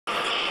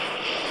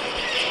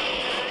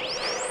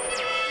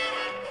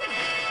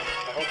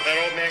that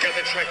old man got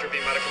the tractor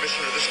beam out of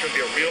commission, or this is going to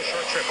be a real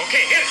short trip.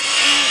 Okay, hit it!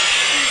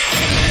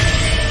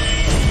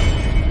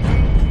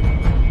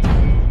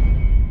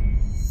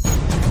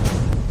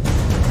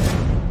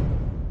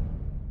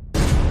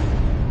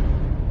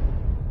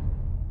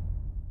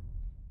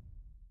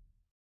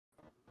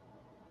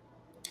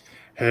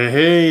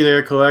 Hey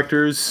there,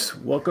 collectors.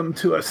 Welcome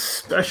to a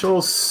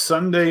special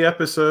Sunday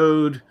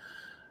episode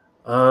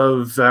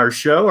of our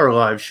show, our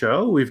live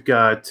show. We've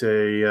got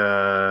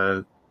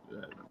a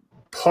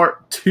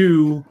part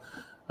 2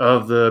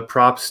 of the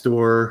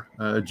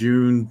PropStore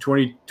June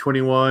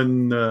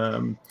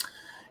 2021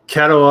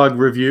 catalog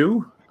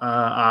review.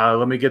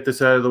 Let me get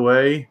this out of the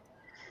way.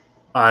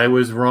 I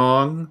was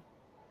wrong.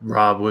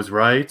 Rob was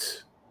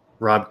right.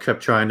 Rob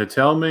kept trying to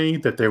tell me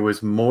that there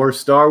was more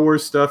Star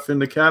Wars stuff in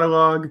the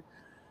catalog.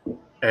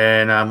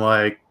 And I'm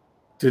like,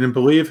 didn't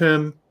believe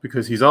him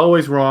because he's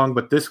always wrong.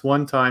 But this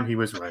one time he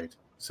was right.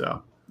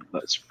 So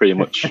that's pretty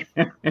much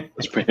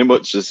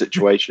the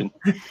situation.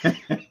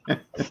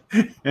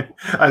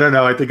 I don't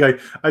know. I think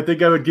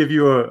I would give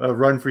you a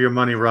run for your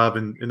money, Rob,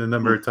 in the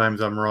number of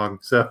times I'm wrong.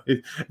 So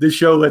this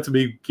show lets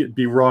me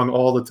be wrong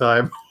all the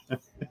time.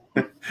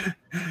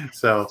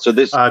 So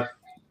this,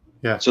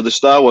 yeah. So the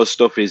Star Wars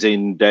stuff is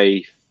in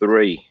day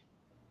 3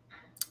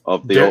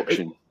 of the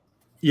auction.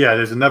 Yeah,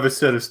 there's another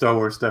set of Star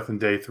Wars stuff in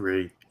day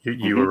 3.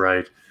 You were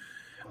right.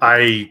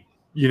 The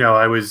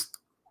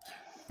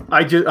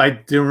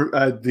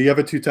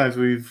other 2 times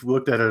we've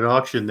looked at an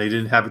auction, they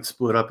didn't have it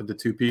split up into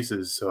 2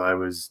 pieces. So I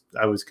was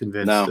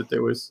convinced that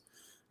there was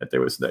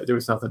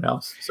nothing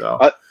else.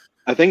 So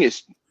I think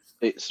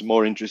it's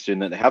more interesting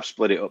that they have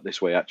split it up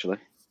this way, actually.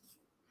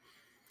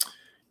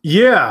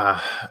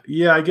 Yeah,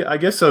 I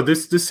guess so.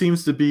 This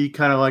seems to be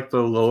kind of like the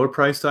lower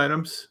priced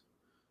items,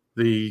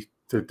 the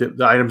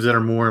items that are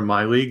more in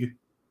my league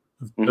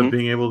of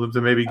being able to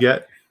maybe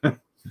get.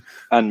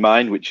 And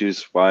mine, which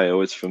is why I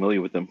was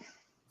familiar with them.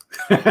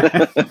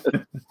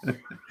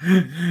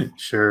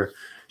 Sure.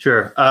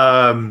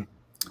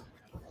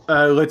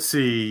 Let's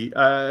see.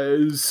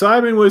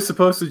 Simon was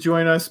supposed to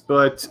join us,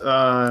 but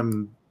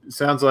it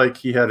sounds like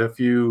he had a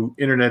few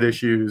internet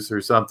issues or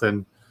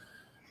something.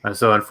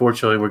 So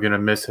unfortunately, we're going to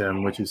miss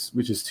him, which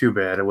is too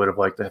bad. I would have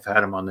liked to have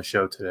had him on the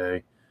show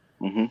today.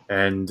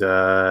 And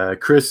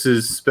Chris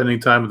is spending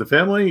time with the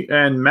family,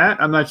 and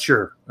Matt, I'm not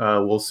sure.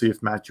 We'll see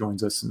if Matt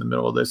joins us in the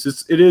middle of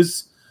this. It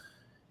is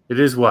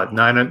what 8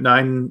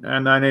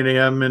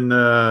 a.m.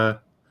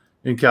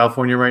 in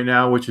California right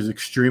now, which is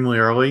extremely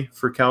early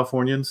for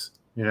Californians.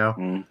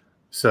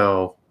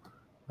 So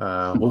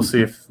we'll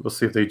see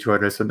if they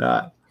join us or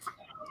not.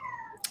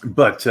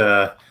 But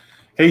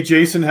hey,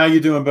 Jason, how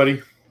you doing,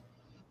 buddy?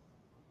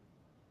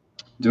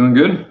 Doing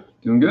good.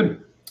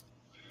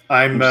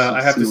 I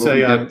have to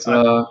say,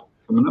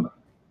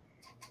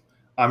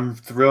 I'm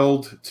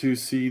thrilled to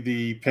see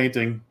the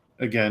painting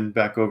again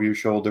back over your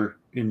shoulder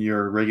in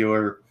your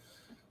regular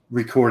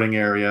recording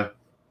area.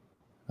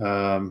 They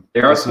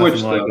are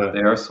switched, though. They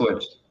are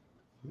switched.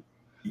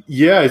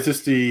 Yeah, it's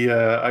just the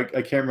I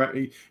can't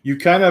remember. You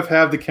kind of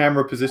have the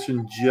camera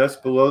positioned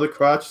just below the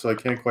crotch, so I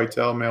can't quite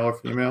tell male or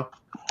female.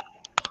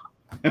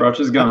 Crotch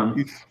is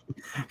gone.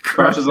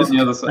 Crotch is on the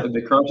other side.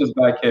 The crotch is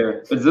back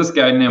here. It's this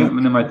guy near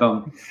my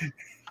thumb.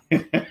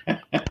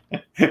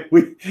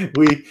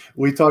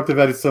 we talked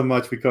about it so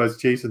much because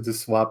Jason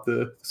just swapped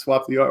the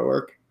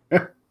artwork.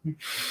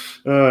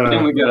 I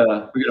think we got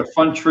a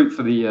fun treat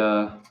for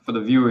the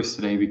viewers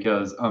today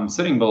because I'm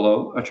sitting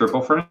below a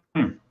triple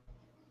frame.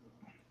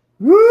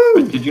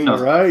 Woo! Did you know?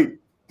 All right.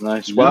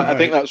 Nice. Well, I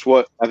think that's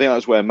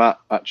where Matt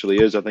actually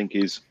is. I think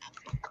he's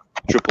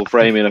triple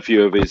framing a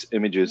few of his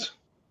images.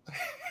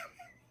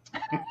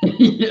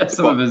 Yeah,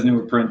 some of his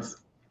newer prints.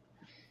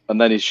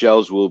 And then his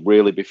shells will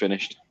really be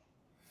finished.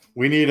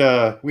 We need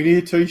a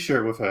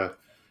T-shirt with a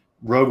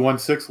Rogue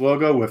 16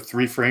 logo with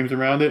 3 frames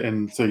around it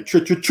and say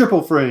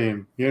triple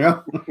frame.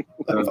 That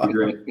would be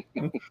great.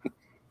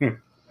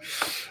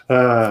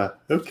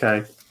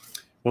 Okay.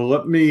 Well,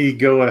 let me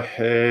go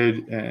ahead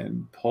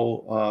and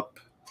pull up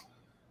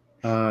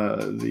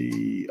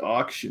the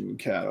auction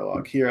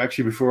catalog here.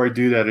 Actually, before I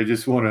do that, I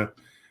just want to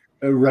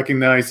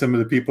recognize some of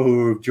the people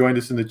who have joined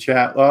us in the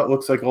chat. It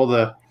looks like all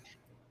the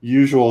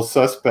usual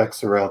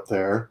suspects are out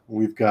there.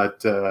 We've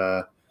got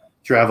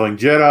Traveling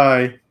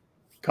Jedi,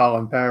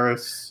 Colin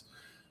Paris,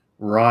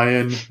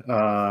 Ryan,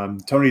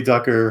 Tony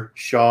Ducker,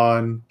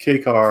 Sean,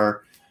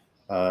 K-Car,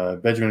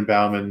 Benjamin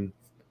Bauman.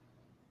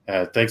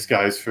 Thanks,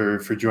 guys, for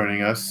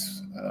joining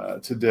us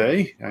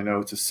today. I know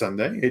it's a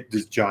Sunday. It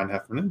is John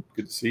Heffernan.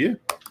 Good to see you.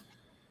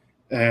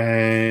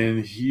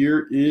 And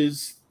here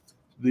is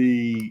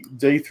the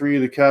day 3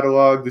 of the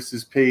catalog. This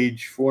is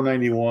page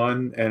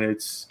 491, and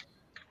it's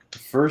the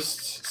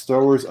first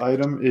Star Wars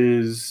item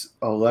is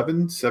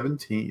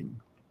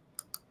 1117.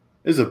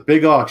 This is a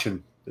big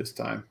auction this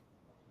time.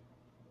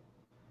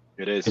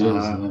 It is.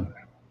 Yeah.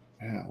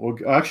 Well,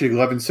 actually,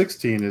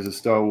 1116 is a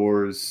Star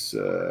Wars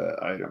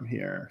item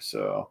here.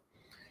 So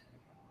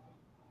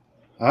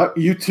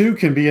you too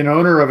can be an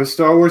owner of a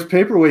Star Wars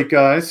paperweight,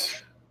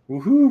 guys.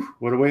 Woohoo!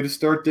 What a way to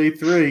start day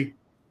 3.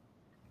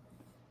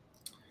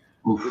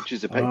 which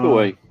is a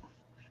paperweight.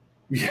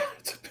 Yeah,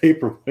 it's a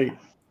paperweight.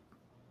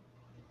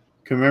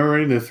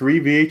 Commemorating the 3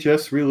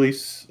 VHS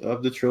release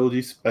of the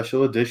trilogy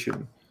special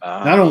edition.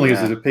 Not only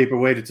is it a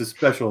paperweight, it's a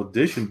special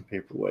edition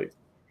paperweight.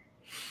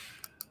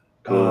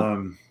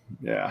 Cool.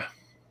 Yeah.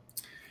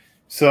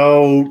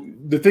 So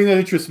the thing that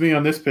interests me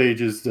on this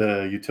page is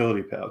the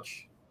utility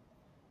pouch.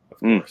 Of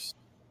course.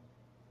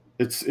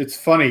 It's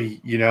funny,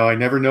 you know, I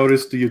never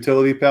noticed the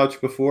utility pouch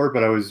before,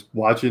 but I was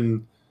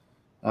watching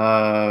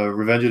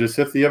Revenge of the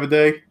Sith the other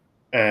day,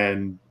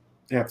 and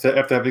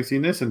after having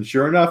seen this, and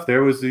sure enough,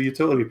 there was the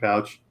utility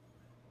pouch.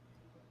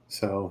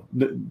 So,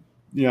 you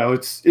know,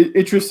 it's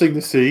interesting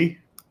to see.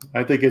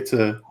 I think it's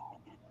a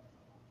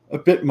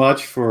bit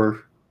much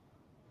for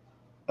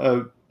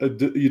a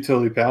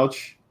utility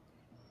pouch.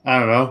 I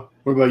don't know.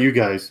 What about you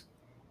guys?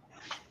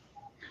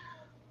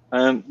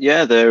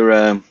 Yeah,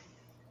 they're.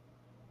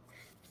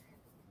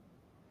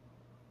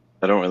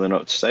 I don't really know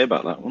what to say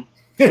about that one.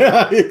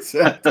 Yeah,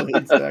 exactly.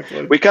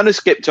 We kind of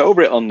skipped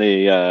over it on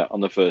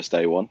the first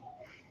day one.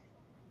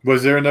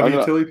 Was there another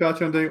utility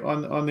pouch on the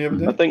other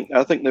day?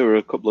 I think there were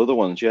a couple other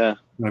ones. Yeah.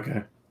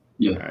 Okay.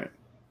 Yeah. All right.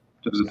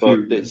 There's a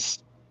few. It's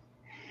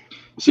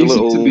a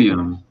little. To be,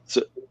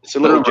 it's a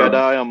little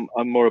Jedi.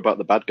 I'm more about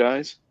the bad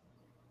guys.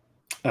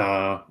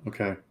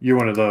 Okay. You're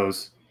one of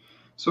those.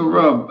 So,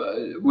 Rob,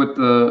 with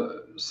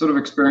the sort of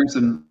experience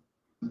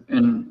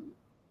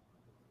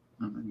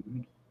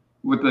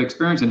with the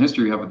experience and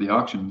history you have with the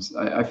auctions,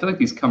 I feel like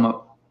these come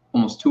up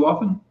almost too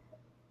often.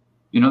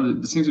 You know,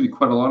 there seems to be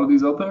quite a lot of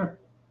these out there.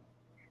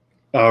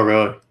 Oh,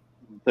 really?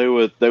 They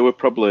were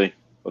probably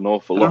an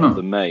awful lot of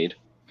them made.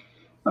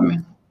 I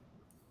mean,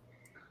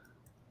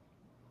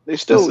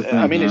 it's still.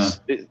 I mean,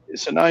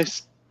 it's a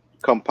nice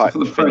compact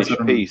finished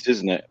piece,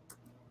 isn't it?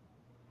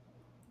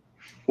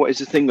 What is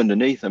the thing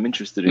underneath? I'm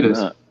interested in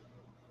that.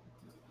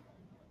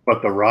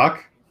 What, the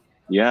rock?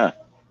 Yeah.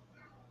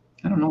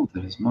 I don't know what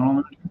that is. Model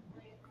manager.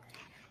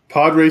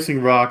 Pod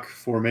racing rock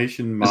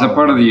formation model. Is that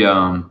part of the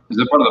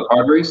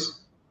pod race?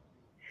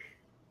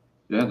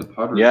 Yeah, the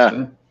pod race.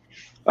 Yeah.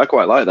 I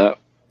quite like that.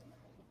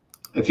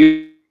 If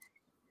you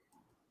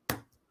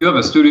have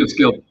a studio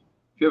scale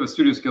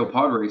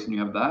pod race and you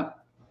have that,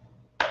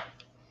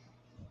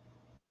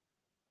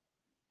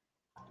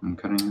 I'm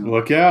cutting.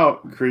 Look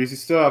out, crazy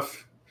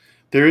stuff.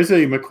 There is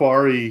a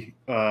Macquarie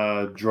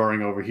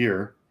drawing over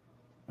here.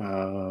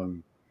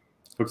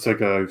 Looks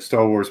like a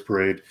Star Wars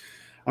parade.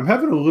 I'm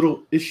having a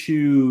little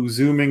issue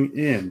zooming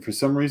in. For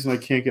some reason, I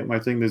can't get my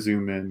thing to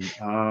zoom in.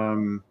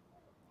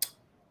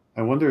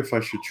 I wonder if I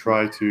should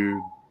try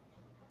to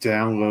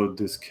download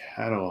this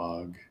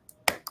catalog.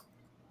 Let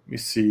me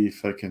see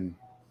if I can.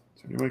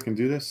 Is there any way I can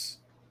do this?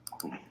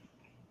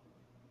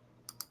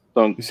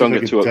 Don't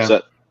get too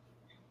upset.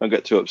 Don't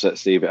get too upset,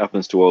 Steve. It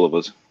happens to all of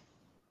us.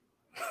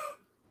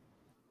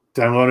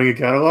 Downloading a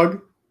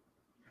catalog?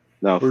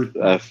 No,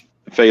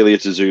 failure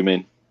to zoom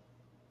in.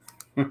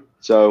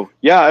 So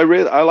yeah,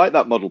 I like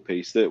that model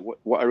piece.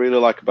 What I really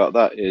like about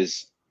that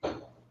is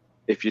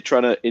if you're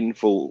trying to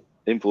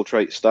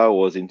infiltrate Star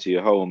Wars into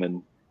your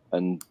home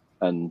and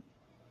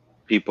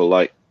people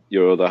like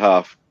your other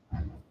half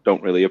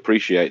don't really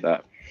appreciate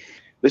that.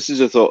 This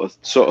is a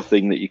sort of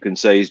thing that you can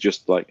say is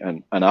just like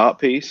an art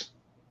piece.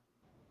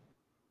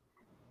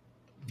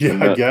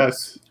 Yeah, I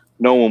guess.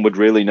 No one would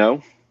really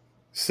know.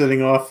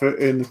 Sitting off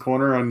in the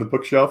corner on the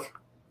bookshelf.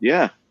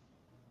 Yeah.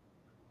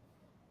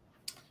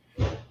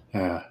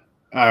 Yeah.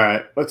 All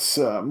right, let's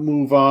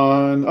move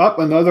on. Up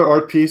another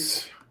art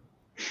piece.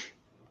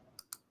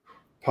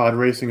 Pod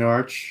racing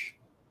arch.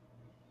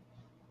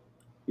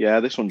 Yeah,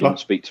 this one doesn't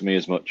speak to me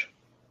as much.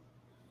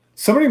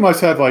 Somebody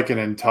must have like the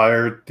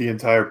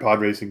entire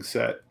pod racing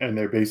set, and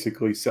they're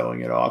basically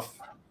selling it off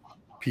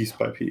piece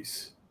by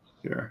piece.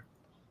 Here.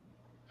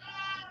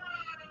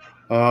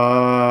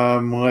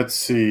 Let's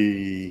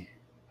see.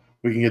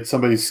 We can get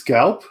somebody's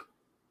scalp.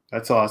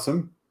 That's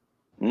awesome.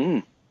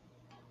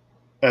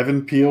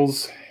 Evan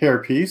Peel's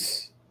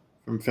hairpiece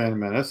from Phantom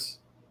Menace.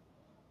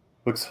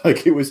 Looks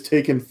like it was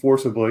taken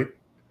forcibly.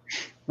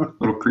 A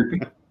little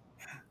creepy.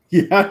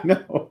 Yeah, I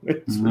know.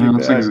 It's pretty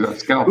bad. Like a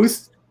scalp.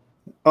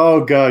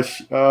 Oh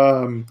gosh.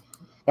 All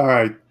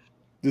right.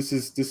 This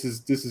is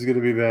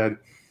gonna be bad.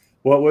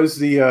 What was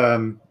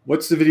the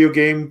what's the video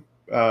game?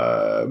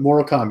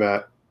 Mortal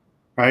Kombat.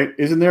 Right?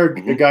 Isn't there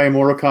a guy in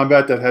Mortal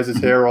Kombat that has his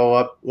hair all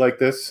up like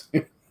this?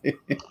 Yeah,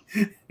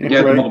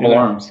 right? Multiple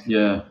arms.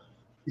 Yeah.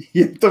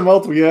 Yeah, the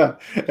multiple. Yeah,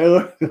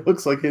 it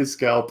looks like his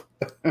scalp.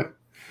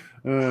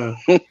 Jedi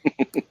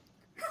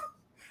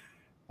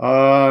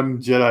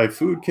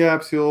food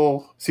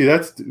capsule. See,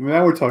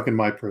 now we're talking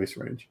my price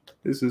range.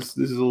 This is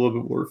a little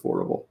bit more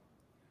affordable.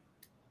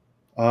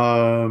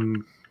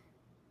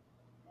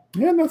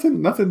 Yeah,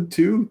 nothing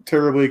too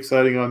terribly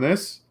exciting on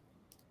this.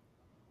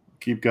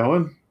 Keep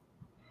going.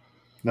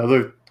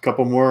 Another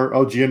couple more.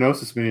 Oh,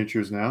 Geonosis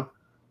miniatures now.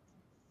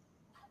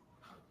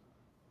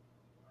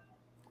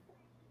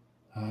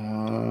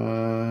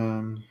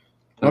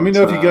 Let me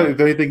know if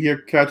anything here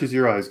catches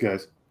your eyes,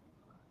 guys.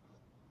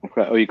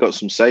 Okay. Oh, you got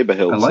some Saber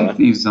Hills. I like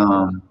these.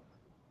 Yeah,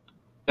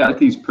 I like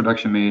these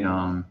production made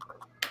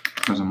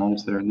There's some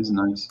molds there. These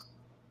are nice.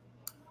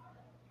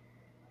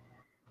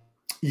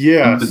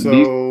 Yeah. These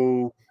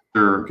So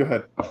are go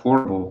ahead.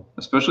 affordable,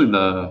 especially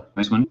the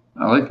nice one.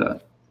 I like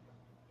that.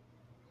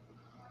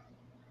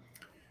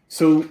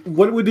 So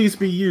what would these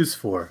be used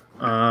for?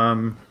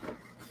 So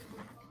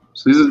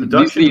these are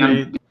Production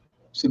made.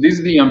 these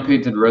are the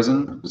unpainted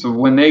resin. So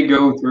when they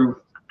go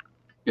through,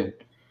 yeah.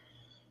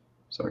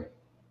 Sorry.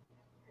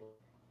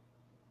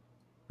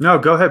 No,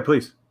 go ahead,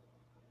 please.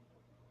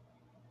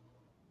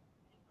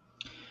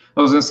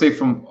 I was gonna say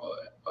from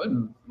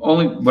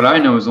only what I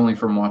know is only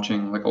from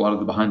watching like a lot of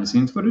the behind the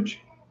scenes footage.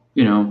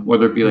 You know,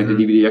 whether it be like the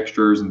DVD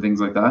extras and things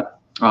like that.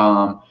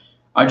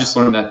 I just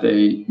learned that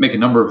they make a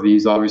number of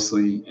these,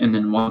 obviously, and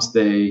then once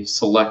they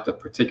select a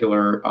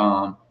particular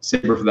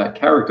saber for that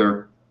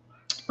character,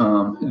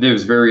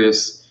 there's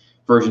various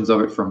versions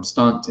of it from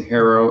stunt to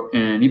hero,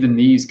 and even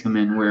these come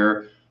in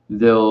where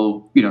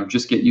they'll, you know,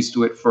 just get used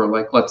to it for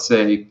like, let's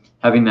say,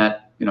 having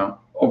that, you know,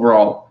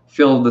 overall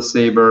feel of the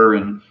saber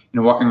and, you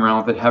know, walking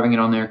around with it, having it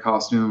on their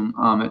costume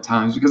at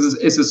times, because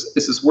it's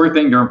this weird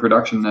thing during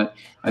production that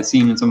I've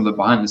seen in some of the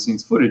behind the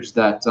scenes footage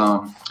that,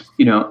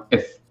 you know,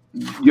 if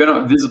you're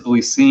not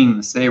visibly seeing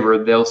the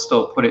saber, they'll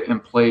still put it in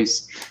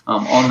place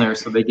on there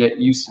so they get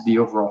used to the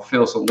overall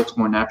feel, so it looks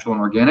more natural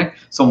and organic.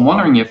 So I'm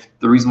wondering if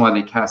the reason why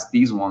they cast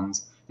these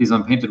ones, these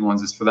unpainted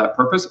ones, is for that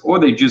purpose, or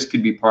they just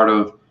could be part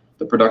of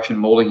the production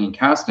molding and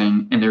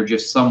casting, and they're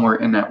just somewhere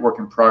in that work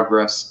in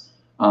progress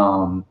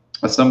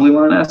assembly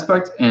line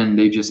aspect, and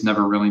they just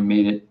never really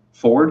made it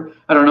forward.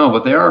 I don't know,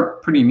 but they are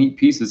pretty neat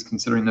pieces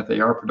considering that they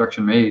are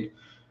production made.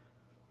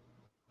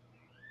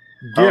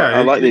 Yeah,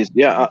 I like these.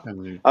 Yeah,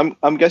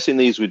 I'm guessing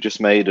these were just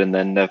made and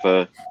then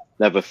never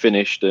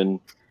finished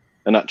and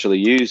actually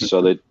used.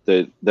 So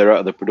they're out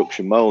of the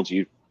production molds.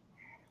 You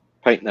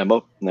paint them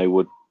up, and they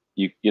would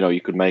you know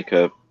you could make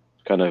a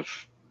kind of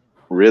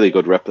really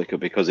good replica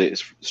because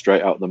it's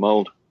straight out of the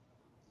mold.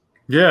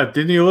 Yeah,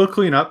 didn't need a little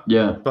cleanup.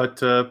 Yeah, but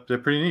they're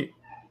pretty neat.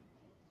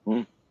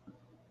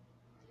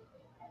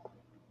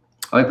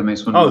 I like the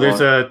mace one. Oh, there's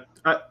a.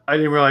 I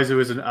didn't realize there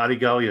was an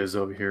Adigalias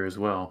over here as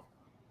well.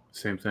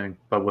 Same thing,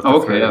 but with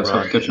okay, yeah,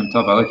 so kitchen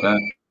top. I like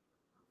that.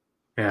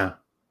 Yeah,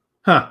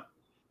 huh?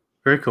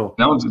 Very cool.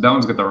 That one's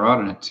got the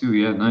rod in it too.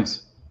 Yeah,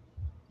 nice.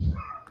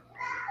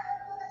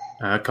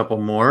 A couple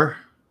more.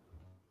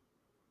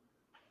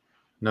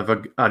 Another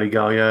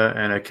Adigalia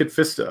and a Kit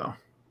Fisto.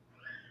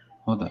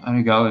 Well, the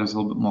Adigalia is a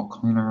little bit more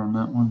cleaner on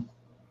that one,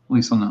 at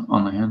least on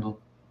the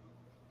handle.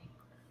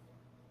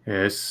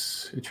 Yeah,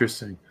 it's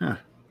interesting. Huh.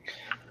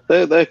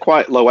 They're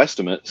quite low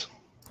estimates.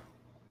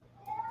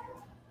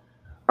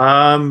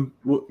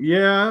 Well,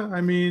 yeah, I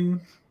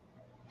mean,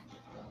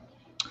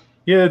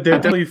 yeah, they're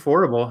definitely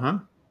affordable, huh?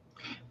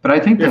 But I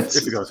think if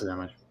it goes to that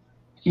much.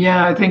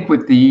 Yeah, I think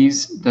with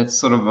these, that's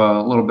sort of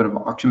a little bit of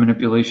auction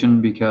manipulation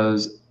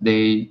because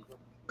they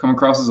come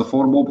across as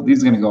affordable, but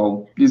these are gonna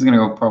go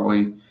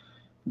probably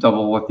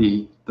double what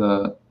the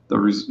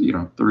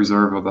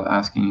reserve of the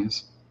asking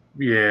is.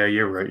 Yeah,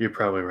 you're right. You're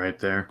probably right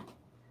there.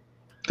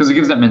 Because it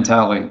gives that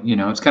mentality, you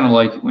know. It's kind of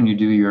like when you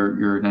do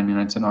your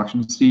 99-cent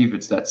auction, Steve.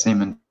 It's that same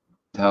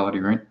mentality,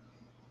 right?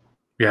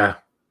 Yeah.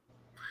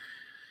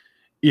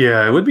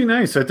 Yeah, it would be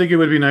nice. I think it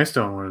would be nice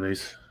to own one of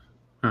these.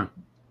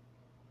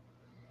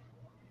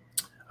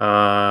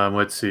 Huh.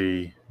 Let's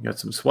see. You got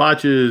some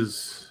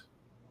swatches.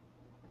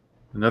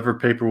 Another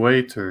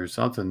paperweight or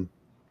something.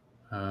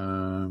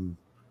 Oh,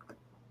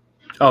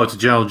 it's a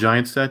Gentle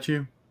Giant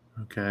statue.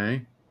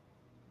 Okay.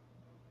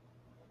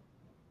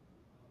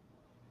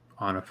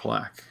 On a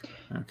plaque.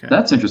 Okay.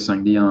 That's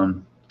interesting.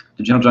 The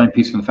Gentle Giant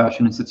piece from the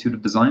Fashion Institute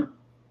of Design.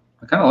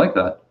 I kind of like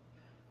that.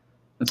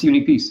 That's a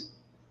unique piece.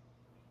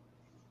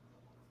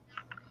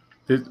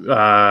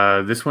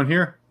 This one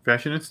here,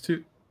 Fashion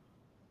Institute.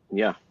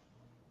 Yeah.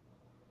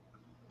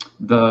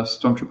 The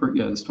Stormtrooper,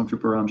 the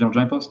Stormtrooper Gentle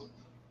Giant bust.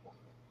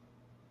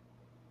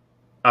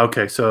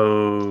 Okay,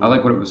 so I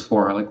like what it was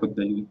for. I like what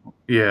they.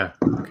 Yeah.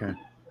 Okay.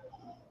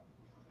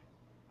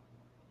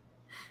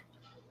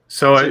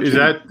 So is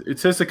that it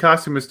says the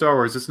costume of Star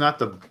Wars? It's not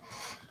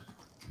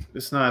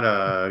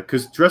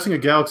because Dressing a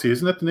Galaxy,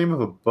 isn't that the name of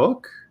a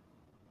book?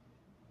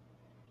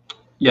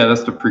 Yeah,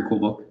 that's the prequel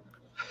book.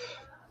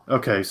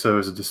 Okay, so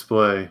it's a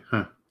display.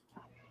 Huh.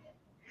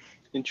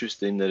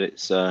 Interesting that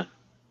it's an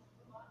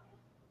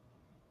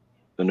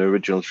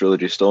original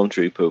trilogy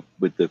Stormtrooper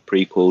with the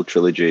prequel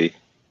trilogy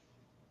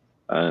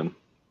kind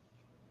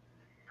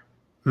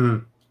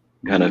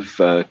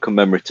of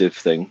commemorative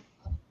thing.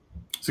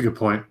 That's a good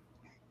point.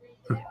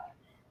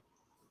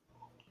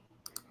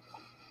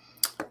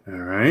 All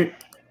right,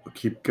 we'll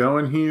keep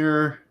going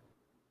here.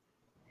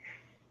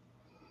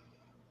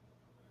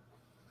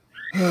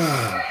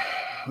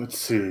 Let's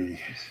see.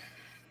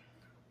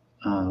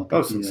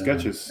 Some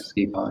sketches.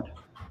 Escape pod.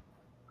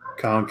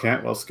 Colin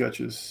Cantwell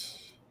sketches.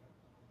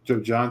 Joe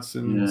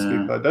Johnson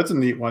escape pod. That's a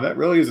neat one. That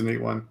really is a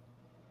neat one.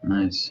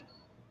 Nice.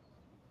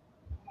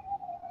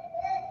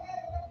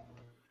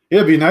 Yeah,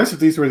 it'd be nice if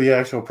these were the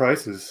actual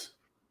prices.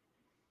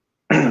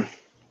 I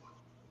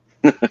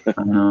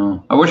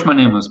know. I wish my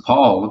name was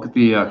Paul. Look at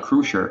the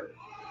crew shirt.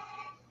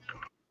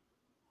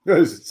 What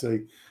does it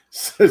say?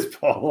 Says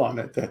Paul on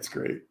it. That's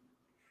great.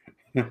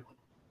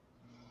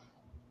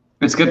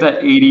 It's got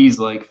that 80s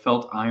like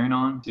felt iron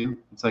on too.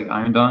 It's like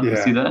ironed on. Yeah. You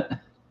see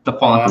that? The Oh,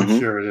 font. I'm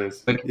sure it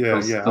is. Like Yeah,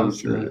 those, yeah, those,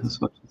 I'm sure it is.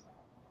 switches.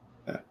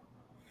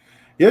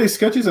 Yeah, these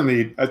sketches are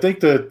neat. I think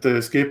that the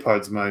escape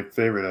pod's my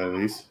favorite out of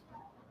these.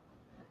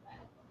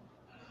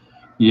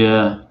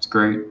 Yeah, it's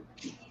great.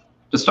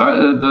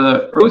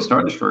 The early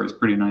Star Destroyer is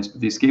pretty nice,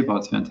 but the escape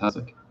pod's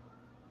fantastic.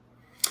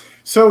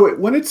 So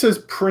when it says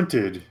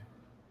printed,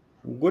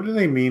 what do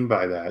they mean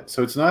by that?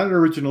 So it's not an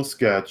original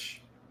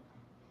sketch.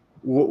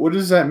 What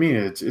does that mean?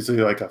 Is it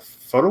like a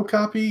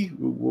photocopy?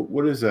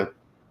 What is that?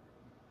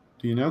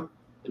 Do you know?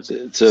 It's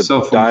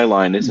a die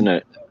line, isn't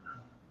it?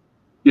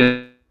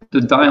 Yeah,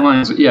 the die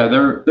lines. Yeah,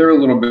 they're a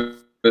little bit.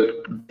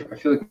 I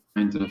feel like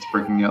my internet's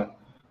breaking up.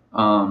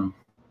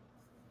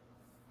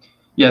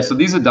 Yeah, so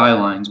these are die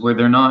lines where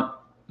they're not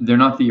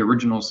the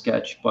original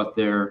sketch, but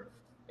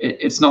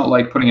it's not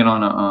like putting it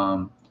on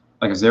a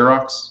like a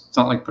Xerox. It's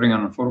not like putting it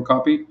on a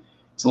photocopy.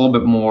 It's a little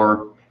bit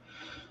more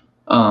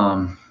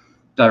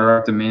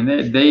direct. I mean,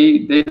 they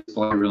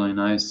display really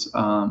nice.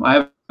 I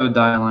have a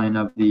die line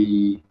of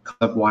the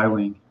Club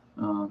Y-Wing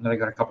that I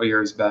got a couple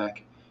years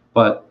back,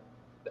 but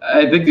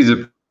I think these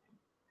are.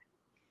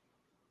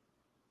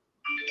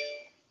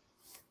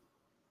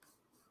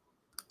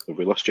 Have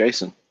we lost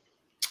Jason?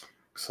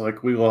 Looks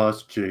like we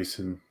lost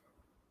Jason.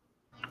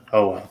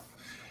 Oh well,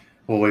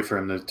 we'll wait for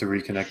him to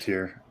reconnect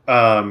here.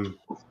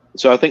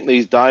 So I think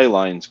these die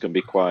lines can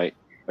be quite.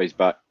 He's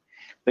back.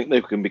 I think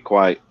they can be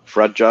quite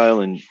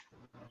fragile, and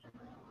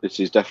this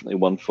is definitely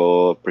one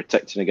for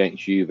protecting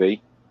against UV.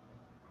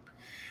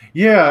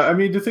 Yeah, I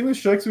mean, the thing that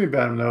strikes me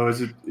about him though is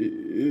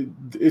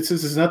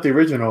since it's not the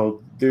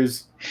original.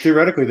 There's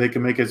theoretically they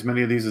can make as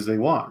many of these as they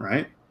want,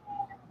 right?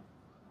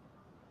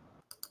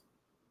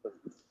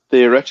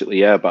 Theoretically,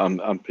 yeah, but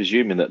I'm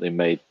presuming that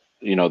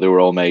they were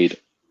all made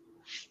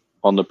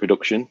on the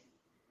production.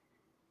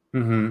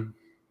 Mm-hmm.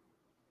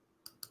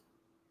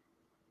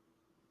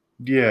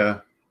 Yeah,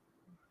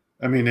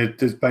 I mean,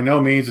 by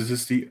no means is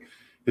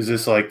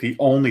this like the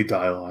only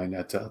die line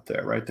that's out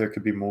there, right? There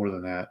could be more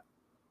than that.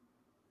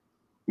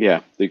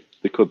 Yeah, they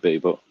could be,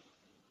 but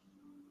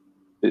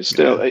it's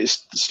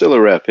still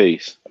a rare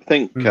piece. I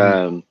think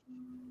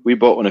we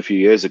bought one a few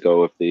years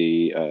ago of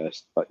the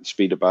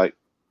speeder bike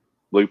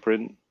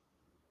blueprint.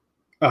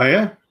 Oh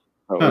yeah,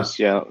 that's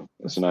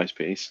a nice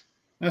piece.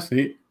 That's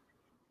neat.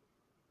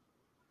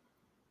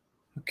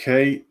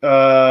 Okay,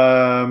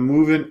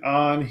 moving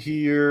on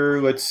here.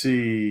 Let's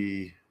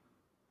see.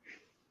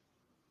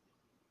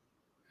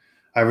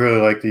 I really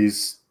like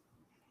these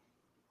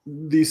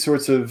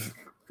sorts of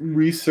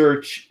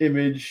research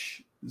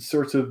image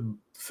sorts of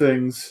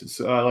things,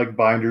 like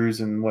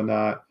binders and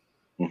whatnot.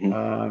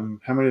 Mm-hmm.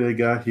 How many they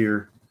got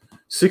here?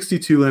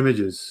 62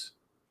 images.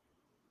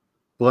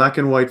 Black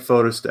and white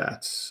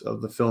photostats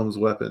of the film's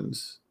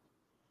weapons.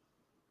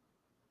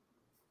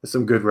 There's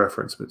some good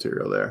reference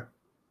material there.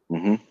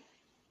 Mm-hmm.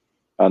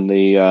 And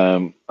the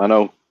I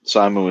know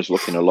Simon was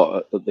looking a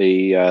lot at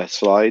the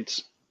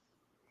slides.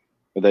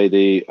 Are they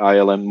the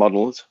ILM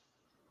models?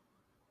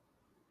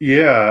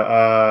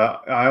 Yeah,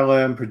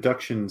 ILM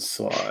production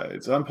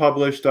slides.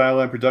 Unpublished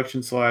ILM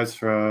production slides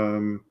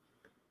from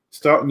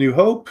Start New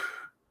Hope.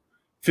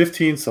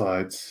 15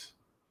 slides.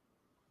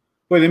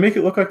 Wait, they make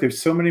it look like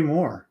there's so many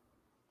more.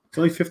 It's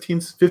only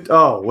 15.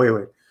 Oh,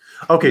 wait.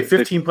 Okay,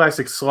 15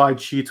 plastic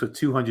slide sheets with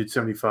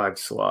 275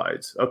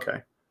 slides.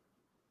 Okay.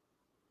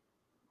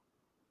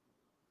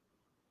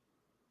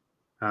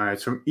 All right,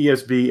 it's from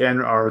ESB and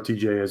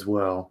ROTJ as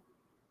well.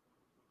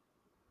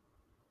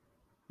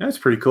 That's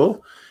pretty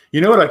cool.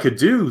 You know what I could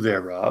do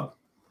there, Rob?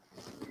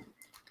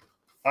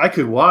 I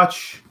could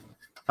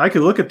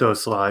look at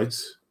those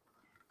slides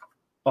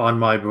on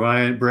my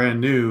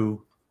brand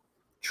new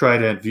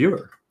Trident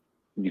viewer.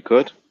 You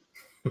could.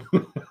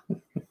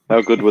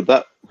 How good would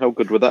that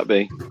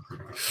be?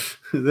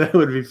 That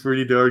would be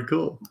pretty darn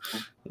cool.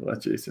 I'll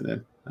let Jason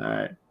in.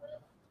 All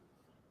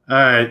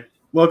right.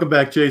 Welcome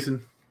back,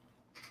 Jason.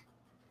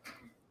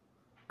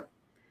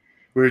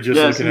 We were just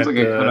looking at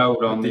I cut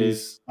out on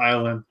these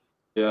island.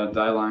 Yeah,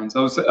 die lines.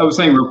 I was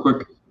saying real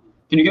quick.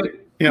 Can you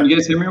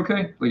guys hear me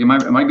okay? Like,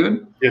 am I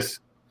good? Yes.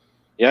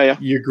 Yeah.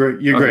 You're great.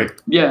 You're great.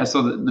 Yeah.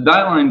 So the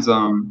die lines.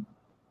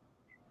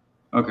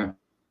 Okay.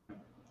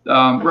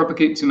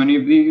 Replicate too many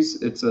of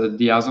these. It's a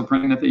diazo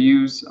printing that they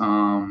use.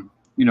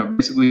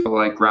 Basically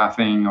for like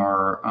graphing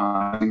or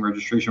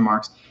registration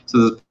marks. So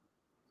there's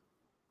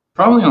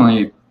probably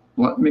only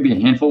maybe a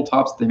handful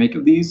tops they make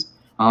of these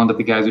that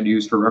the guys would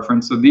use for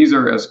reference. So these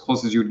are as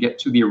close as you would get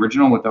to the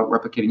original without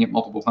replicating it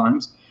multiple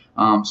times.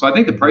 So I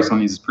think the price on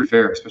these is pretty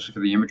fair, especially for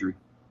the imagery,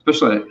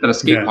 especially that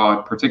escape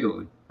pod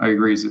particularly. I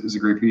agree, is a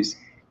great piece.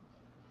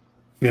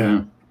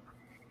 Yeah.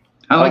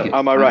 I like it.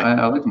 Am I right?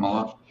 I like them a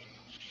lot.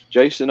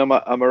 Jason, am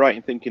I right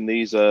in thinking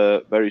these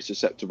are very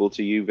susceptible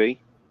to UV?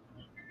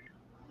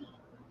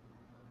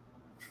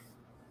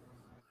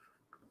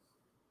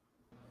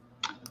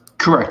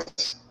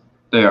 Correct.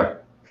 They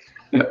are.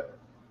 Yeah.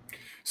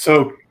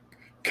 So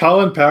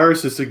Colin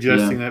Paris is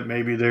suggesting that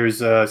maybe there's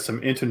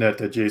some internet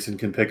that Jason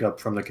can pick up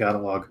from the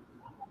catalog.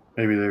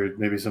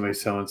 Maybe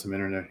somebody's selling some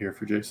internet here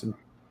for Jason.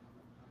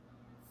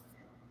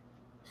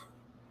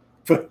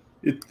 But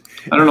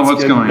I don't know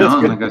what's going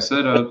on. Like I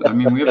said, I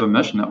mean, we have a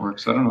mesh network,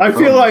 so I don't know.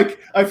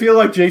 I feel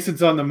like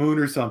Jason's on the moon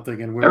or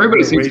something, and we're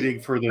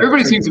waiting for the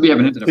everybody seems to be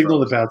having internet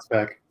signal to bounce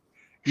back.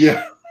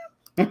 Yeah,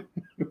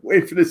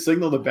 wait for the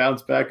signal to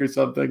bounce back or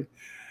something.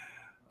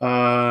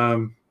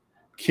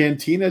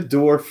 Cantina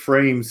door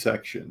frame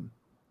section.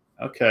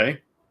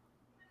 Okay.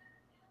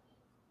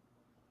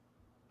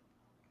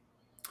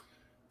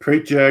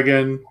 Crate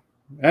Dragon.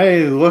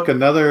 Hey, look,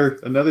 another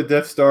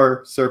Death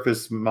Star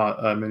surface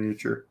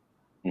miniature.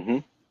 Mm-hmm.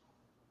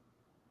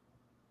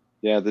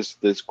 Yeah,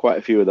 there's quite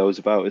a few of those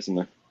about, isn't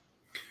there?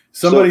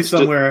 Somebody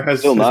somewhere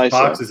has nice,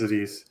 boxes of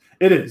these.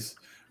 It is,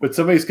 but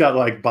somebody's got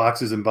like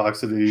boxes and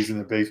boxes of these in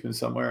their basement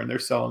somewhere, and they're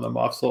selling them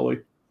off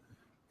slowly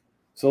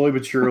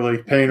but surely,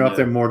 paying off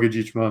their mortgage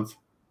each month.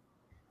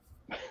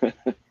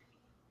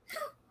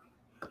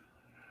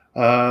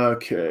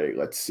 Okay,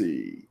 let's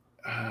see.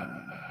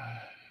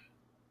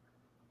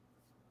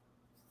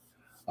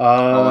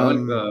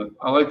 I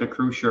like the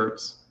crew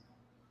shirts.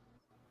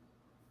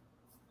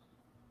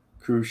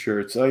 Crew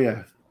shirts. Oh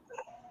yeah.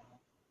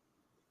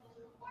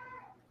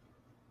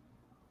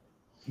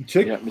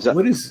 Check. Yeah,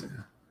 what is?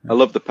 I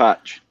love the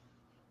patch.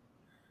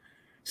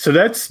 So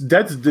that's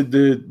that's Darth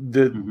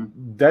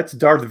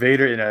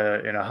Vader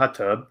in a hot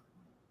tub.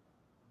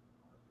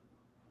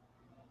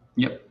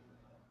 Yep.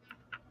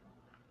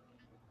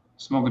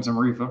 Smoking some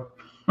reefer.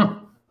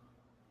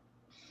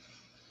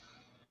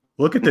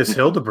 Look at this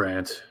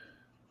Hildebrand.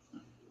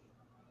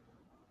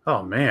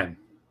 Oh man.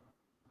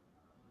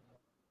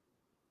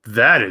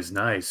 That is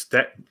nice.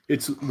 That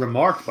it's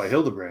remarked by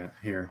Hildebrand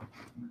here.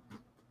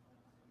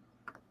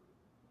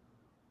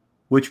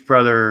 Which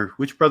brother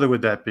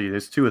would that be?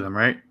 There's two of them,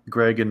 right?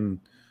 Greg and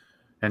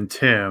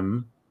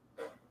Tim.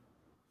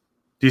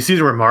 Do you see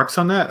the remarks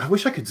on that? I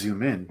wish I could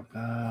zoom in.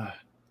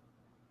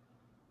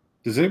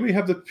 Does anybody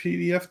have the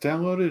PDF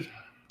downloaded?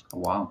 Oh,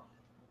 wow.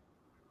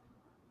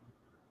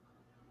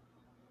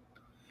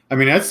 I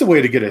mean, that's the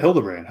way to get a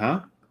Hildebrand,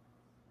 huh?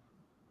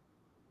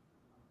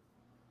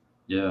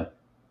 Yeah.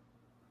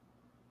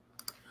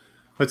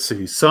 Let's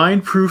see.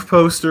 Signed proof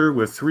poster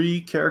with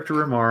 3 character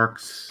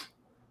remarks.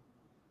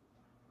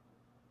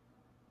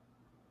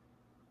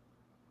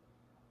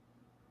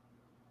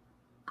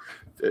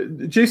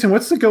 Jason,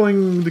 what's the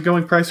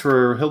going price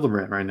for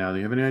Hildebrand right now? Do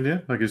you have any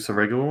idea? Like it's a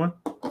regular one?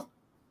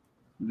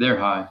 They're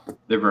high.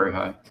 They're very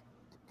high.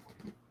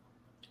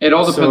 It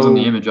all depends on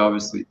the image,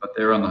 obviously, but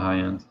they're on the high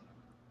end.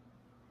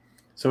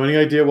 So any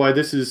idea why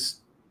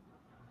this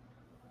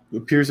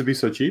appears to be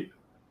so cheap?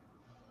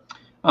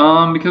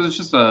 Because it's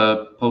just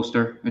a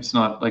poster. It's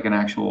not like an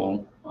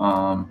actual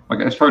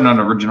like it's probably not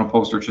an original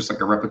poster, it's just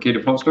like a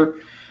replicated poster.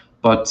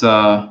 But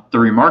the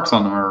remarks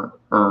on them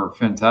are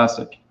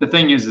fantastic. The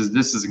thing is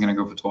this isn't going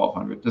to go for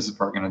 $1,200. This is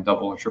probably going to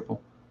double or triple.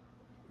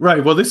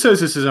 Right. Well, this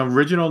says this is an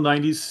original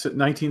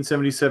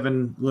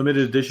 1977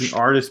 limited edition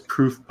artist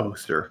proof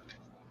poster.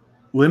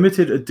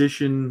 Limited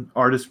edition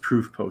artist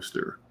proof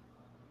poster.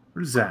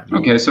 What does that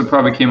mean? Okay, so it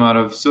probably came out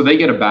of, so they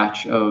get a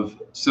batch of,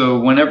 so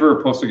whenever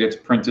a poster gets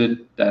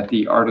printed that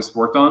the artist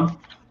worked on,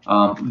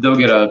 they'll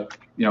get a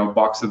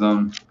box of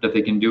them that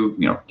they can do,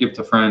 give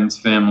to friends,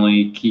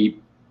 family,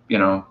 keep,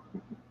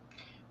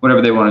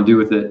 whatever they want to do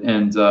with it,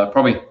 and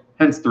probably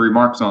hence the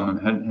remarks on them,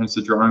 hence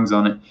the drawings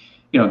on it.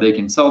 They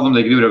can sell them,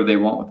 they can do whatever they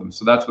want with them.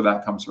 So that's where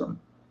that comes from.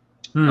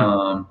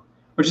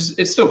 Which is,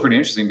 it's still pretty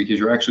interesting because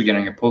you're actually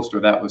getting a poster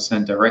that was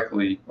sent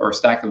directly, or a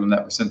stack of them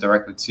that was sent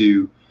directly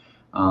to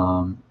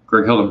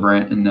Greg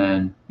Hildebrand, and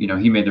then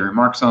he made the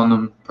remarks on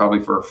them,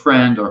 probably for a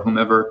friend or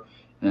whomever,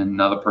 and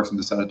now the person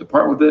decided to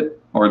part with it,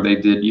 or they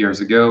did years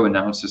ago, and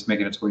now it's just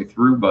making its way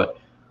through. But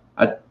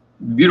a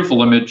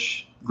beautiful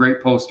image.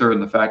 Great poster, and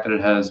the fact that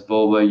it has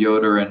Boba,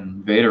 Yoda,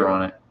 and Vader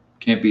on it,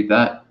 can't beat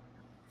that.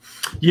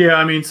 Yeah,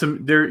 I mean,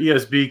 they're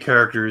ESB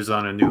characters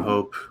on A New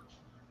Hope.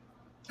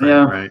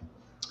 Yeah, right.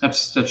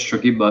 That's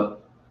tricky,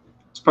 but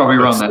it's probably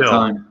around that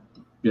time.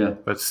 Yeah,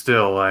 but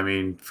still, I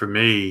mean, for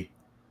me,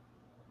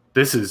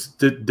 I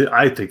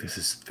think this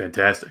is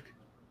fantastic.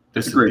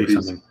 This would be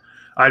something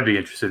I'd be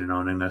interested in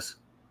owning. This.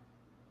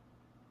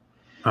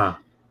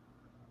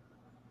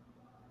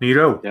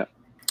 Neato. Yeah.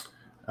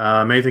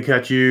 Anything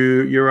catch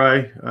your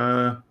eye,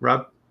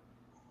 Rob?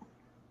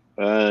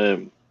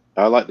 I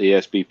like the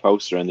ESB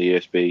poster and the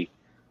ESB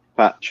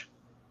patch.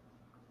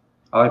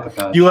 I like the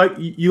patch.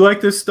 You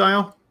like this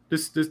style?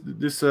 This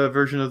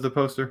version of the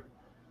poster?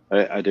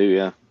 I do,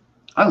 yeah.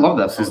 I love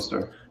that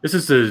poster. This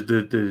is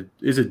the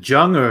is it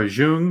Jung or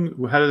Jung?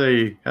 How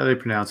do they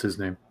pronounce his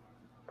name?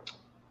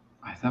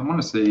 I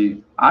want to say,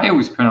 I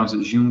always pronounce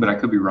it Jung, but I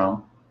could be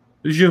wrong.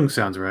 Jung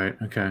sounds right.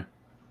 Okay.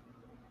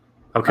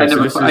 Okay,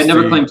 I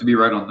never claim to be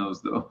right on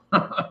those, though.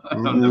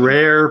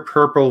 Rare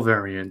purple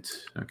variant.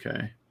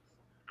 Okay.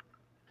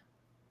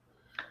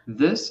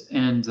 This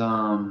and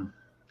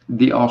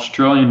the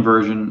Australian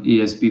version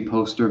ESB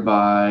poster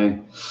by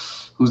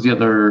who's the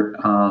other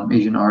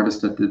Asian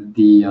artist that did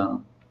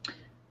the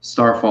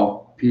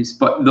Starfall piece.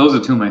 But those are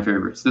two of my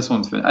favorites. This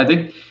one's I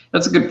think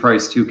that's a good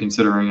price too,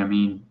 considering, I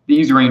mean,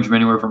 these range from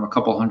anywhere from a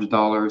couple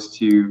 $100s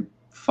to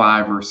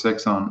 $5 or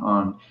 $6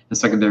 on the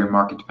secondary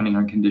market, depending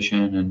on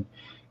condition and,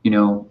 you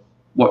know,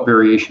 what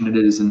variation it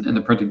is in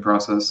the printing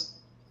process.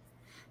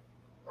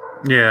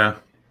 Yeah.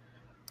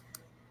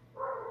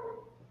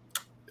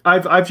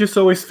 I've just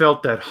always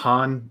felt that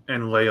Han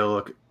and Leia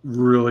look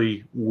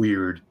really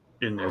weird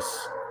in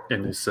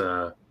this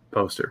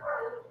poster.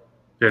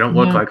 They don't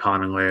look like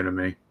Han and Leia to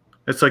me.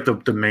 That's like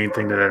the main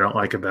thing that I don't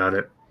like about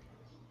it.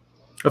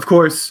 Of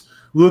course,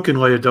 Luke and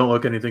Leia don't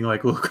look anything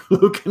like Luke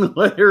and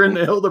Leia in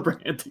the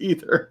Hildebrand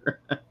either.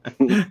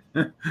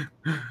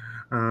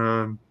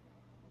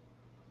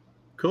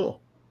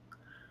 Cool.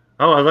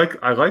 Oh, I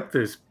like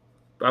this.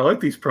 I like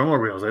these promo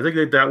reels. I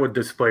think that would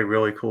display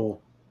really cool.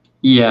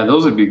 Yeah,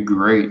 those would be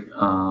great.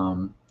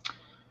 I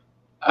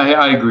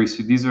agree.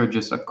 So these are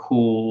just a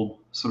cool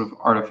sort of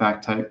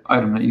artifact type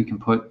item that you can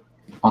put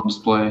on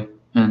display.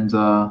 And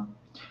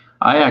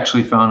I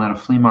actually found at a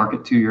flea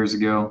market 2 years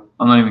ago,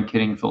 I'm not even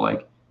kidding, for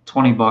like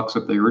 $20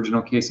 with the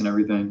original case and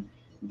everything,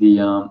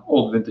 the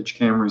old vintage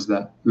cameras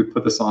that we would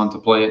put this on to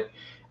play it.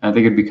 And I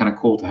think it'd be kind of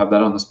cool to have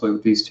that on display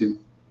with these two.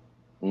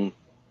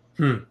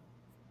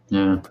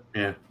 Yeah.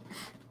 Yeah.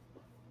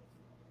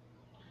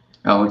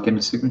 Alec in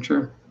a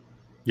signature.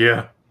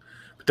 Yeah.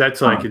 But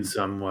that's like in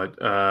somewhat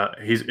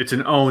it's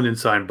an owned and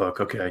signed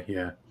book. Okay,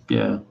 yeah.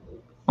 Yeah.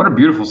 What a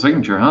beautiful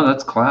signature, huh?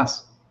 That's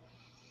class.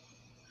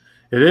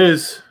 It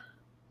is.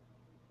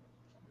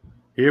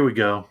 Here we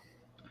go.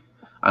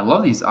 I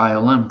love these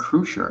ILM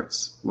crew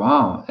shirts.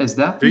 Wow. Is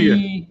that that's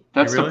really?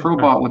 the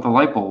Probot with the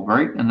light bulb,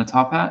 right? And the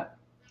top hat?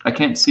 I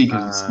can't see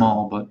because it's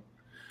small, but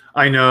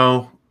I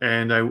know.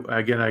 And I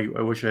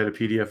wish I had a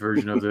PDF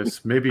version of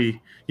this.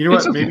 Maybe you know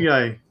what?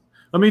 Okay.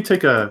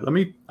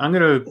 Maybe I'm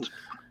gonna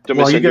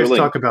while you guys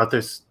talk about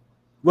this.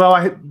 Well,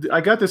 I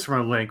got this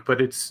from a link,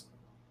 but it's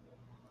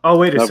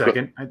wait a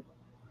second. I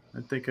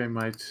think I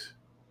might.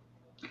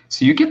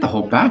 So you get the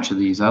whole batch of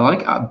these. I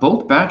like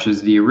both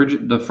batches.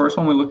 The first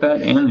one we looked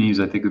at and these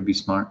I think would be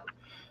smart.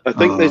 I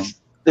think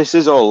this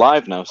is all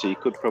live now, so you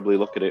could probably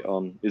look at it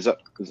on.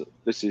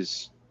 This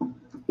is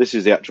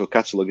the actual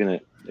catalog, isn't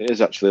it? It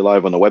is actually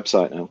live on the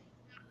website now.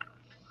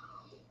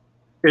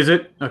 Is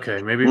it?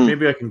 Okay,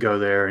 maybe I can go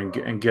there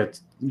and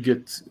get.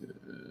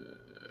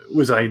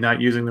 Was I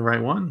not using the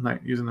right one?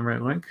 Not using the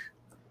right link?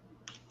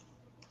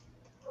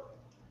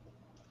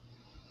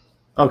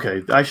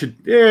 Okay, I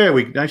should be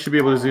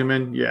able to zoom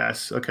in.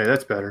 Yes. Okay,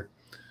 that's better.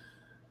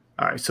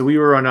 All right, so we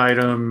were on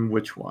item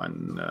which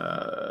one?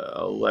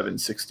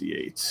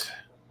 1168.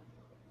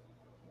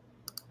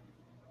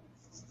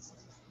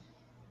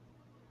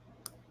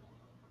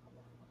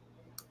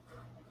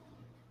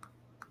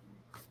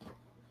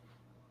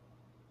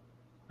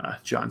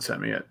 John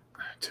sent me it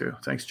too.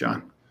 Thanks,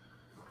 John.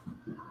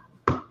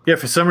 Yeah,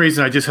 for some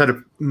reason I just had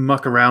to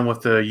muck around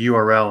with the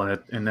URL in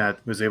it, and that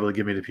was able to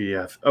give me the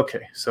PDF.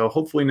 Okay, so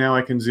hopefully now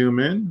I can zoom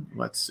in.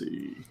 Let's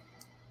see.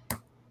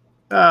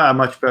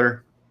 Much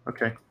better.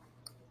 Okay.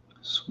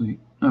 Sweet.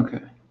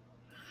 Okay.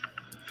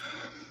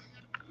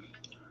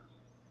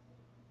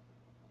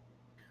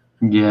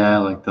 Yeah, I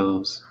like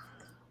those.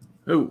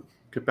 Oh,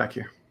 get back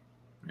here.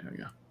 There we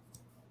go.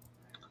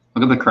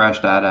 Look at the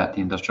crashed ad at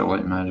the Industrial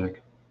Light and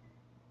Magic.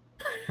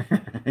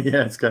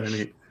 Yeah, it's kind of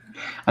neat.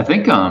 I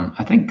think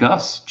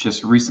Gus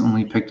just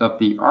recently picked up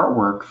the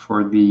artwork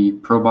for the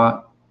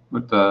Probot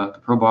with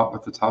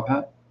the top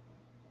hat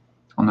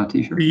on that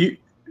T-shirt.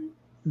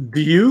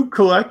 Do you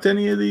collect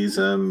any of these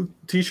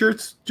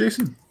T-shirts,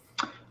 Jason?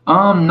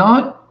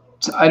 Not.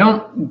 I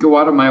don't go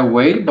out of my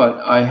way, but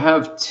I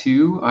have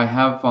two. I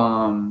have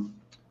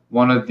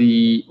one of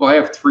the. Well, I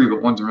have three,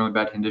 but one's in really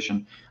bad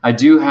condition. I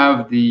do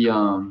have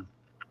the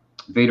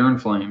Vader in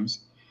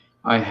Flames.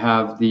 I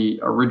have the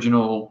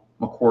original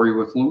McQuarrie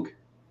with Luke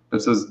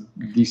that says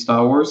the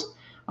Star Wars.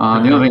 The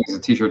other thing is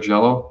the T-shirt's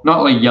yellow,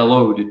 not like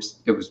yellowed.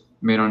 It was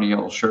made on a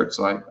yellow shirt,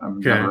 so I'm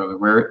never really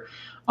wear it.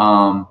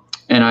 And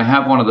I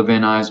have one of the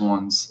Van Nuys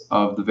ones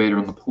of the Vader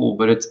in the pool,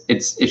 but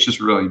it's just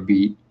really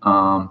beat.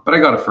 But I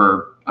got it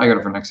for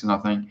next to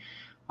nothing.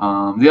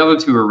 The other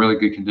two are really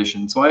good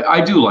condition, so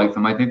I do like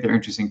them. I think they're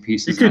interesting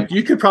pieces.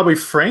 You could probably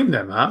frame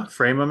them, huh?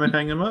 Frame them and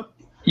hang them up.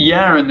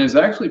 Yeah, and there's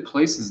actually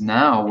places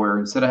now where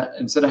instead of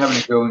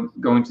having to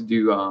going to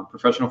do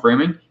professional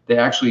framing, they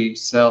actually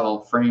sell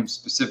frames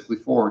specifically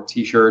for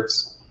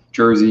T-shirts,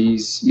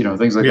 jerseys,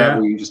 things like that,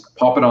 where you just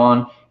pop it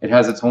on. It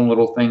has its own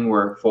little thing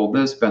where fold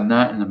this, bend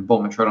that, and then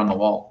boom, it's right on the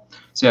wall.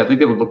 So yeah, I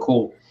think they would look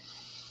cool.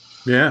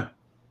 Yeah.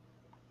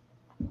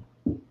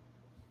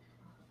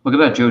 Look at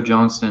that Joe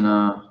Johnston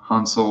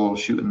Han Solo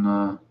shooting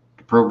the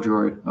probe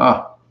droid.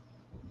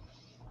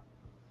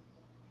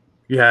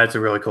 Yeah, it's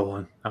a really cool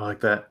one. I like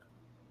that.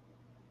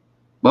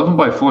 11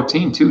 by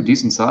 14 too,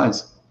 decent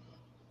size.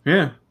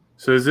 Yeah.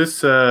 So is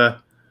this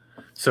a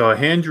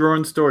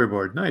hand-drawn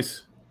storyboard?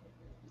 Nice.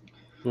 A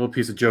little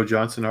piece of Joe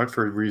Johnston art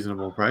for a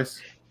reasonable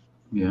price.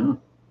 Yeah.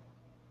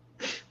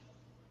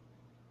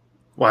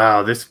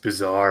 Wow, this is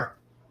bizarre.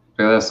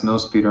 Look at that snow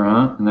speeder,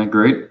 huh? Isn't that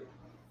great?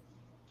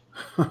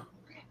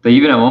 They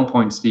even at one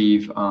point,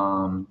 Steve,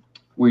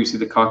 where you see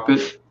the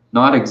cockpit,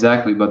 not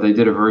exactly, but they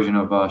did a version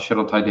of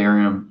Shuttle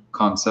Tidarium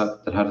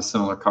concept that had a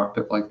similar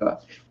cockpit like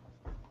that.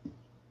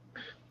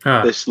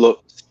 Huh. This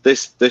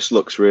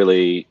looks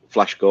really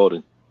Flash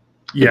Gordon.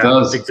 Yeah, it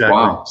does. exactly.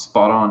 Wow,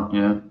 spot on.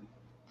 Yeah.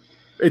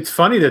 It's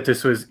funny that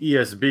this was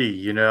ESB.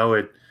 You know,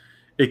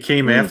 it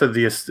came after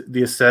the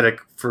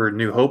aesthetic for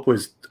New Hope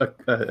was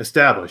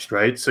established,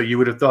 right? So you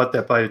would have thought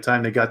that by the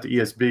time they got to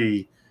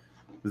ESB,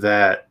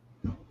 that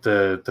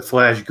the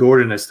Flash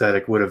Gordon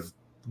aesthetic would have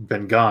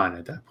been gone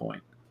at that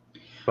point.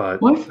 But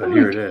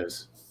here it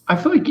is. I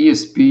feel like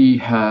ESB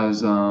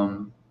has,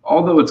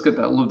 although it's got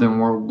that lived-in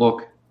world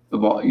look,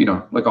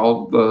 like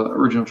all the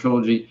original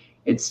trilogy,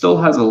 it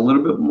still has a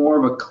little bit more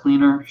of a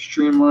cleaner,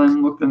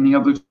 streamlined look than the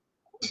other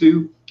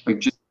two. Like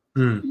just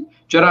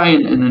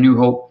Jedi and A New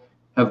Hope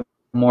have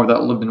more of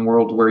that lived-in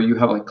world where you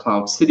have like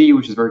Cloud City,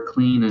 which is very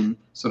clean and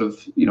sort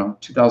of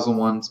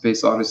 2001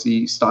 Space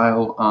Odyssey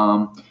style.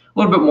 A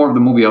little bit more of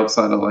the movie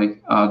outside of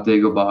like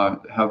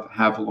Dagobah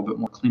have a little bit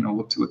more cleaner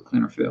look to it,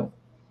 cleaner feel.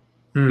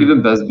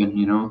 Even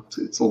Bespin,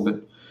 it's a little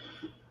bit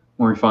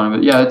more refined.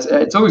 But yeah,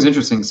 it's always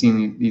interesting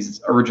seeing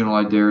these original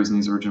ideas and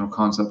these original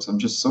concepts. I'm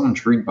just so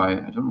intrigued by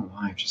it. I don't know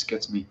why. It just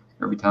gets me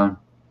every time.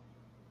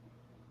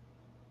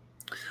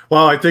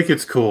 Well, I think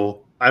it's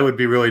cool. I would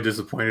be really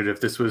disappointed if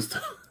this was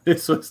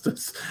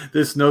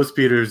this snow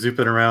speeder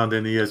zipping around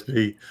in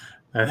ESP.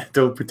 I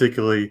don't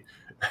particularly.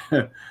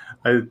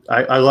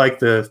 I like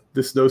the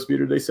snow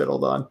speeder they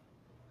settled on.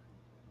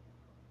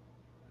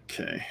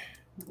 Okay.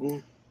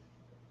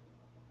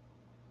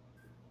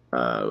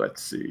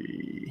 Let's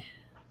see.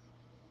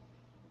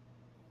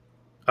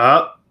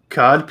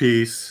 Cod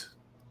piece.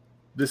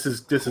 This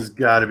has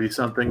got to be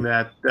something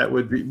that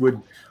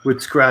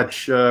would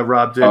scratch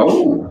Rob's itch.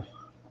 Oh.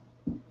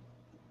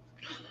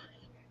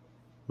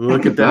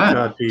 Look at that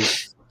cod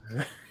piece.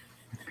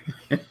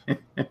 What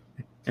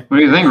do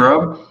you think,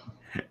 Rob?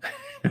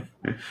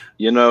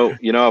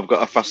 I've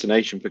got a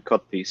fascination for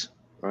codpiece,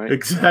 right?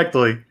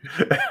 Exactly.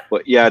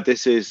 But yeah,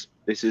 this is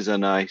a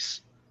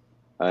nice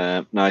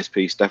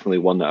piece. Definitely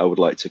one that I would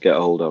like to get a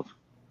hold of,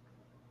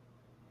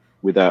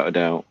 without a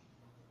doubt.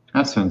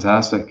 That's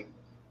fantastic.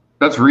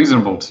 That's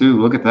reasonable too.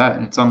 Look at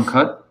that. It's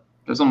uncut.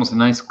 There's almost a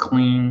nice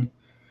clean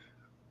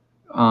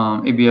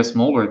ABS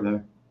mold right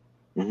there.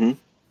 Mm-hmm.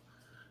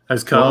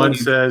 As Colin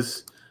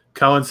says,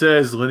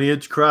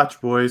 lineage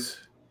crotch, boys.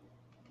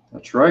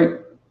 That's right.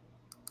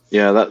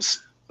 Yeah,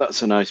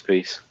 that's a nice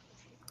piece.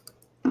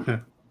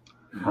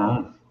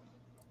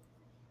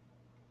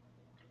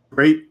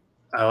 Great.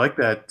 I like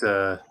that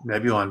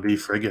Nebulon V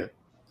frigate.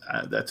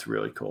 That's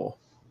really cool.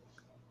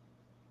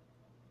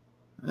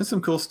 That's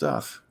some cool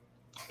stuff.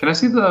 Can I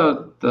see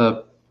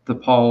the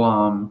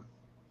Paul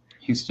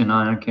Houston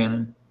ion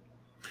cannon?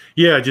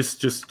 Yeah,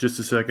 just a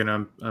second.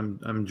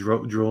 I'm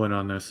drooling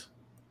on this.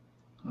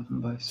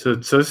 So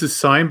this is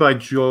signed by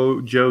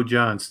Joe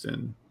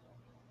Johnston.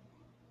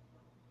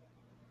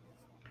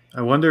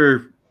 I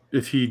wonder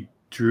if he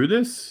drew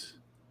this.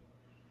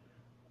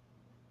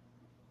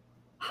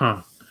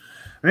 Huh.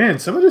 Man,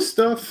 some of this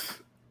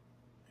stuff,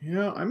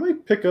 I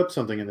might pick up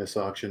something in this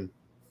auction.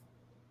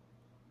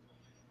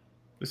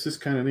 This is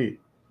kind of neat.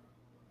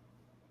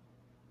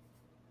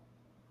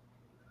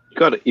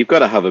 You've got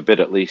to have a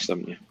bit at least,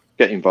 haven't you?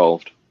 Get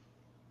involved.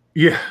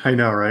 Yeah, I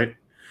know, right?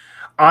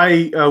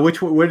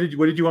 Which one? What did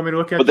you want me to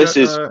look at? But this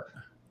is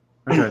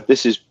okay.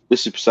 This is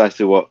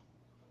precisely what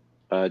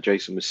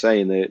Jason was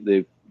saying.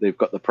 They've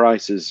got the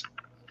prices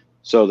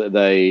so that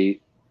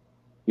they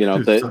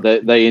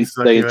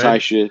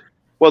entice you.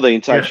 Well, they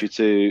entice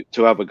you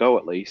to have a go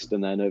at least,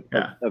 and then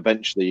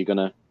eventually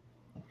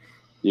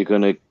you're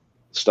gonna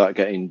start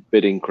getting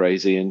bidding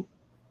crazy, and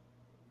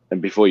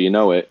before you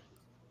know it,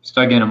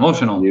 start getting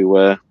emotional. You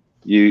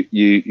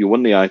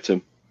won the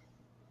item.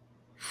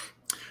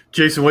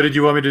 Jason, what did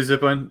you want me to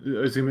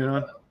zoom in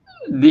on?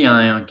 The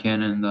ion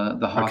cannon,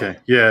 the hot. Okay,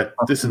 yeah,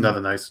 this is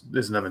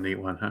another neat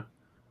one, huh?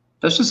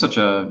 That's just such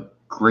a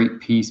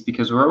great piece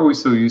because we're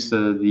always so used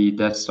to the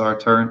Death Star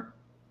turn.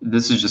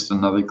 This is just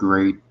another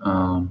great,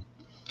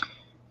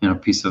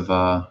 piece of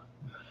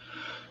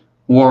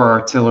war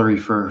artillery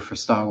for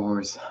Star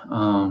Wars.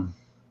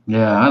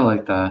 Yeah, I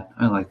like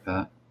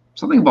that.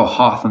 Something about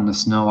Hoth and the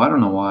snow. I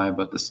don't know why,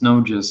 but the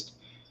snow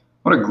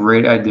what a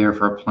great idea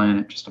for a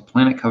planet. Just a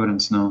planet covered in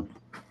snow.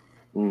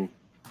 Mm.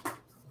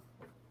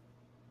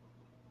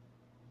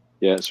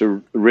 Yeah, it's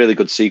a really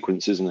good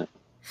sequence, isn't it?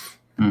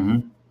 Mm-hmm.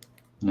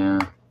 Yeah.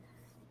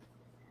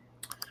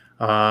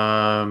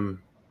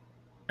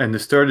 And the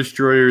Star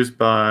Destroyers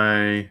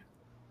by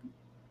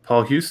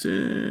Paul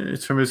Houston.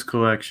 It's from his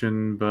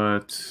collection,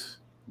 but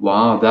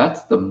wow,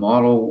 that's the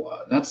model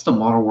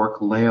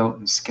work layout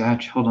and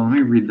sketch. Hold on, let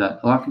me read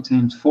that. The lot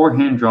contains 4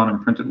 hand-drawn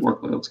and printed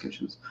work layout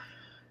sketches.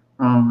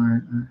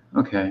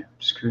 Okay,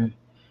 just curious.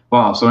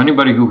 Wow, so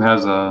anybody who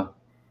has a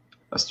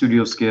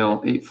studio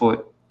scale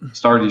 8-foot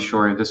Star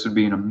Destroyer, this would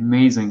be an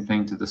amazing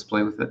thing to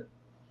display with it.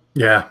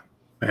 Yeah.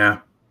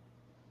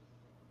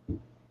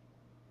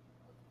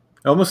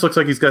 It almost looks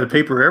like he's got a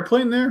paper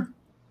airplane there.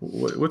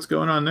 What's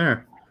going on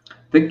there? I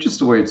think just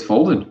the way it's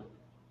folded.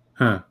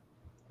 Huh.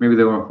 Maybe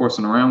they were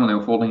horsing around when they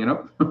were folding it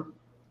up.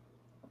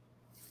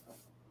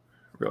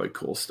 Really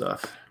cool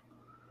stuff.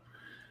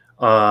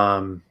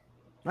 Hi,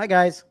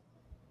 guys.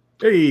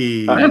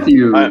 Hey.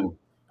 Matthew. Hi,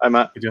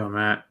 Matt. How you doing,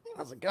 Matt?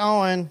 How's it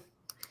going?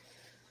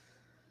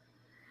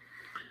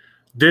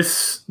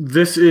 This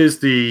is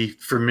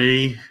for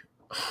me,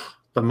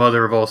 the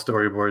mother of all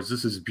storyboards.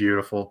 This is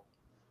beautiful.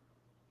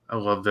 I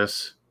love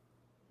this.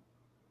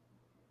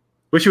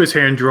 Wish it was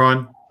hand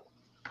drawn,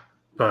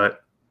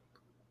 but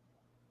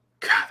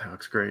God, that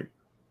looks great. Is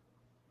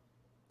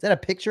that a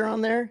picture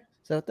on there?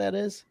 Is that what that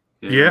is?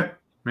 Yeah,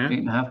 man.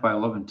 8.5 by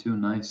 11 too.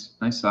 Nice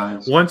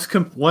size. Once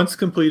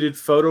completed,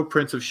 photo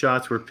prints of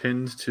shots were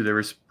pinned to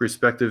their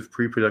respective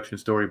pre-production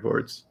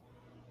storyboards.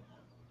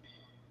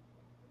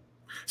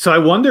 So I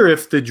wonder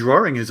if the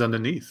drawing is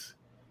underneath.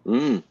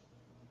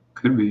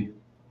 Could be.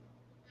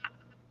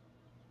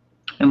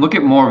 And look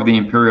at more of the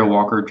Imperial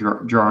Walker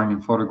drawing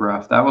and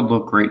photograph. That would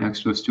look great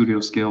next to a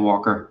studio scale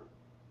Walker.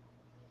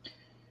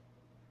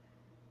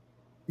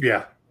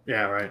 Yeah,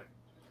 right.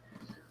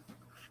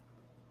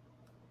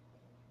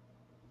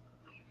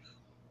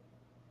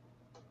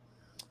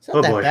 It's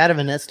not that bad of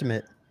an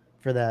estimate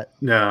for that.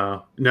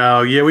 No.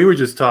 Yeah, we were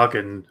just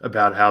talking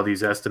about how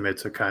these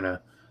estimates are kind of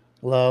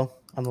low,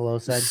 on the low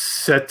side,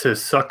 set to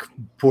suck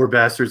poor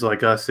bastards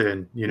like us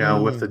in.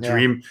 With the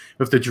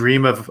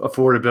dream of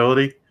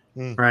affordability.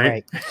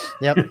 Right.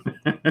 Yep.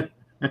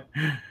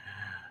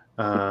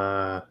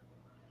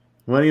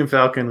 Millennium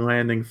Falcon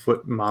landing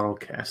foot model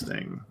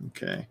casting.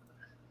 Okay.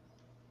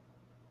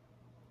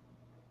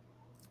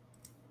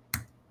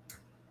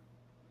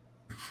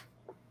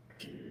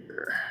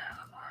 Here.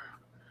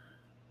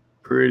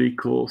 Pretty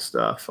cool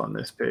stuff on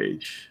this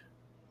page.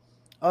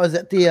 Oh, is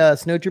that the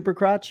Snowtrooper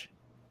crotch?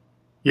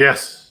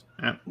 Yes.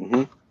 Yeah.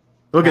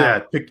 Look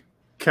at that.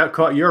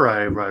 Caught your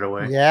eye right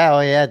away. Yeah. Oh,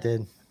 yeah, it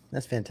did.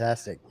 That's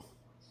fantastic.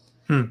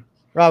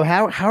 Rob,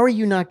 how are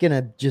you not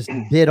gonna just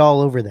bid all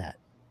over that?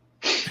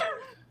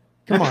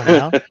 Come on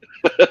now.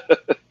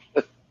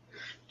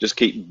 Just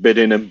keep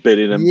bidding and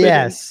bidding and bidding.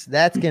 Yes,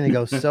 that's gonna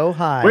go so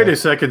high. Wait a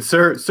second,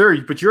 sir,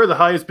 but you're the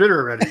highest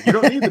bidder already. You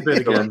don't need to bid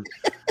again.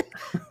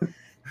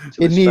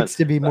 It needs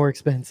to be more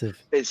expensive.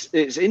 It's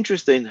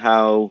interesting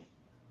how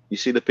you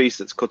see the piece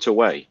that's cut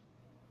away.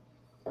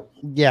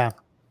 Yeah.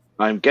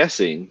 I'm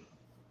guessing.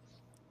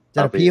 Is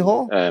that a pee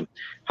hole?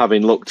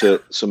 Having looked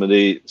at some of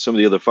the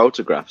other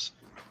photographs,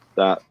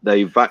 that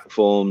they vac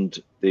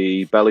formed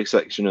the belly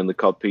section and the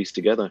cod piece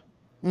together,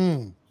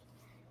 and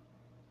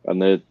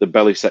the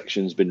belly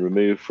section's been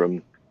removed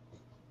from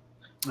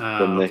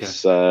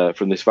this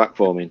vac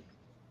forming.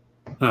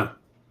 Huh.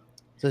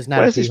 So it's not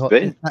Where's a pee hole.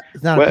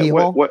 It's not a pee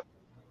hole.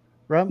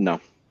 Rob? No.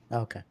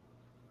 Okay.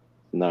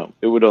 No,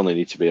 it would only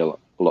need to be a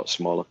lot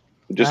smaller.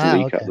 Just a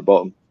leak at the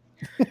bottom.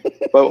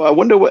 But I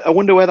wonder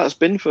where that's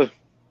been for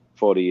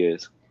 40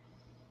 years.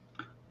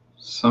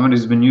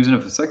 Somebody's been using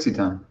it for sexy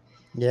time.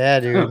 Yeah,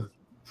 dude.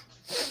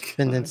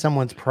 And then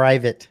someone's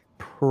private.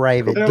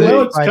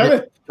 Well,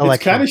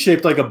 it's kind of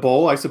shaped like a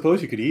bowl. I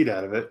suppose you could eat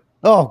out of it.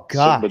 Oh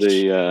gosh.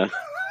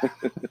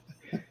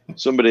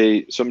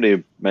 Somebody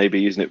may be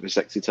using it for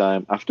sexy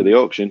time after the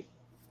auction.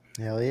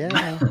 Hell yeah.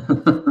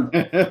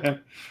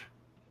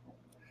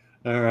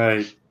 All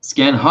right.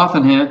 Scan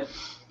Hoffen here.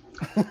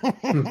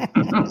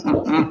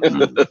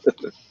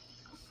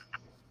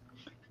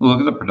 Look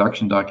at the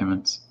production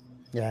documents.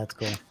 Yeah, that's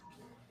cool.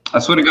 I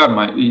swear to God,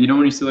 when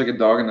you see like a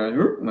dog and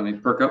when they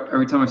perk up,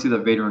 every time I see that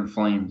Vader in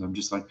flames, I'm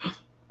just like,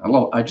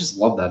 I just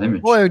love that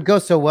image. Boy, it would go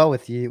so well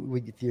with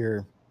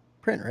your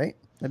print, right?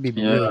 That'd be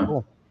really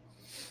cool.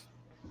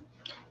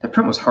 That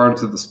print was harder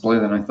to display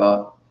than I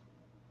thought.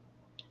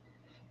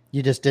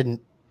 You just didn't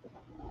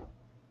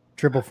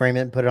triple frame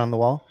it and put it on the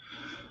wall?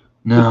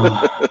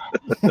 No.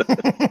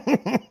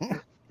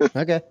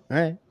 Okay, all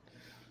right.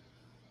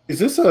 Is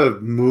this a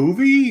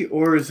movie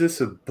or is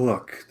this a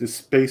book? The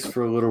Space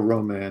for a Little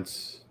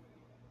Romance.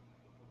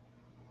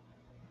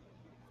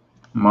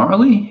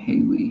 Marley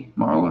Haley.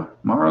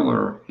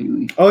 Marler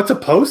Haley. Oh, it's a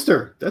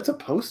poster. That's a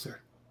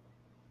poster.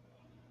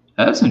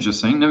 That's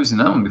interesting. Never seen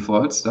that one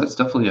before. That's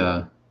definitely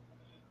a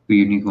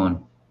unique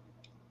one.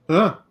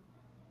 Huh.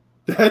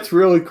 That's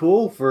really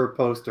cool for a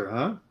poster,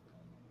 huh?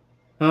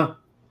 Huh.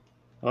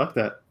 I like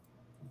that.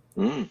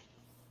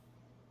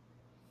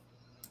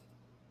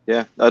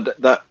 Yeah,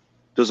 that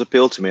does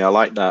appeal to me. I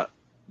like that.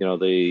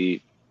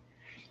 The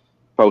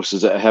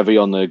posters that are heavy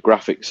on the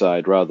graphic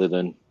side rather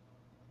than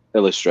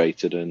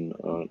illustrated and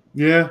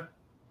yeah.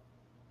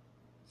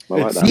 I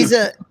like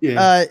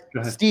that.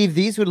 Steve,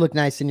 these would look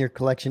nice in your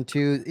collection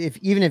too,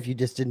 even if you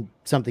just did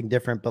something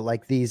different, but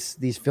like these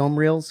film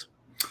reels.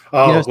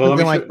 Oh, well,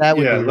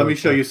 let me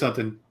show you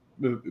something,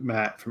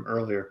 Matt, from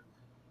earlier.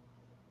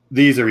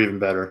 These are even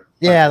better.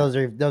 Yeah, those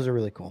are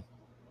really cool.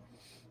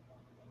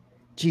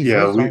 Jeez,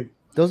 yeah,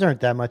 those aren't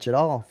that much at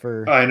all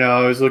for. I know.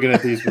 I was looking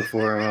at these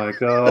before. I'm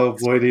like, oh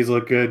boy, these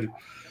look good.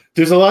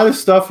 There's a lot of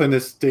stuff in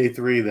this day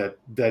 3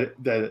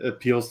 that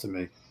appeals to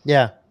me.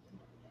 Yeah.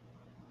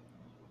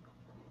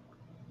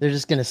 they're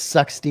just gonna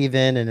suck Steve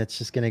in, and it's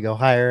just gonna go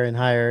higher and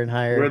higher and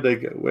higher. Where'd they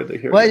go? Where'd they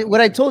hear?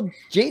 What I told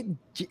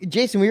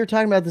Jason, we were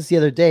talking about this the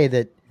other day,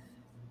 that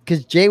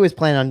because Jay was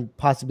planning on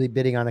possibly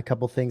bidding on a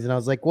couple things, and I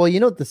was like, well, you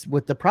know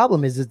what the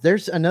problem is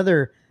there's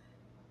another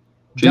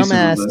Jason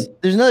dumbass,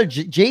 there's another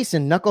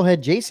Jason,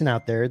 knucklehead Jason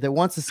out there that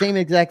wants the same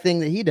exact thing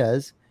that he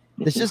does.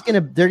 They're just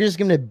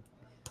gonna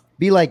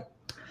be like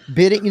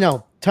bidding,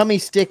 tummy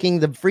sticking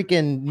the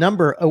freaking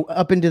number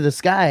up into the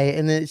sky,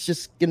 and then it's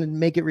just gonna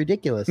make it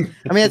ridiculous.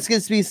 I mean, it's gonna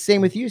be the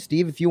same with you,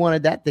 Steve. If you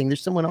wanted that thing,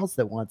 there's someone else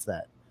that wants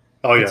that.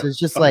 Oh yeah, so it's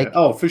just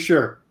for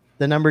sure.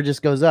 The number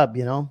just goes up,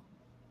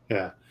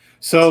 Yeah.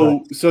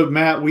 So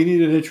Matt, we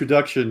need an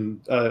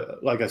introduction,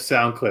 like a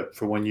sound clip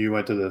for when you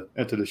enter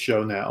the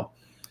show now.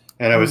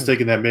 And I was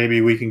thinking that maybe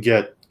we can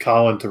get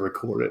Colin to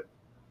record it.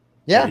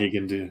 Yeah, he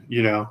can do.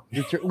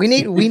 We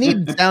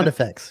need sound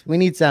effects. We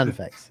need sound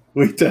effects.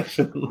 We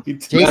definitely do.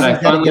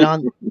 Jason's got to get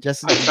on.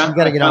 Justin, you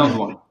got to get on.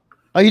 One.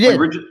 Oh, you did.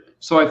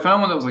 So I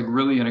found one that was like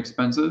really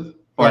inexpensive,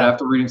 but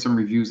after reading some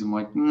reviews, I'm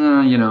like,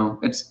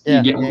 it's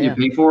you get what you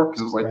pay for,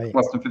 because it was like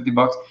less than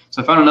 $50.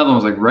 So I found another one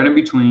was like right in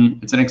between.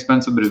 It's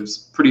inexpensive, but it's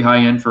pretty high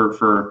end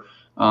for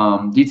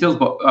details,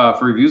 but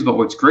for reviews. But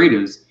what's great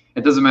is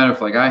it doesn't matter if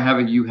like I have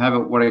it, you have it.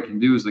 What I can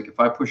do is like if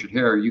I push it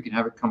here, you can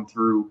have it come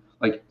through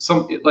like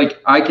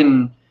I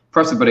can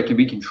press it, but it can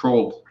be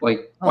controlled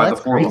like by the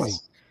four of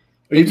us.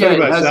 Are you talking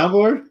about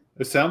soundboard?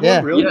 A soundboard?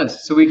 Yeah. Really?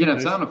 Yes. So we can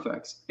have sound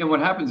effects. And what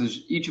happens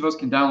is each of us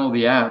can download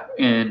the app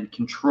and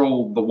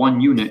control the one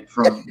unit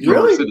from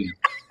your city.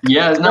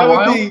 Yeah, isn't that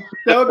wild?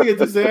 That would be a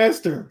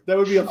disaster. That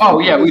would be a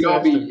we'd all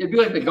be, it'd be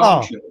like the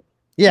Gong Show.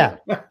 Yeah.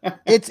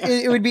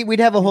 It would be, we'd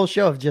have a whole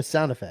show of just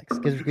sound effects,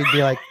 because we'd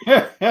be like,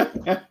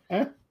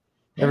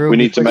 we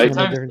need to make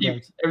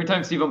every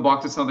time Steve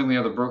unboxes something, we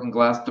have the broken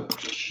glass.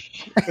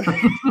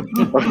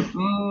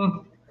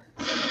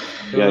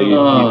 Yeah,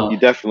 you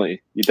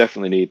definitely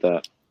need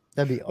that.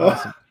 That'd be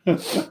awesome.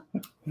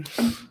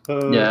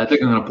 Yeah, I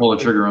think I'm gonna pull the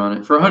trigger on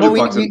it. For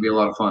 $100, it'd be a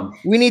lot of fun.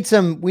 We need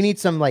some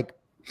like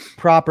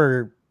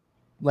proper,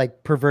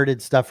 like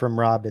perverted stuff from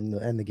Rob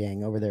and the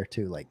gang over there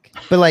too.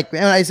 But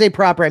when I say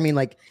proper, I mean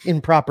like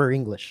in proper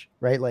English,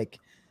 right? Like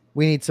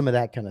we need some of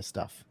that kind of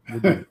stuff.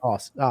 Would be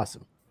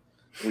awesome.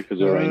 We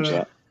could arrange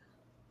that.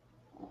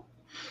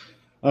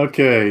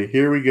 Okay,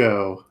 here we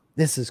go.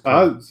 This is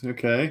cool.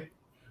 Okay.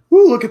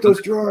 Ooh, look at those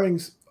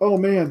drawings. Oh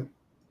man.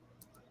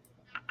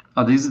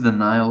 Oh, these are the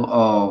Nile.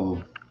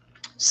 Oh,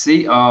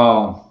 see.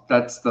 Oh,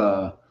 that's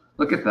the.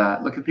 Look at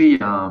that. Look at the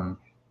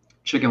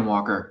chicken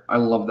walker. I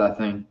love that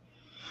thing.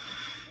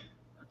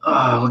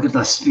 Oh, look at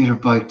that speeder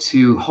bike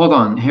too. Hold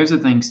on. Here's the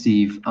thing,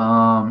 Steve.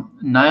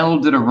 Nile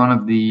did a run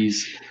of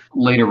these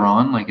later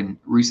on,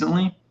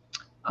 recently.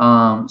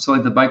 So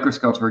like the biker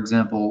scouts, for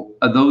example,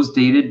 are those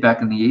dated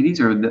back in the 80s,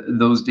 or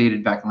those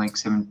dated back in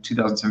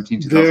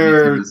 2017, 2018?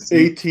 They're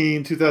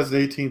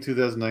 2018,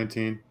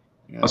 2019.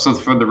 Yeah. Oh, so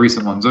for the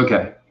recent ones,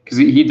 okay. Because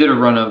he did a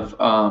run of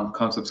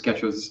concept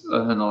sketches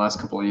in the last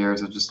couple of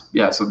years. So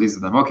these are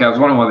them. Okay, I was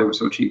wondering why they were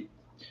so cheap.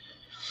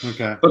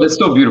 Okay, but it's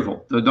still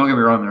beautiful. Don't get me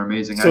wrong; they're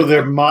amazing. So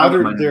they're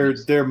modern.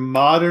 They're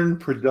modern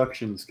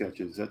production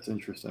sketches. That's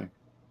interesting.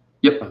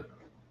 Yep.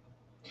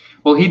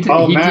 Well, he did.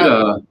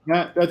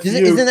 Matt, that's you.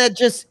 Isn't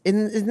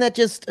that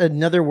just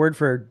another word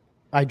for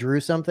I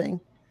drew something?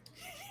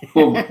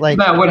 Well,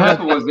 Matt, what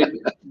happened was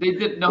they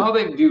did. Know how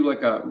they do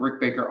like a Rick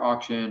Baker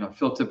auction, a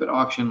Phil Tippett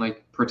auction,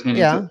 pertaining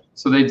to.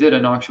 So they did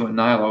an auction with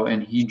Nilo,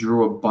 and he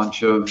drew a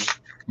bunch of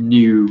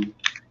new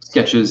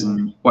sketches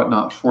and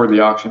whatnot for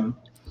the auction.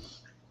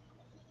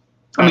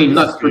 I mean,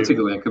 not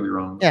particularly. I could be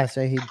wrong. Yeah,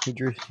 so he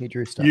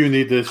drew stuff. You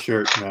need this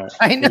shirt, Matt.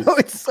 I know,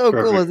 it's so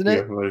cool, isn't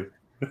it?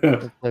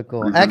 It's so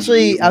cool.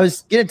 Actually, I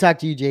was gonna talk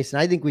to you, Jason.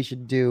 I think we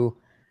should do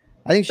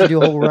a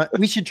whole run.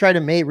 We should try to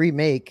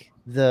remake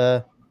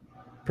the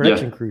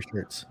production crew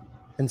shirts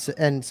and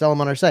sell them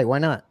on our site. Why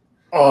not?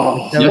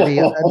 Oh, that'd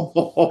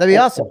be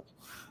awesome.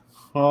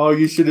 Oh,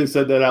 you should have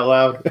said that out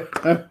loud.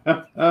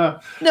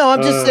 No,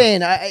 I'm just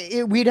saying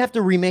we'd have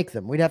to remake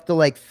them. We'd have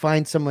to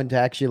find someone to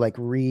actually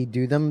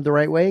redo them the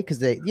right way, because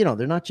they're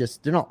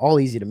not all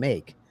easy to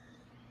make.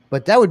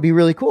 But that would be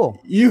really cool.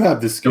 You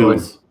have the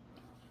skills.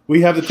 We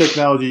have the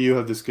technology. You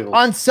have the skills.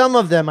 On some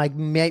of them, I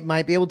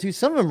might be able to.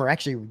 Some of them are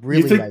actually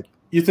really.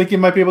 You think you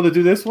might be able to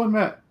do this one,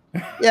 Matt?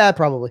 Yeah,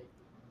 probably.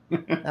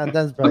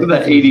 That's probably. Look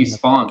at that 80s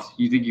font.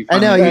 You think you? I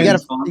know you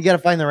gotta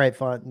find the right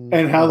font.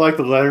 And how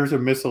the letters are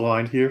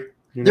misaligned here.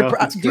 Dude,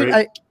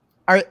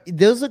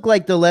 those look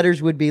like the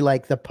letters would be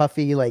the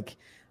puffy yes.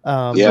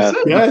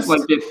 They're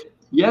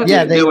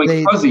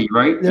fuzzy,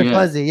 right? They're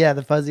fuzzy,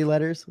 the fuzzy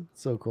letters.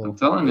 So cool. I'm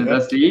telling you,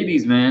 that's the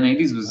 80s, man.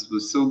 80s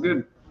was so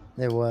good.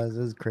 It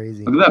was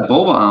crazy. Look at that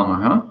Boba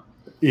armor, huh?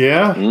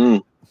 Yeah.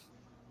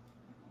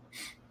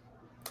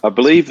 I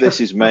believe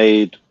this is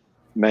made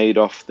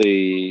off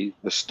the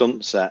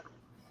stunt set.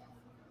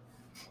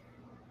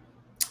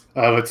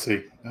 Let's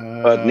see.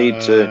 I'd need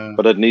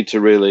to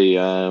really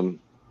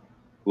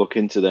look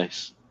into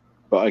this.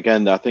 But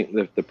again, I think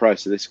the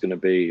price of this is going to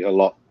be a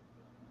lot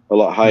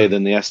higher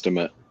than the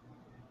estimate.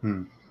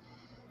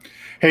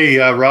 Hey,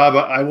 Rob,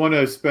 I want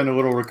to spend a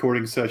little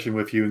recording session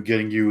with you and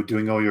getting you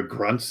doing all your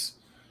grunts.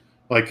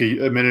 Like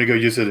a minute ago,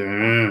 you said,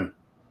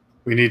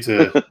 we need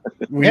to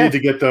need to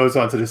get those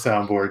onto the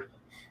soundboard.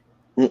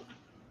 We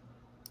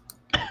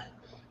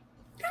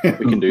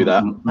can do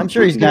that. I'm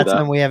sure he's got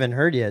some we haven't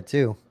heard yet,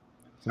 too.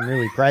 Some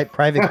really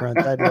private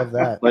grunts. I'd love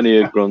that.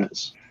 Plenty of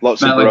grunts.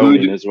 Lots of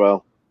groaning as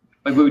well.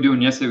 Like we were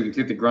doing yesterday, we could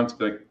take the grunts and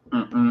be like,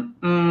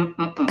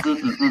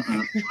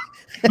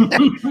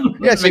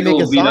 You actually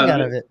make a song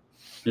out of it.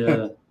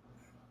 Yeah.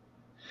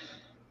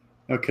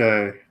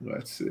 Okay,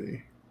 let's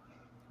see.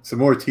 Some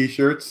more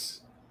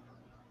T-shirts.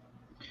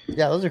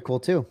 Yeah, those are cool,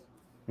 too.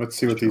 Let's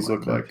see what these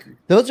look like.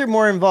 Those are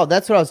more involved.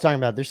 That's what I was talking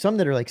about. There's some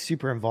that are like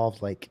super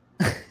involved, like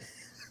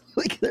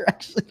like they're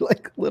actually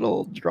like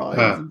little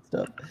drawings and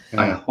stuff.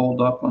 I hold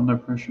up under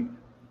pressure.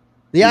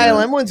 The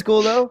ILM one's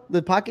cool though.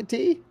 The pocket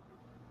tee.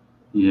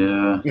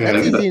 Yeah,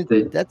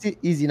 that's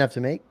easy enough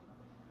to make.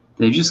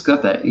 They just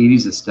got that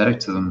 80s aesthetic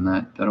to them,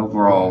 that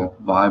overall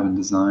vibe and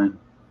design.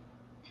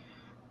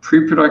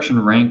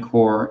 Pre-production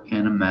Rancor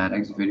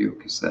animatics video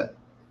cassette.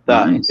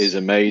 That is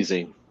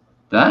amazing.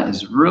 That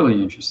is really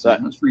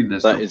interesting. Let's read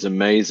this. That is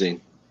amazing.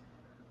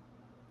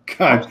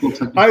 God,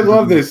 I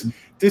love this.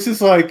 This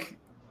is like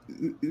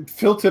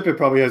Phil Tippett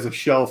probably has a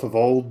shelf of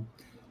old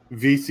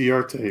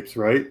VCR tapes,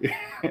 right?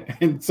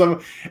 and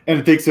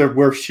it thinks they're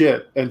worth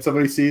shit. And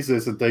somebody sees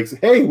this and thinks,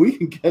 "Hey, we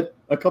can get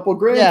a couple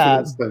grand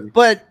for this thing."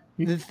 But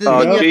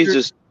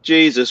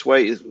Jesus,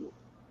 wait!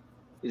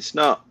 It's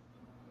not.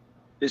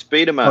 It's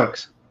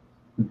Betamax.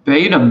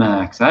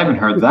 Betamax. I haven't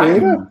heard that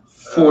in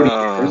 40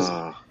 years.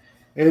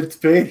 It's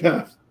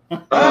Beta.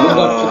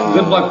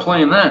 Good luck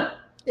playing that.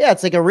 Yeah,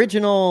 it's like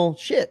original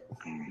shit.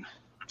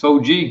 It's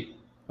OG.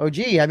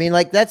 OG. I mean,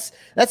 like that's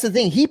the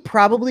thing. He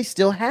probably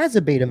still has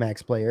a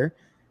Betamax player.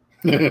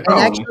 And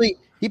actually,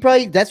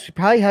 that's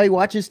probably how he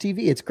watches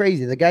TV. It's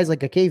crazy. The guy's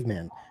like a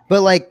caveman.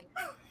 But like,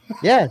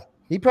 yeah,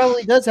 he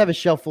probably does have a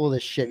shelf full of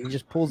this shit. He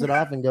just pulls it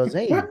off and goes,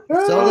 "Hey,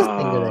 let's sell this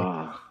thing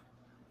today."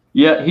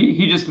 Yeah,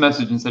 he just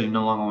messaged and said he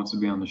no longer wants to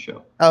be on the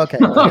show. Oh, okay.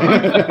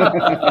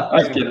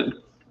 Just kidding.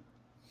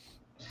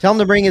 Tell him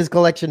to bring his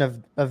collection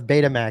of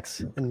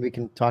Betamax, and we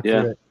can talk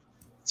through it.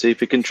 See if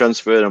he can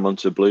transfer them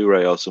onto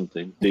Blu-ray or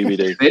something,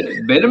 DVD.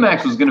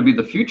 Betamax was going to be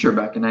the future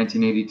back in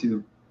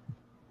 1982.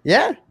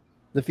 Yeah,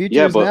 the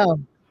future is now.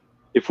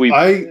 If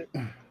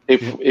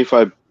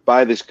I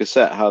buy this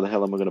cassette, how the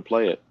hell am I going to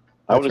play it?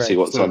 I want to see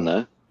what's on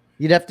there.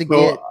 You'd have to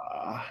get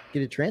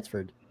it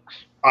transferred.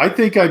 I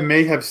think I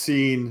may have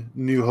seen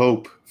New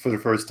Hope for the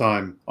first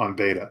time on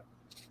beta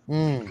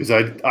because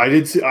I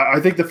did see. I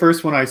think the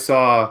first one I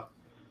saw.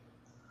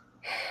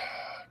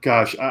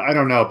 Gosh, I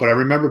don't know, but I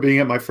remember being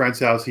at my friend's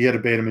house. He had a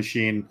beta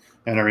machine,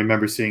 and I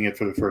remember seeing it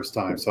for the first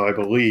time. So I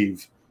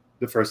believe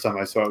the first time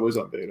I saw it was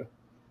on beta,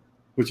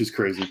 which is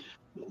crazy.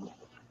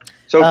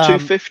 So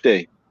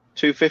 250,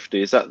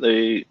 is that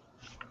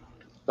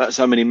that's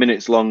how many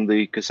minutes long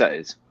the cassette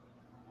is?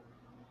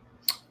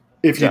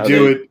 If you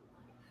do it,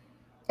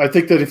 I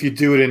think that if you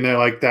do it in there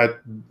like that,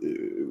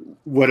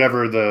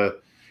 whatever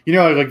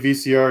like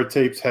VCR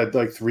tapes had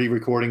like 3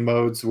 recording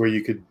modes where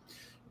you could.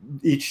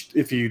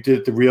 If you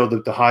did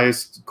the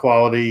highest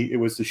quality, it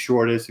was the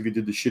shortest. If you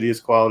did the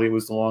shittiest quality, it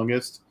was the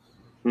longest.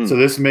 So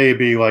this may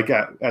be like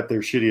at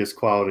their shittiest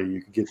quality,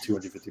 you could get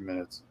 250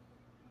 minutes.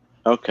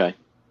 Okay.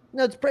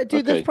 No,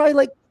 there's probably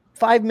like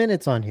 5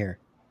 minutes on here.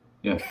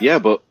 Yeah,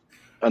 but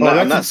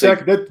that's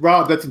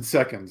in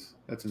seconds.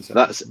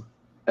 That's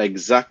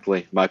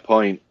exactly my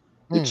point.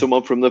 Did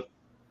someone from the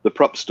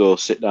PropStore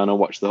sit down and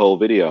watch the whole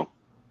video?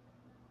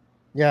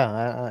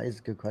 Yeah, it's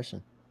a good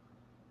question.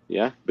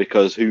 Yeah,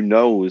 because who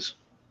knows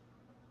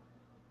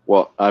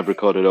what I've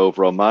recorded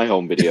over on my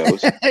home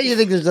videos. You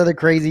think there's other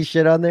crazy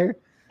shit on there?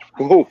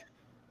 Oh,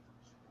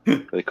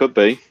 they could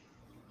be.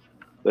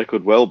 There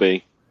could well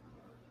be.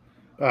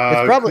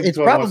 It's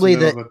probably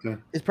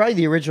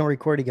the original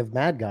recording of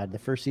Mad God, the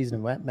first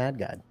season of Mad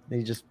God.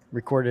 They just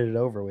recorded it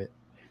over with.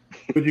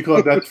 Would you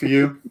club that's for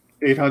you?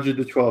 800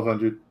 to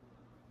 1200.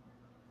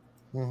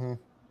 Mm-hmm.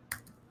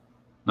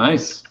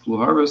 Nice. Blue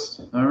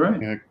Harvest. All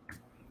right. Yeah.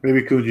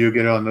 Maybe could you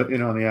get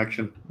in on the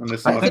action on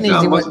this? That's an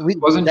easy one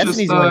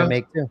to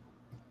make too.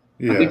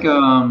 Yeah. I think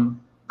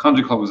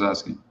Country Club was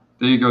asking.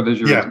 There you go. There's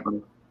your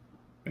answer.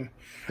 Yeah.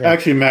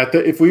 Actually, Matt,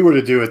 if we were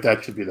to do it,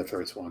 that should be the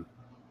first one.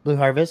 Blue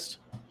Harvest.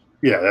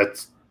 Yeah,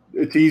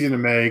 it's easy to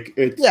make.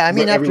 I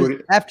mean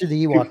after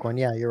the Ewok one,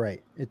 yeah, you're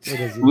right. It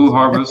is Blue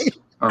Harvest.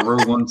 Our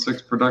Rogue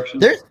 16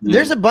 production.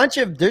 There's a bunch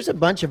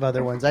of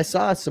other ones. I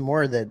saw some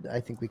more that I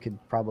think we could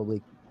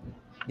probably,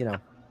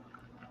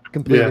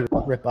 completely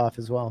rip off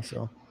as well.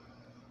 So.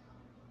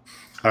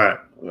 All right,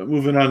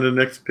 moving on to the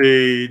next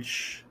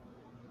page.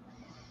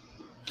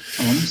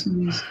 Oh, let me see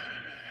these.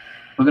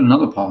 Look at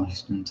another Paul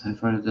Houston TIE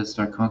Fighter Death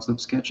Star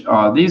concept sketch.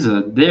 Oh,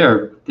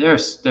 they're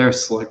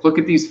slick. Look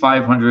at these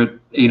 $500,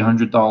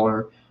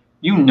 $800.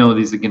 You know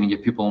these are going to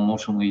get people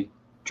emotionally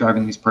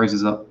driving these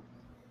prices up.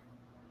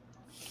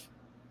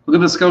 Look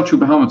at the Scout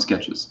Trooper helmet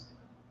sketches,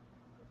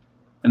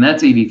 and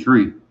that's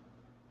 83.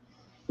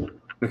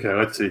 Okay,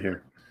 let's see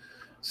here.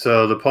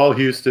 So the Paul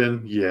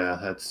Houston, yeah,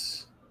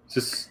 that's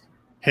just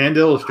hand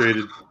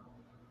illustrated.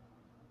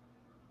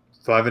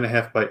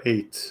 5.5 by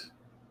 8.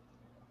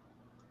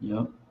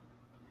 Yep.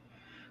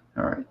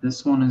 All right,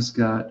 this one has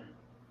got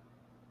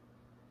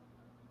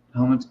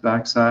helmet's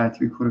backside,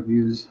 3/4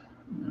 views,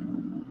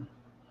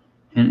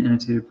 hand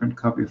annotated print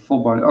copy of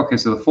full body. Okay,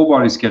 so the full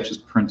body sketch is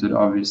printed,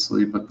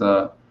 obviously, but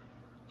the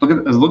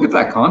look at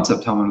that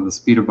concept helmet of the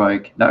speeder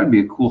bike. That would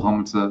be a cool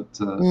helmet to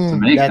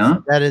make,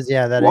 huh? That is,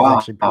 yeah, that is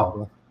actually pretty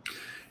cool.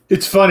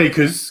 It's funny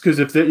because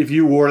if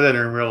you wore that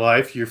in real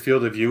life, your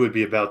field of view would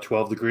be about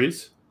 12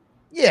 degrees.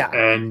 Yeah,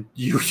 and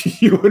you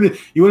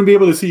wouldn't be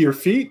able to see your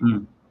feet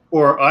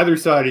or either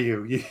side of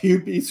you.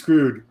 You'd be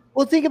screwed.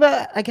 Well, think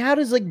about like how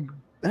does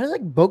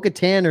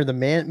Bo-Katan or the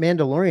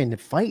Mandalorian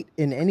fight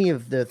in any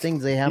of the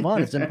things they have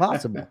on? It's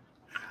impossible.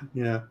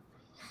 Yeah.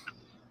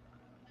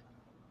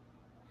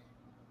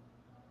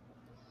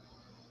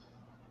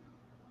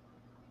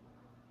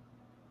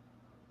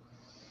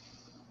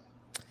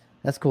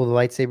 That's cool. The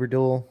lightsaber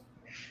duel.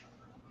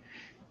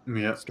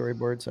 Yeah.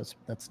 Storyboards.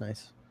 That's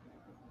nice.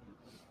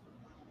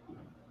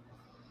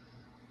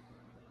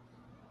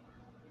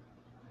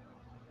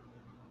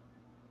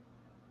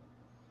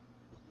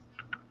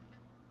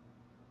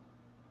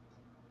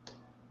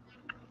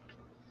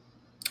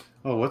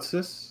 Oh, what's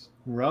this?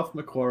 Ralph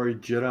McQuarrie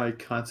Jedi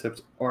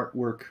Concepts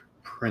Artwork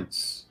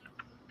Prints.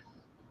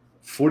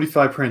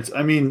 45 prints.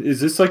 I mean,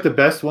 is this like the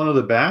best one of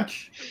the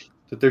batch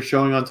that they're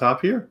showing on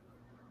top here?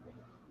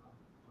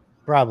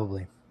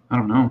 Probably. I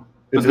don't know.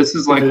 But this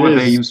is like what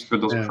they use for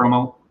those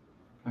promo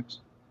packs.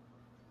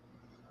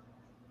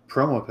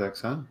 Promo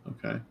packs, huh?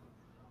 Okay.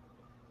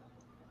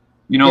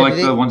 You know, like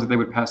the ones that they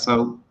would pass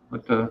out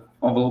with the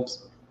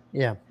envelopes?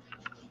 Yeah.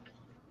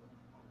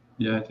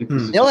 Yeah, I think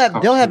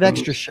they'll have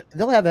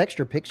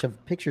extra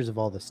pictures of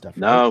all this stuff.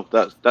 No,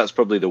 right? that's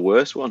probably the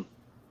worst one.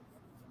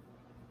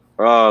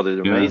 Oh, they're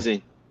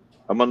amazing.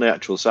 I'm on the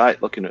actual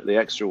site looking at the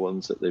extra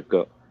ones that they've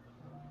got.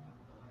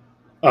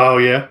 Oh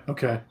yeah,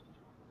 okay.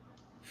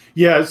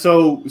 Yeah,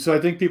 so I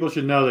think people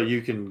should know that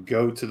you can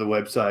go to the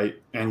website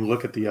and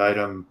look at the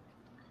item,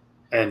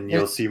 and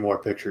you'll see more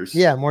pictures.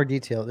 Yeah, more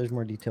detail. There's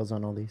more details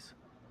on all these.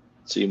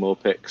 See more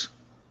pics.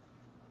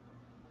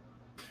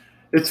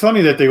 It's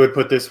funny that they would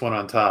put this one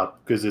on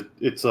top because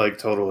it's like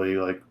totally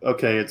like,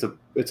 okay, it's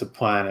a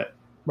planet.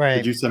 Right.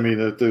 Did you send me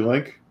the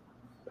link?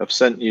 I've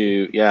sent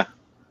you, yeah.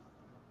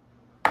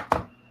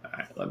 All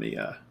right, let me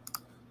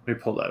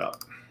pull that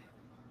up.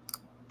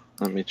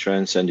 Let me try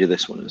and send you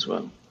this one as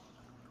well.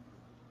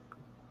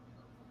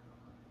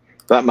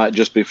 That might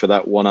just be for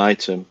that one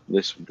item.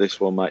 This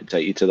one might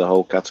take you to the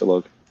whole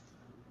catalog.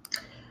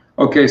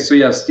 Okay, so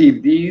yeah,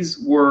 Steve, these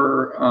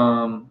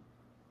were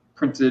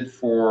printed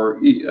for,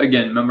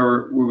 again,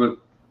 remember we were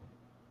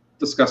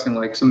discussing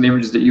like some of the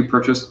images that you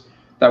purchased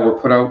that were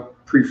put out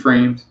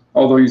pre-framed,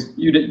 although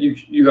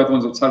you got the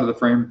ones outside of the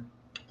frame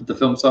with the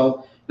film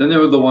cell. Then there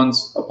were the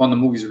ones upon the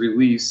movie's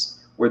release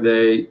where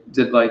they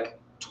did like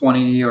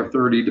 20 or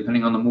 30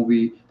 depending on the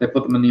movie. They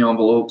put them in the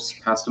envelopes,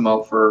 passed them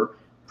out for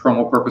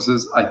promo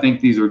purposes. I think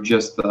these are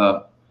just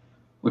the,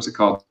 what's it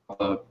called,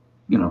 the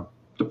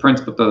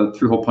prints, but the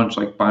through-hole punch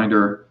like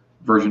binder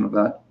version of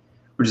that,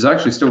 which is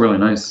actually still really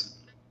nice.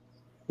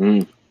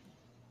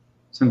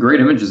 Some great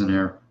images in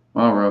here.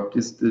 Wow, Rob,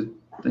 thanks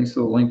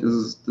for the link.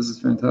 This is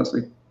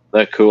fantastic.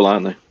 They're cool,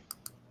 aren't they?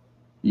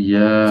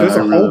 Yeah. There's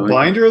a whole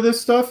binder of this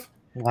stuff?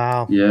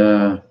 Wow.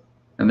 Yeah.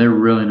 And they're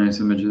really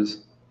nice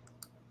images.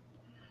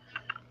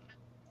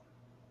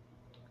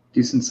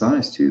 Decent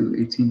size too,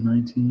 18,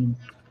 19.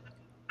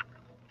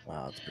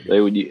 Wow, that's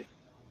pretty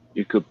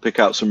you could pick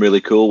out some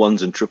really cool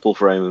ones and triple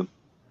frame them.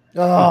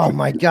 Oh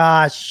my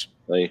gosh.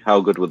 Like,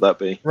 how good would that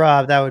be?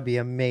 Rob, that would be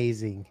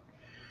amazing.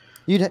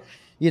 You'd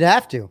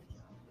have to.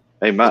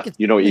 Hey Matt, do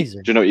you know what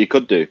you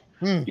could do?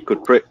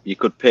 You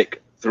could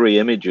pick 3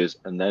 images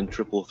and then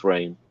triple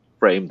frame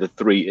the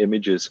 3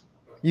 images.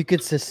 You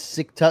could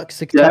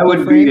that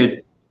would be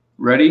it.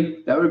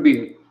 Ready? That would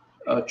be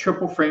a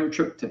triple frame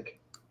triptych.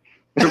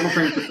 Triple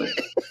frame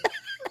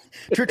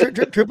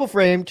triptych. Triple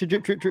frame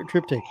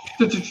triptych.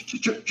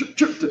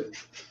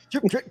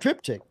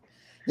 Triptych.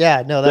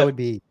 Yeah, no, that would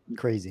be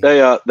crazy.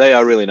 They are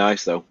really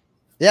nice though.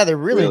 Yeah, they're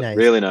really nice.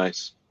 Really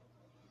nice.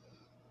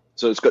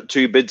 So it's got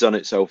 2 bids on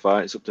it so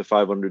far. It's up to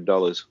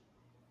 $500.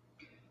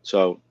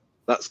 So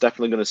that's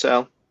definitely going to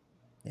sell.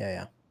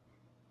 Yeah.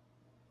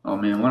 Oh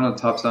man, one of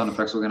the top sound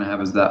effects we're going to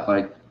have is that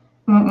like.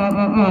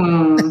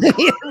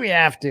 We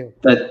have to.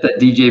 That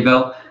DJ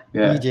bell.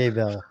 Yeah. DJ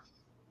bell.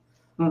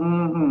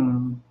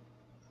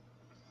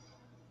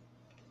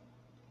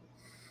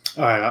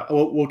 All right,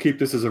 we'll keep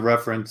this as a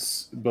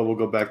reference, but we'll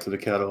go back to the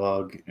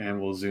catalog and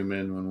we'll zoom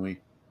in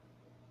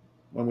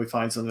when we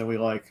find something we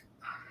like.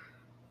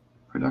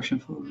 Production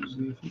photos,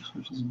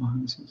 switches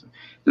behind the scenes.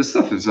 This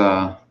stuff is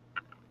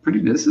pretty.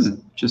 This is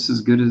just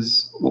as good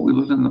as what we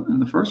looked in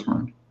the first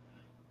round.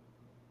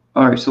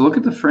 All right, so look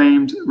at the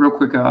framed real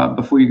quick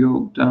before you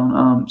go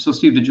down. So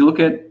Steve, did you look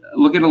at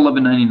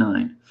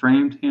 $11.99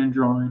 framed hand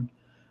drawing?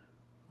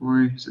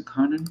 Or is it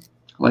Carnan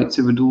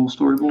lightsaber dual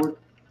storyboard?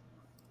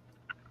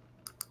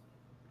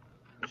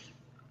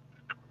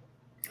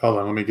 Hold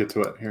on, let me get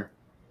to it here.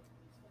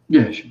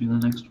 Yeah, it should be the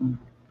next one.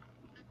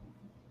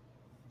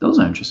 Those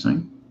are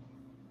interesting.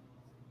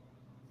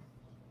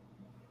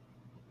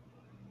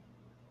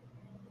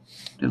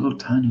 They're a little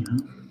tiny, huh?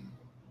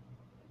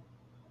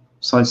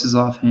 Slices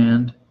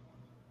offhand.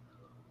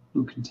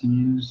 Who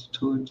continues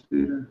towards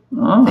theater?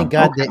 Oh, Thank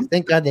God okay.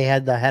 thank God they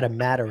had a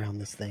mat around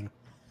this thing.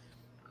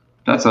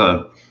 That's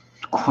a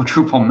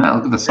quadruple mat.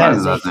 Look at the size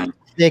of that thing.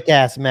 Thick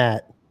ass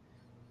mat.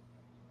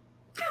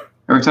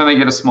 Every time they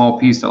get a small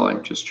piece, they're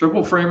like, just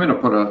triple frame it or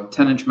put a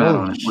 10-inch mat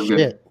on it. We're good.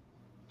 Shit.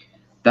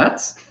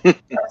 That's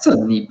a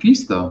neat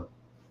piece, though.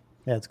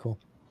 Yeah, it's cool.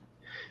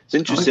 It's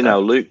interesting how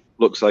Luke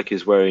looks like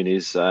he's wearing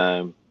his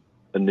A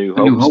New New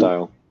Hope Hope.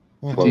 style.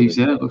 Jeez,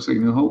 yeah, it looks like a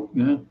New Hope.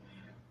 Yeah.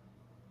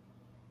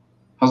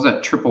 How's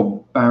that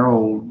triple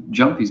barrel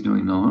jump he's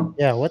doing, though? Huh?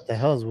 Yeah, what the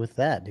hell is with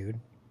that, dude?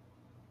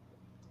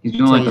 He's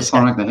doing So like he the just got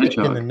Sonic the kicked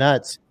in the Hedgehog.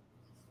 nuts.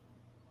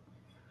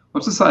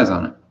 What's the size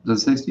on it?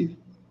 Does it say, Steve?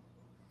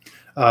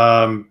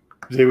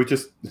 They would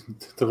just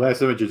the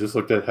last image you just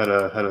looked at had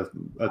a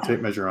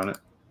tape measure on it.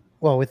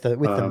 Well, with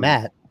the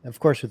mat, of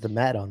course, with the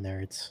mat on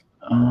there, it's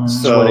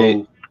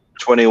so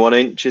 21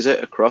 inch is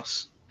it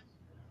across?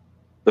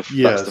 That's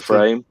the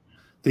frame.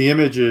 The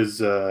image is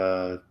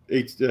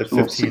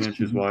 15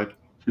 inches wide.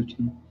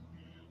 15.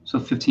 So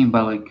 15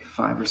 by like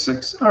 5 or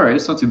 6. All right,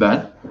 it's not too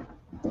bad.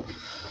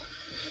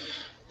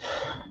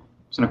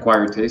 It's an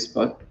acquired taste,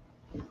 but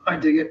I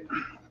dig it.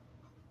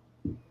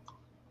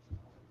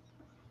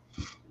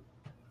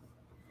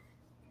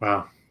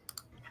 Wow.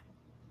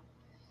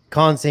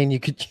 Con saying you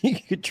could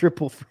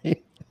triple frame.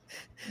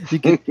 You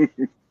could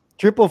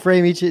triple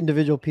frame each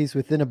individual piece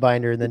within a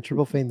binder, and then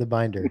triple frame the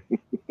binder,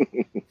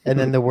 and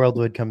then the world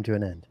would come to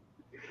an end.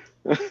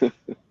 It'd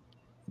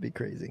be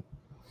crazy.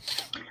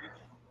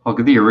 I'll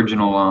get the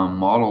original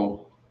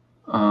model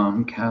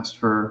cast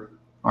for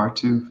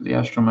R2 for the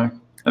Astromech.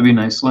 That'd be a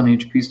nice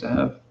lineage piece to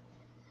have.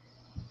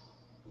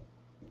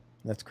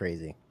 That's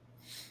crazy.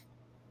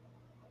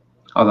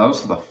 Oh, that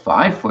was for the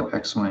 5-foot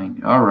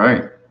X-Wing. All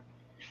right.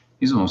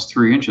 He's almost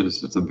 3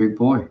 inches. That's a big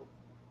boy.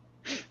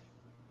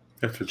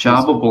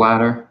 Jabba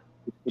bladder.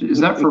 Is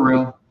that for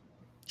real?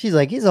 She's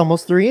like, he's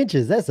almost 3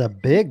 inches. That's a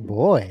big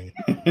boy.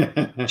 I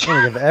don't think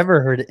I've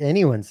ever heard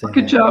anyone say Look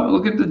at that. Jabba.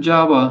 Look at the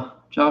Jabba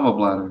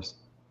bladders.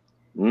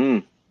 Yeah,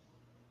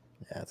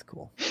 that's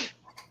cool.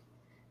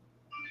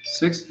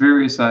 6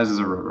 various sizes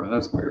of rotor.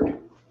 That's weird.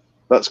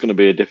 That's going to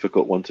be a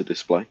difficult one to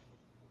display.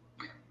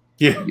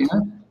 Yeah.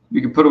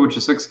 You can put it with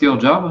your 6-scale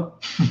Jabba.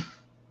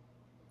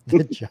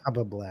 The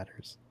Jabba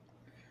bladders.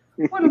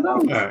 What are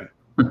those? All right.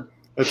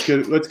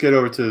 Let's get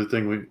over to the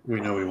thing we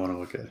know we want to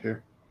look at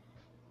here.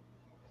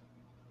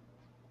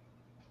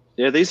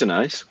 Yeah, these are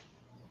nice.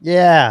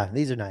 Yeah,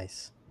 these are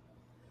nice.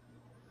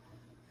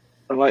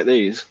 I like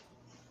these.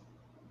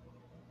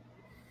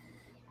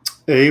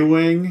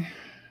 A-wing,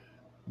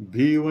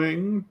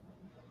 B-wing.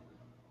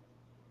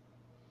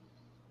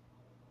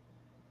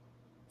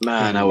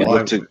 Man, I would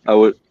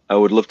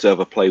love to have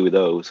a play with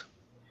those.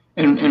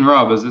 And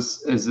Rob, is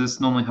this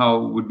normally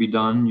how it would be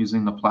done,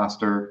 using the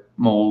plaster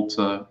mold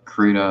to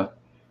create a?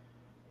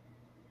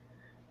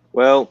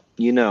 Well,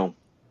 you know.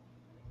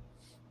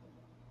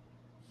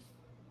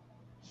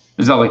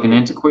 Is that like an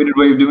antiquated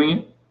way of doing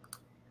it?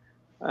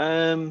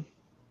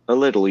 A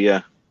little,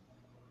 yeah.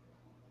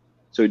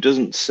 So it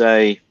doesn't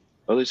say.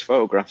 Oh, there's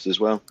photographs as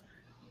well.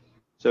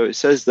 So it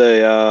says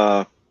they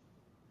are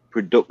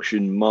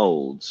production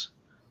molds.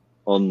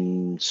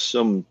 On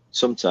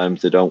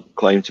sometimes they don't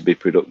claim to be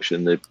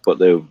production, but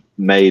they're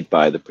made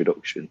by the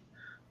production,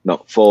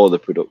 not for the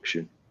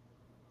production.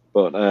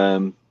 But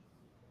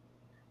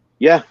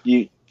yeah,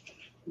 you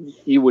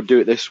would do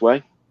it this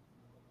way.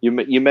 You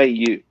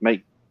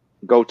may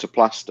go to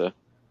plaster,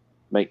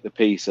 make the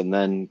piece, and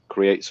then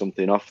create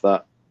something off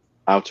that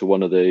out of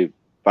one of the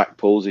back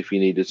pulls if you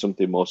needed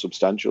something more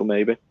substantial,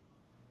 maybe.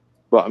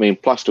 But I mean,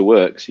 plaster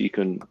works. You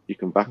can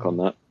back on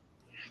that.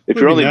 If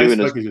you're only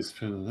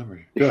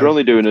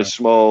doing a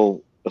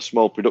small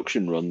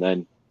production run,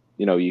 then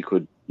you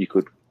could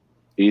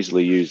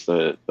easily use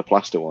the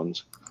plaster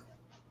ones.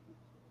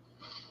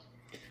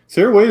 Is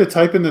there a way to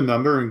type in the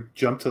number and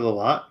jump to the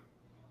lot?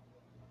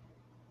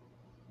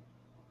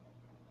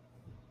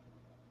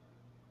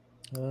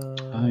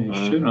 You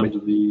should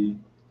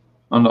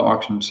on the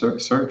auction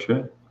search,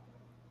 yeah.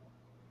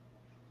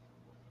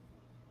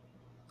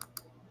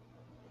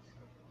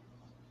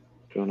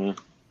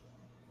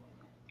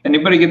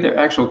 Anybody get their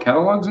actual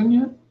catalogs in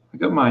yet? I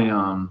got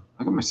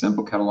my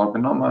sample catalog,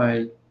 but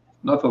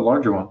not the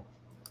larger one.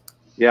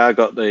 Yeah, I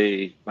got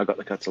the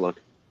catalog.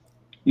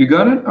 You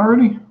got it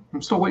already?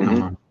 I'm still waiting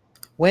on one.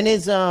 When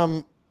is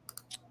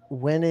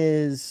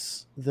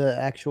the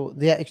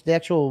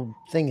actual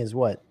thing is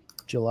what?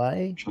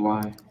 July?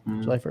 July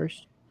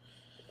 1st?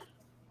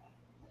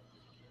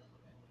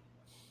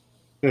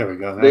 There we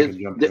go. Now I can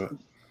jump to it.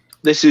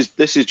 This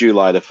is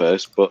July the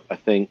 1st, but I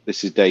think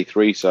this is day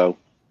 3, so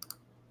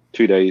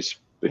 2 days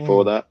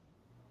before that.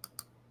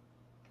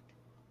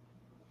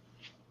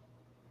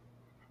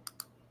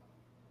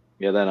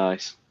 Yeah, they're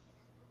nice.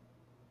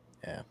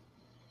 Yeah.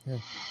 Yeah.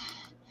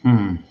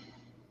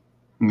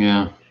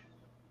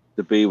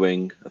 The B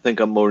wing. I think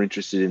I'm more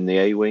interested in the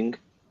A wing.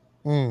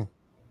 Mm.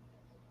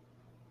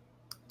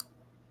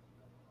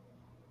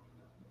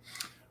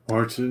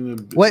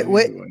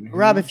 What,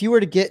 Rob? If you were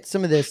to get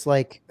some of this,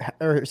 like,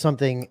 or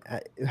something,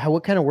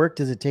 what kind of work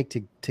does it take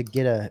to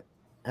get a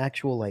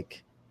actual,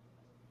 like,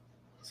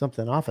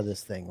 something off of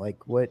this thing?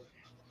 Like, what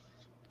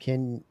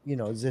can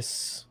is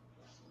this?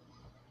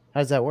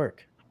 How does that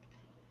work?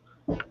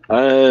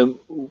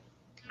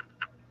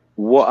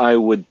 What I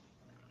would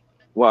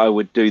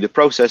do, the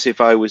process if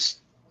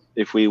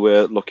we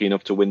were lucky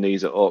enough to win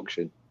these at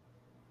auction,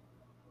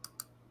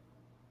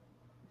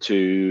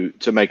 to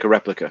make a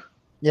replica.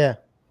 Yeah.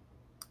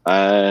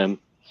 I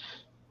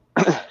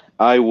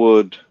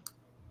would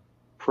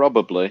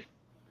probably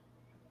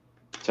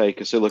take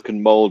a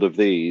silicon mold of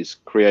these,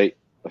 create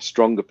a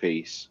stronger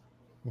piece,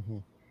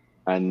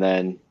 and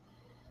then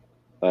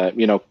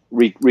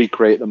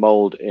recreate the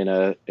mold in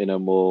a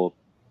more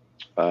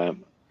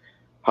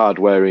hard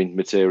wearing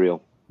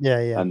material.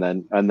 Yeah. And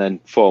then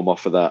form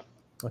off of that.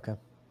 Okay.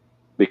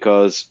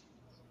 Because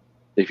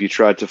if you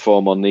tried to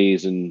form on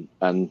these and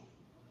you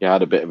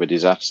had a bit of a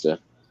disaster,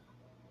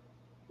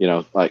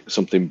 like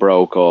something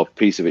broke or a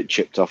piece of it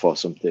chipped off or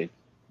something,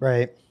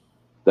 right?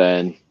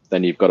 Then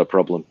you've got a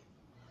problem.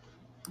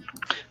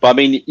 But I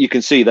mean, you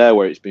can see there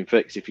where it's been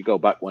fixed. If you go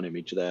back one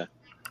image there,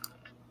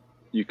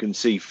 you can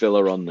see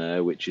filler on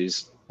there, which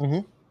has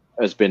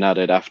been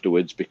added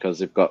afterwards because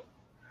they've got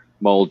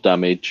mold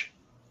damage.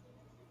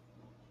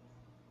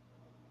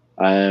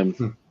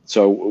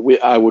 So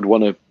I would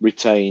want to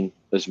retain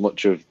as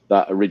much of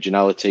that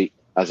originality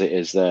as it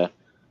is there.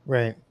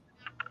 Right.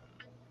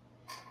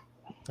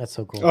 That's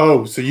so cool.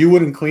 Oh, so you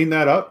wouldn't clean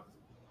that up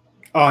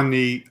on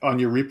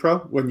your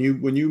repro when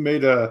you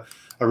made a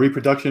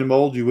reproduction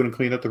mold? You wouldn't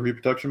clean up the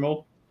reproduction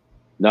mold?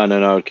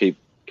 No. Keep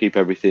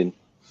everything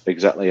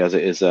exactly as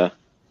it is there.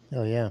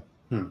 Oh yeah.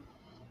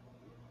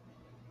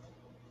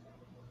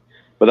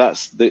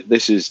 But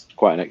this is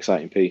quite an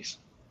exciting piece.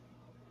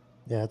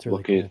 Yeah, that's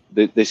really cool.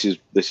 This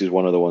is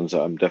one of the ones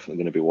that I'm definitely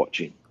going to be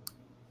watching.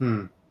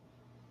 All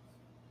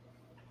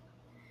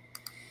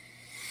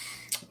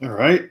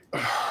right.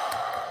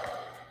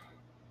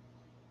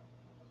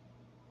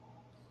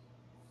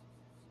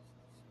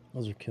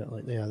 Those are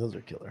killer. Yeah, those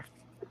are killer.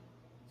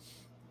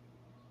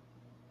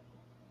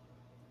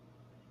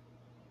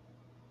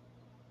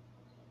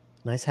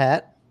 Nice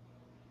hat.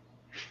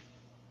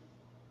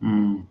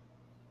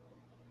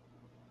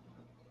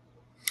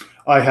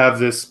 I have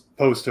this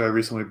poster. I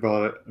recently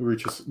bought it.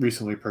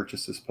 Recently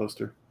purchased this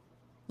poster.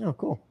 Oh,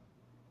 cool.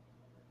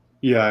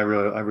 Yeah, I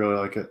really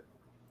like it.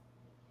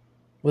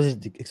 Was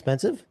it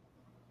expensive?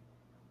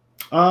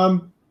 I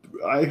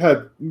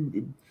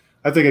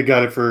think I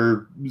got it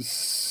for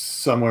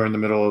somewhere in the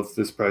middle of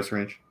this price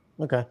range.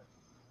 Okay.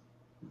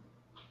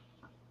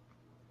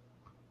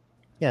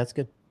 Yeah, that's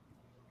good.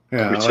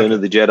 Yeah. Return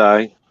of the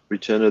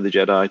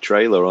Jedi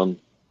trailer on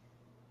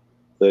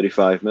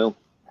 35 mil.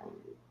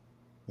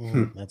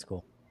 That's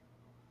cool.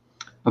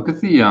 Look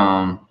at the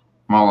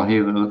model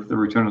here. Look at the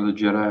Return of the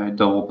Jedi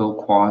double bill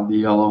quad, the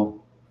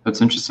yellow.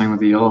 That's interesting with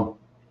the yellow.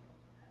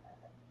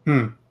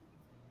 Wonder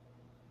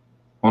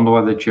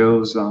why they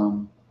chose. I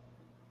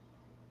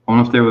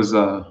wonder if there was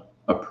a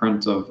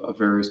print of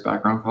various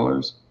background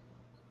colors.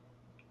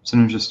 It's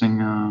an interesting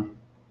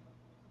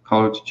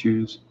color to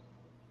choose.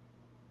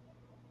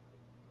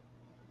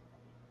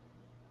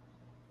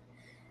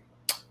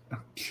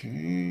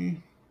 Okay.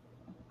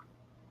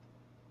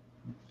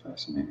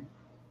 Fascinating.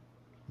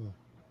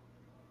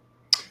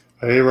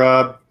 Hey,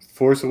 Rob,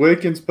 Force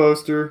Awakens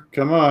poster.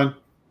 Come on.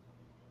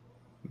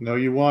 No,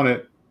 you want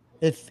it.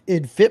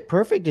 It fit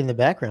perfect in the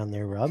background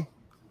there, Rob.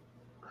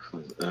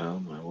 Oh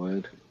my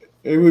word!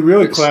 It would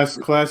really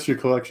class your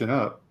collection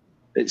up.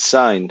 It's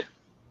signed.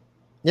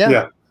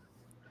 Yeah.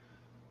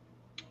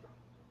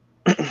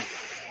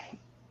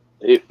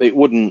 It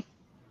wouldn't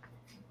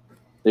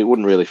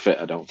really fit,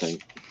 I don't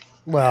think.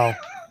 Well,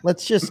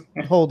 let's just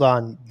hold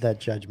on that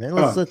judgment.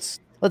 Let's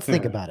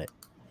think about it.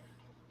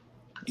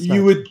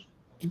 You would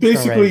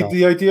basically,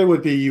 the idea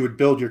would be you would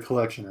build your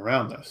collection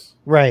around this.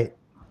 Right.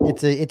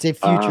 It's a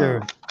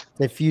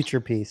future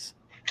piece.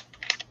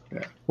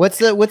 Yeah. What's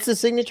the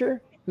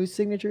signature? Whose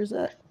signature is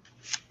that?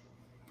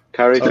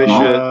 Carrie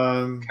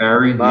Fisher,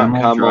 Carrie, Mark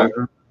Hamill,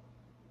 driver.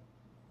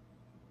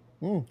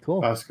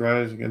 Cool. Oscar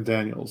Isaac and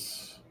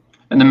Daniels.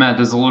 And then Matt,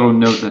 there's a little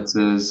note that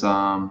says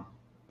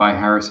by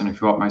Harrison, if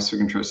you want my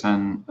signature,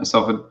 send a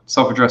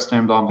self-addressed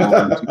stamped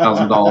envelope for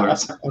 $2,000.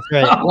 That's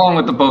right. Along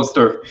with the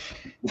poster.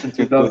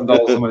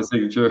 $2,000 for my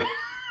signature.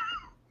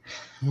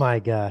 My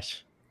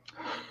gosh.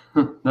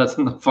 That's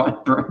in the fine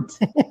print.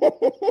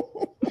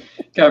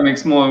 Guy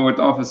makes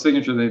more off his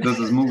signature than he does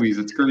his movies.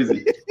 It's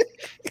crazy.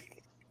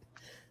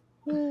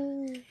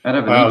 I'd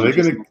have an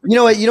agent. You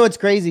know what? You know what's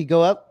crazy?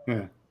 Go up.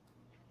 Yeah.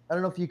 I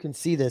don't know if you can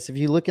see this. If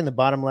you look in the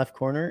bottom left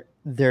corner,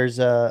 there's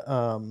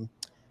a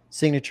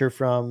signature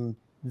from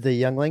the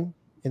youngling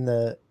in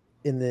the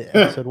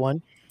episode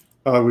 1.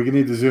 Oh, we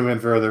need to zoom in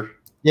further.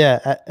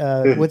 Yeah.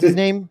 What's his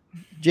name?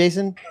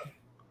 Jason?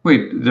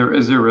 Wait,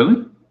 is there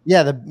really?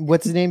 Yeah,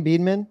 what's his name?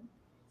 Beedman?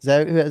 Is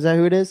that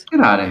who it is?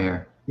 Get out of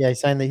here. Yeah, he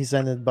signed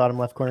the bottom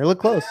left corner. Look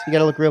close. You got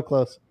to look real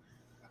close.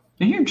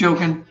 Are you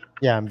joking?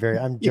 Yeah, I'm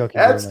joking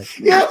very much.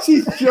 Yes,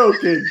 he's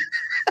joking.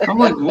 I'm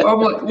like,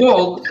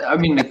 well, I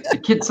mean, the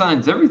kid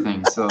signs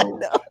everything, so.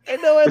 I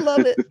know, I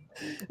love it.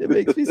 It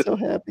makes me so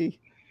happy.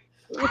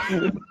 So I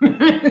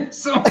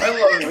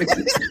love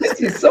it.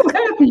 He's so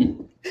happy.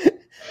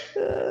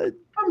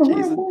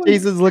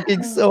 Jason's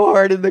looking so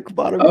hard in the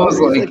bottom. I was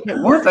like,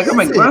 what? I got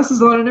my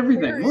glasses on and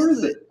everything. Where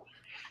is it?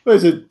 What,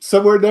 is it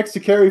somewhere next to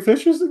Carrie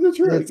Fisher's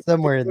signature? It's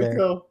somewhere in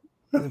there.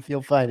 If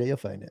you'll find it, you'll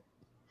find it.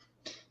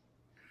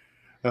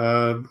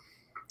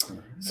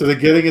 So they're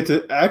getting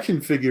into action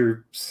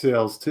figure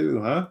sales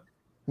too, huh?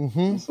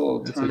 Mm-hmm. So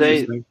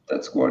that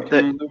squad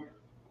commander.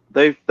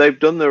 They've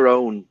done their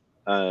own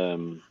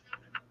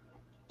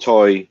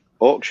toy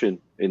auction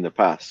in the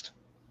past.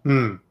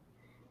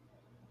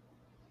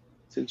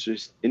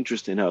 It's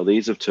interesting how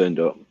these have turned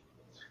up.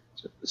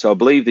 So I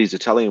believe these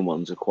Italian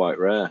ones are quite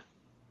rare.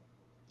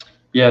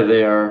 Yeah,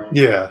 they are.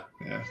 Yeah.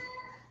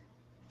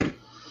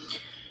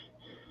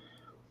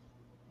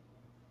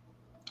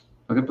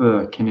 Look at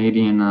the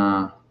Canadian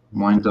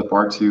wind up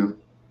R2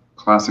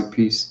 classic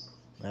piece.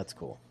 That's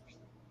cool.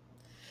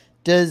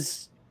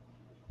 Does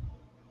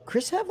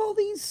Chris have all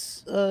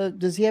these?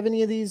 Does he have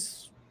any of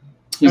these?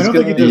 I don't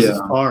think he does his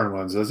foreign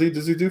ones, does he?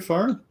 Does he do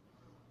foreign?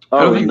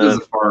 I don't think he does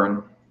the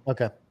foreign.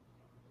 Okay.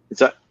 Is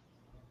that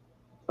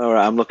all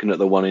right? I'm looking at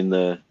the one in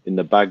the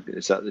bag.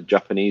 Is that the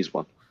Japanese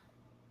one?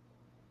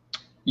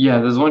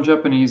 Yeah, there's one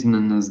Japanese, and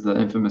then there's the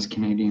infamous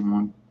Canadian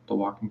one, the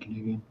walking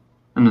Canadian,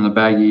 and then the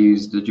baggy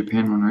is the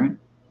Japan one, right?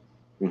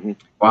 Mm-hmm.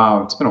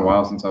 Wow, it's been a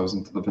while since I was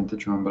into the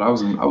vintage one, but I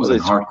was in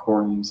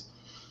hardcore news.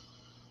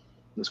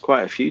 There's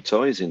quite a few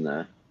toys in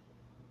there.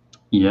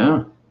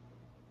 Yeah.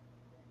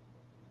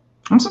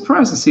 I'm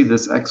surprised to see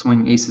this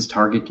X-Wing Aces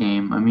Target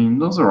game. I mean,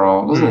 those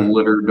are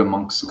littered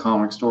amongst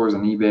comic stores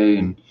and eBay,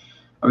 and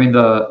I mean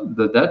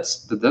the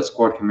Death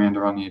Squad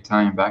Commander on the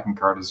Italian backing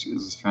card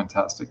is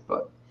fantastic,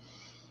 but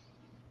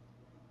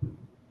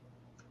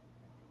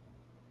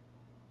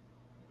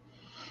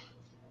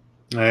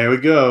there we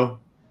go.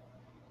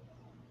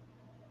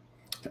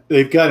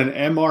 They've got an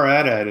MR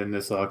ad in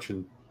this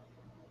auction.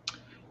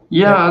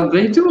 Yeah,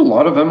 they do a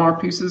lot of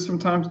MR pieces from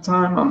time to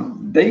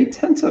time. They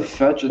tend to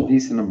fetch a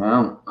decent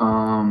amount.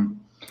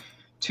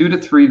 2 to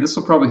 3. This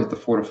will probably hit the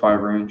 4 to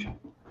 5 range.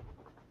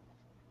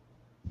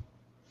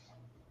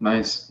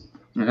 Nice.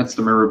 And that's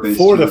the mirror base.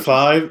 4 to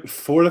 5.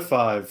 4 to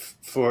 5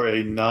 for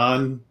a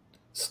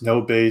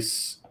non-snow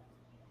base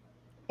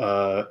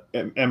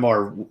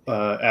MR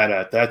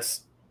AT-AT.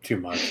 That's too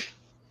much.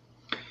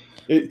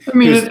 And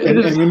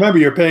remember,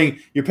 you're paying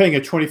a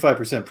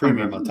 25%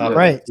 premium on top of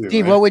it too,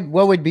 Steve, right?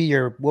 what would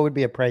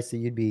be a price that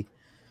you'd be?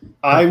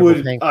 I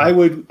would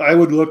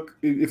look,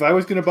 if I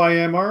was going to buy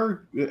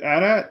MR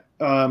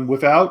AT-AT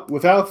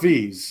without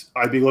V's,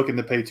 I'd be looking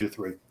to pay 2 to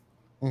 3.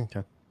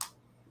 Okay.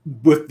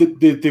 With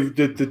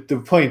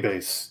the plain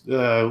base,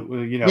 not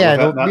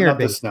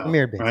the snow,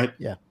 mirror base, right?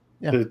 Yeah.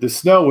 The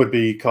snow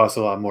would cost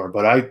a lot more,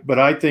 but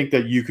I think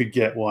that you could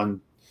get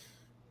one.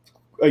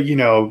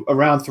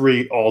 Around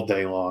 3 all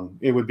day long.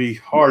 It would be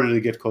harder to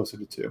get closer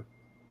to 2.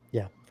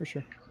 Yeah, for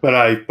sure. But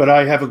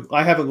I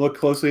haven't looked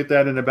closely at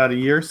that in about a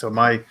year, so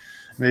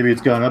maybe it's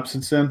gone up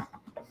since then.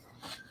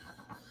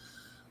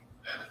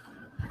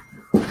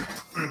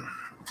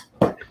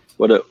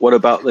 What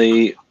about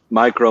the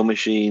Micro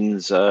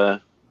Machines?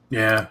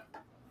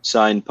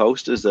 Signed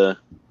posters there.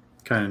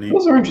 Kind of neat.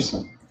 Those are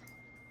interesting.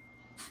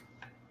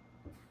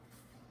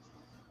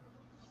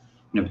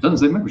 Yeah, but it doesn't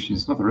say Micro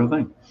Machines. It's not the real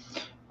thing.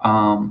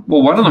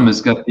 Well, one of them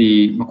has got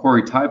the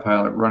Macquarie TIE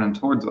pilot running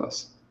towards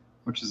us,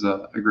 which is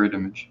a great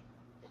image.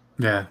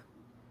 Yeah.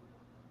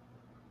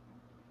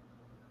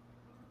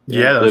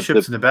 Yeah, those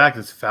ships in the back.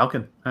 It's a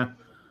Falcon. Huh?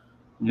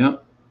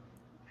 Yep.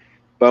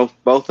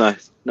 Both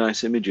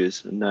nice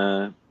images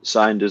and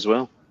signed as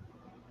well.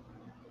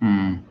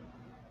 They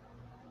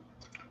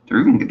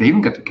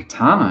even got the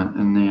katana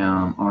in the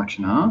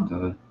auction, huh?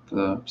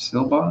 The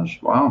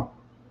Silbage. Wow.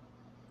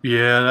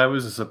 Yeah, that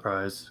was a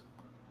surprise.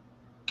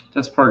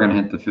 That's probably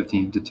gonna hit the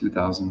 15 to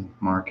 2,000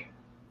 mark.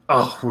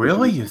 Oh,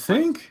 really? You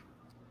think?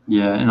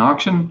 Yeah, in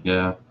auction,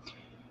 yeah.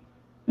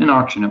 In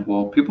auction, it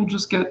will. People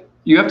just get.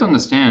 You have to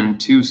understand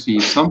too,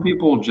 Steve. Some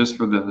people just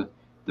for the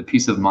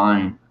peace of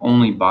mind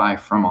only buy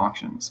from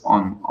auctions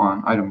on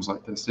items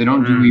like this. They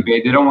don't do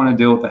eBay. They don't want to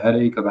deal with the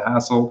headache or the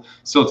hassle.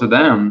 So to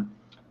them,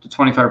 the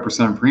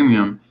 25%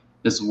 premium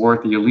is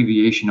worth the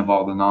alleviation of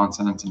all the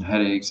nonsense and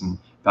headaches and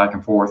back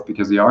and forth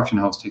because the auction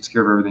house takes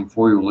care of everything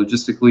for you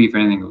logistically. If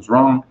anything goes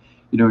wrong,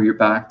 you're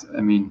backed.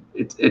 I mean,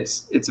 it's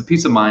a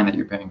peace of mind that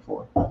you're paying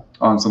for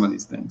on some of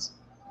these things.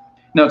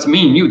 Now, to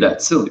me and you,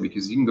 that's silly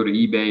because you can go to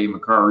eBay,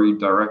 Macquarie,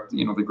 Direct,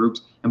 the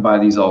groups, and buy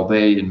these all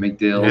day and make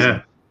deals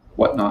and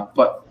whatnot.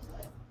 But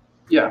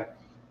yeah.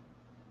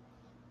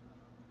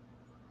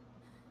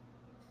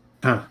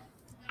 Huh.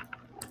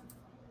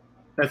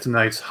 That's a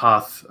nice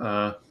Hoth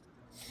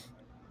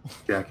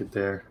jacket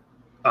there.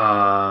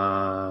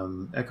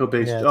 Echo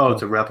based. Yeah, Oh, cool.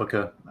 it's a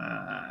replica.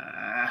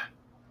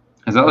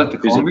 Is that like the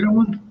Columbia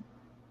one?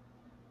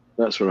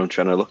 That's what I'm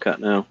trying to look at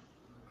now.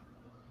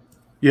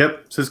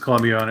 Yep, it says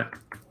Columbia on it.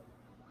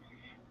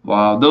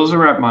 Wow, those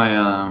are at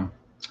my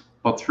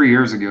about 4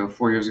 years ago.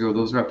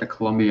 Those are at the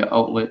Columbia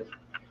outlet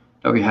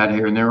that we had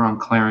here, and they were on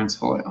clearance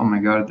for like, oh my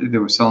god, they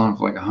were selling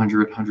for like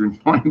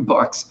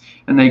 $100-$120,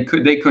 and they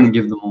couldn't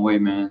give them away,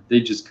 man. They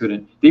just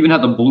couldn't. They even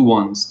had the blue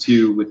ones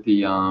too with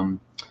the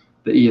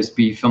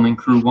ESB filming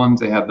crew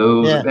ones. They had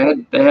those. Yeah.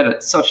 They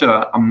had such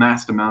a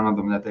amassed amount of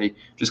them that they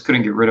just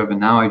couldn't get rid of, and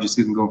now I just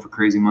see them going for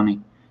crazy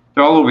money.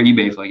 They're all over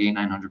eBay for like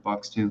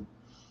 $800-$900 too.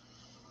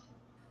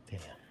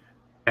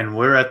 And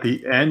we're at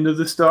the end of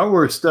the Star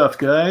Wars stuff,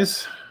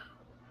 guys.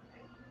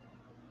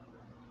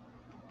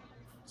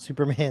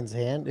 Superman's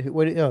hand.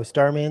 What? Oh,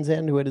 Starman's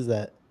hand. What is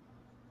that?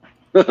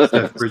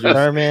 Bridges.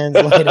 Starman's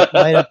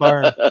light up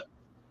arm.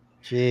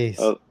 Jeez.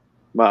 Oh,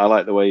 Matt, I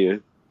like the way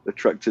you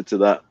attracted to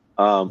that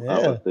arm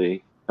out of the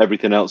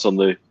everything else on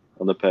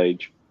the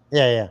page.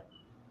 Yeah.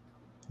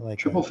 I like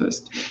Triple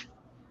fist.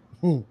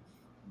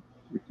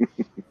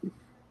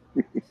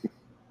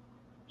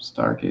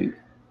 Stargate.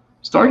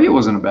 Stargate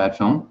wasn't a bad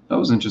film. That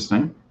was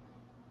interesting.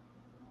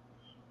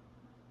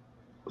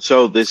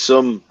 So there is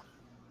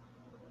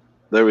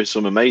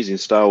some amazing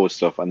Star Wars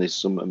stuff, and there's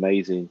some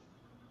amazing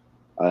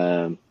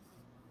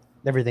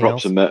everything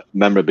props else. and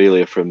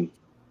memorabilia from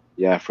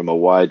a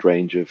wide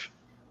range of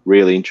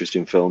really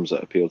interesting films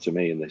that appeal to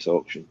me in this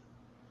auction.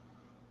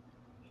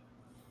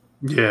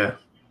 Yeah,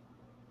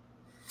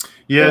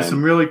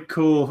 some really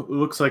cool.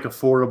 Looks like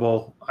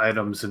affordable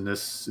items in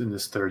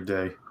this third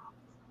day.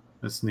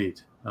 That's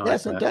neat.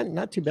 It's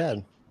not too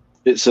bad.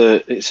 It's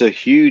a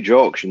huge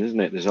auction, isn't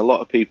it? There's a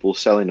lot of people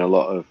selling a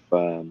lot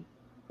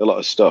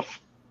of stuff.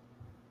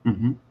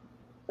 Mm-hmm.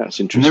 That's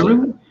interesting.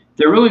 And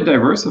they're really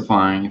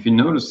diversifying. If you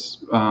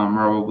notice,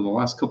 over the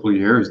last couple of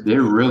years,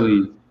 they're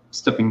really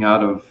stepping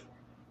out of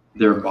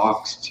their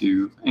box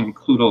to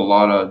include a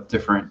lot of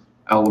different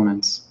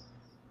elements,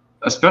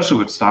 especially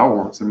with Star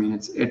Wars. I mean,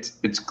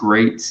 it's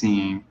great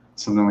seeing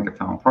something like a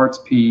found parts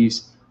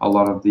piece. A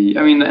lot of the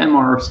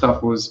MR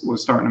stuff was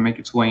starting to make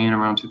its way in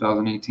around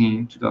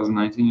 2018,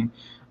 2019.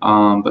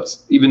 But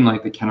even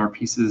like the Kenner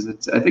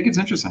pieces, I think it's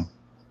interesting.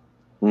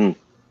 Mm.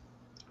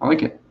 I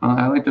like it.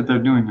 I like that they're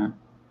doing that.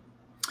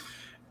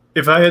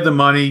 If I had the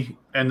money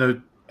and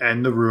the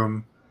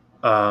room,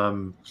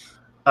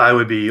 I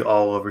would be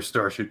all over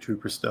Starship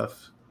Trooper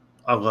stuff.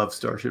 I love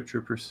Starship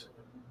Troopers.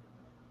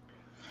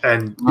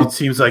 And it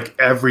seems like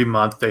every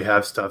month they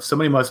have stuff.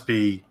 Somebody must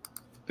be...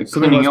 The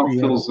cleaning out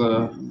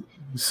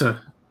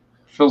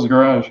Phil's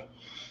garage.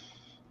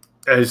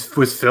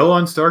 Was Phil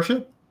on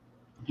Starship?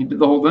 He did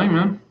the whole thing,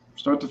 man.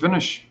 Start to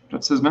finish.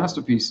 That's his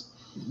masterpiece.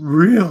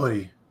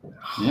 Really?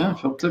 Yeah,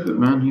 Phil Tippett,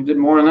 man. He did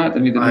more than that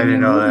than he did. I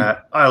didn't know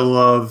that. I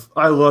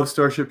love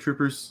Starship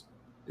Troopers.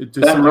 That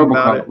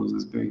RoboCop was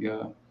his big.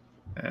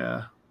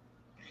 Yeah.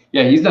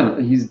 Yeah, he's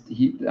done.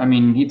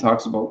 He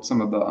talks about some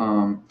of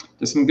the.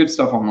 There's some good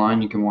stuff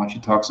online you can watch. He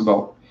talks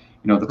about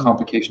the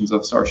complications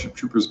of Starship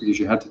Troopers because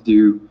you had to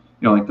do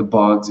like the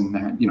bugs and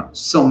that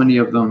so many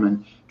of them,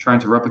 and trying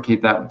to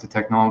replicate that with the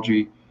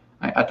technology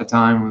at the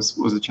time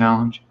was a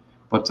challenge.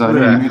 But he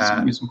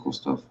made some cool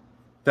stuff.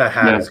 That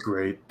hat is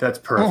great. That's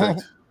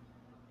perfect.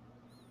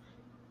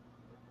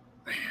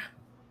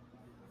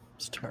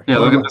 Yeah,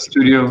 look at the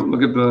studio.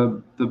 Look at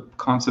the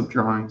concept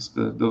drawings.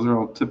 Those are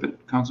all Tippett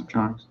concept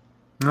drawings.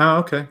 Oh,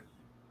 okay.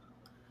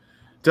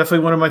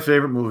 Definitely one of my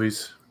favorite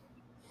movies.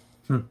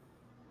 Oh,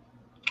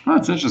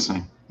 that's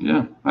interesting.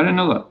 Yeah, I didn't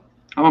know that.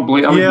 I'm a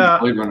Blade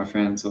Runner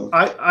fan, so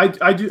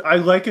I do. I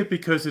like it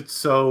because it's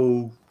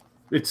so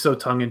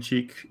tongue in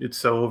cheek. It's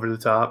so over the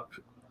top.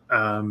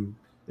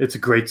 It's a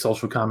great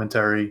social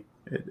commentary.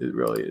 It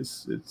really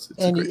is. It's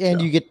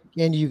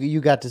you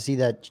got to see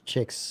that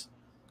chick's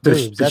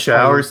the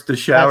shower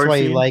That's why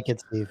scene. you like it,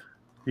 Steve.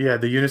 Yeah,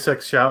 the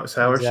unisex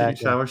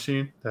shower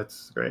scene.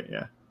 That's great.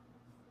 Yeah.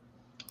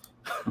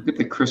 Look at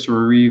the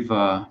Christopher Reeve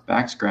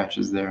back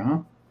scratches there, huh?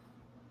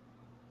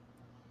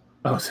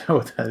 Oh, is that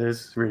what that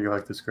is? Really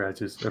like the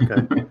scratches. Okay.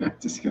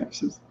 The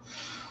scratches.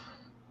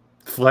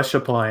 Flesh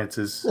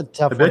appliances. That's a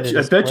tough I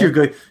bet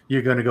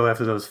you're going to go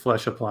after those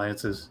flesh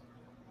appliances.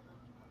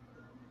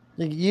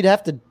 You'd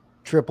have to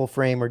triple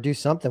frame or do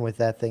something with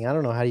that thing. I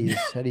don't know how do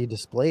you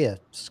display a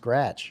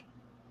scratch.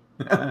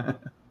 That's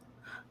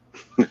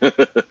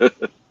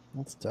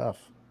tough.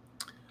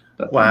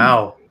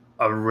 Wow.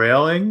 A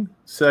railing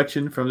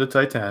section from the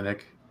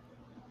Titanic.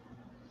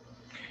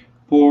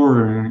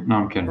 Boring. No,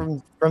 I'm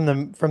kidding. From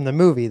the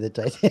movie, the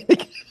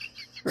Titanic,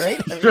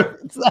 right?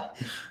 It's not,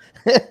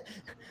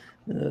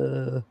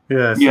 yeah,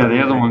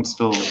 the other one's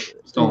still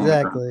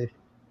exactly.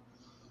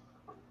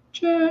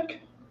 Check.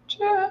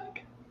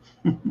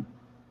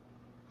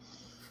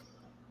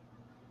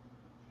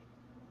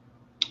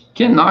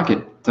 Can't knock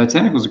it.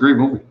 Titanic was a great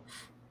movie.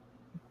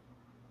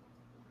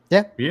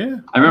 Yeah.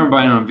 I remember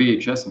buying it on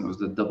VHS, and it was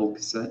the double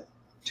cassette,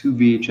 2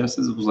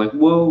 VHSs. It was like,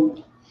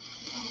 whoa.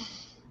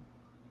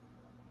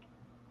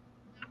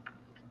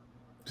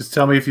 Just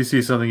tell me if you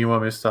see something you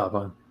want me to stop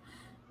on.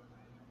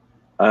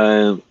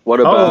 What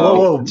about?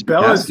 Whoa!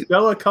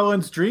 Bella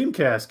Cullen's dream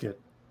casket.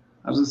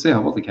 I was gonna say,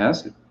 how about the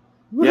casket?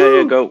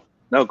 Yeah. Go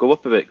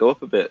up a bit. Go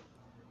up a bit.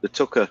 The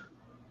Tucker.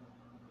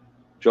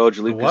 George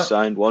Lucas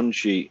signed one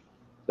sheet.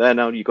 There,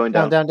 now you're going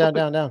down.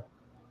 Down.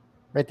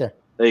 Right there.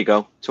 There you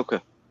go.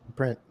 Tucker.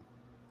 Print.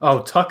 Oh,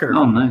 Tucker.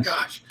 Oh, nice.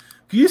 Gosh.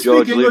 Can you speak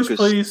George English, Lucas.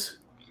 please?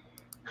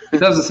 It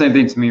does the same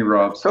thing to me,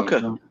 Rob. So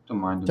Tucker. don't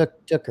mind him.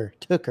 Tucker.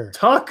 Tucker.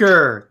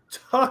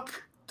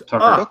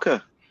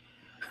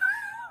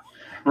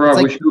 Rob,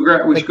 like- we should go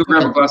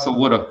grab a glass of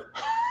Woulda.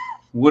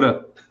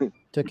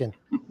 Tuckin.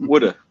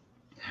 Woulda.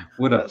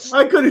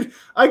 I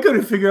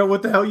couldn't figure out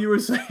what the hell you were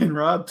saying,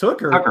 Rob.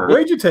 Tucker. Tucker.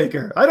 Where'd you take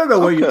her? I don't know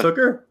where you took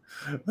her.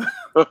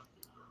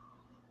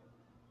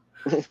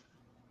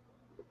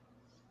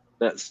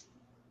 That's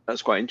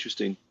quite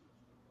interesting.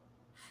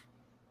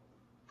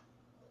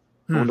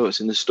 I wonder what's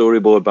in the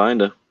storyboard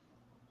binder.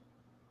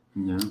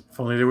 Yeah. If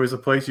only there was a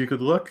place you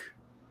could look.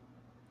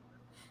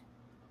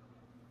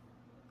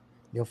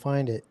 You'll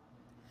find it.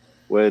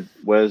 Where's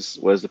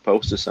the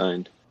poster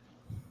signed?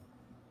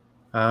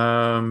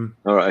 All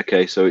right,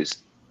 okay, so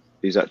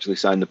he's actually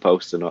signed the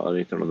poster, not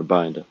anything on the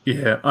binder.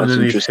 Yeah, That's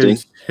underneath interesting.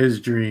 his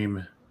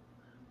dream.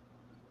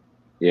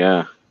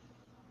 Yeah.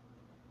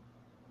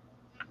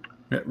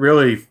 It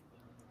really,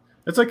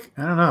 it's like,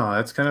 I don't know.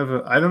 That's kind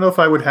of I don't know if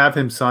I would have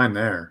him sign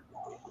there.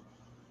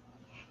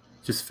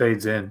 Just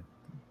fades in,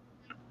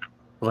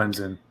 blends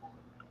in.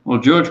 Well,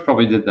 George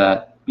probably did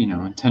that,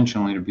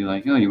 intentionally to be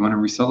like, oh, you want to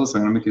resell this?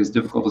 I'm going to make it as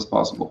difficult as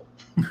possible.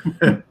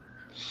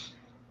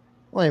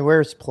 Well, he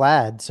wears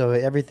plaid, so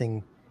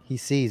everything he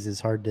sees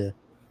is hard to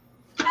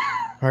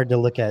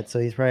look at. So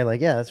he's probably like,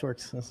 yeah, this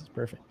works. This is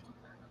perfect.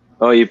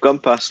 Oh, you've gone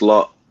past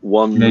lot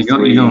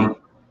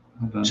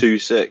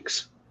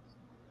 1326.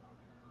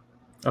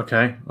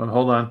 Okay, well,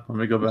 hold on. Let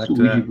me go back to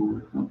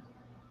that.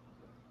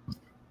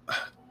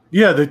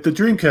 Yeah, the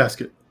dream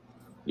casket.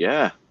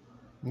 Yeah.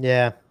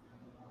 Yeah.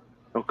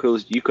 How cool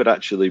is you could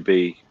actually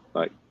be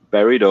like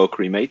buried or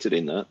cremated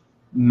in that.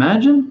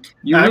 Imagine.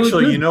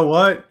 You know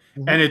what?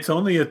 And it's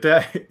only at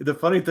that. The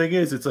funny thing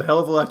is, it's a hell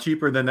of a lot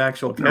cheaper than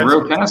actual casket. A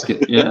real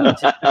casket, yeah.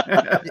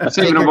 You're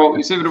saving about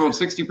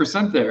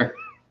 60% there.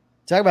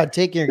 Talk about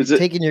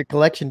taking your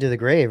collection to the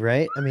grave,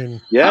 right? I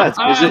mean, yeah. Is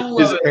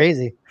it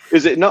crazy?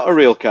 Is it not a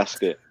real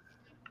casket?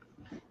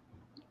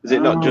 Is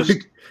it not just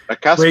a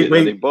casket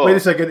that they bought? Wait a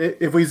second.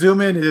 If we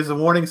zoom in, it is a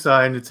warning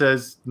sign. It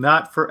says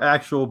 "not for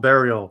actual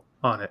burial"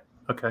 on it.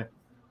 Okay.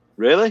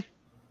 Really?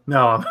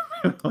 No,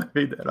 I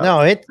made that up.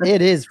 No,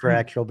 it is for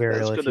actual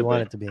burial if you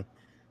want it to be.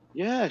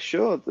 Yeah,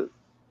 sure.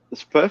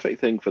 That's a perfect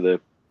thing for the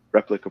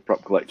replica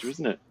prop collector,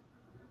 isn't it?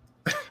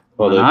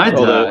 Or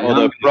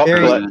the prop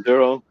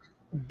collector. Or...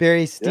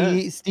 Barry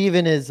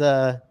Steven is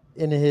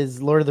in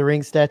his Lord of the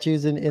Rings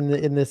statues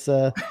in this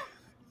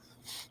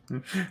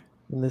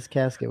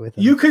casket with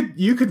him.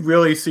 You could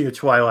really see a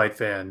Twilight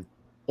fan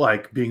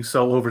like being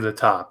so over the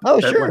top. Oh,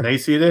 that sure. When they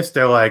see this,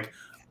 they're like,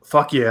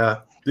 "Fuck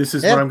yeah, this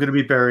is what I'm going to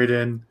be buried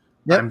in.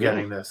 Yep. I'm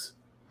getting this."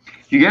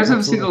 You guys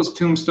ever see those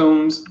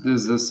tombstones?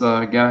 There's this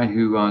guy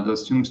who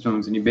does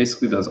tombstones, and he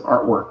basically does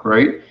artwork,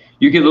 right?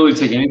 You can literally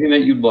take anything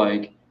that you'd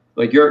like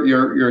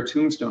your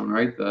tombstone,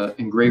 right? The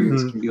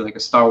engravings can be like a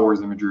Star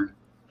Wars imagery,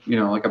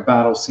 like a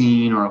battle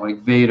scene or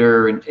like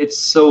Vader, and it's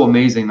so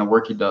amazing the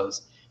work he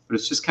does. But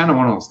it's just kind of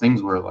one of those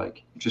things where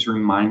like it just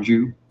reminds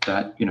you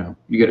that you got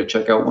to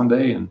check out one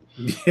day, and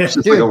it's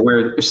just like a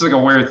weird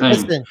thing.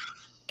 Listen,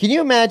 can you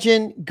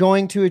imagine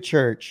going to a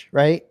church,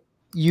 right?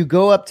 You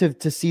go up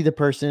to see the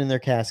person in their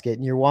casket,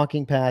 and you're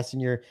walking past,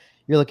 and you're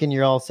looking,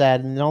 you're all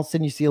sad, and then all of a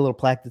sudden you see a little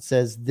plaque that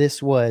says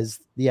this was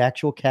the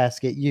actual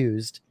casket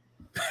used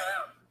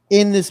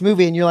in this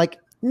movie, and you're like,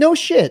 no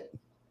shit.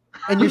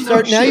 And you're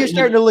starting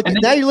to look at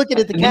now you're looking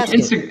at the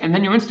casket. And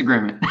then you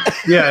Instagram it.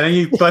 Yeah, and then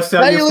you bust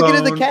out now your you're phone.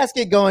 looking at the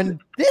casket going,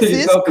 this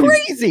is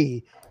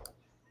crazy.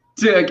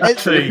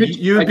 Actually,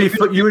 you'd be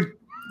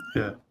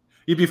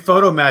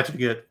photo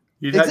matching it.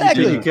 You'd take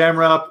your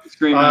camera up.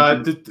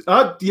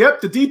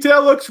 Yep, the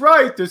detail looks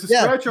right. There's a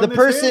scratch on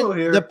this handle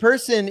here. The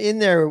person in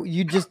there,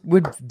 you just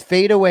would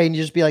fade away and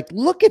you just be like,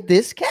 look at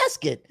this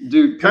casket.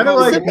 Dude, kind of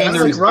like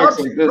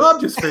Rob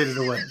just faded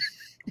away.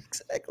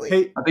 Exactly.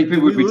 Hey, I think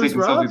people would be taking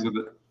selfies with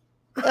it.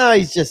 Oh,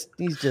 he's just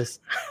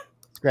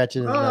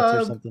scratching his nuts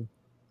or something.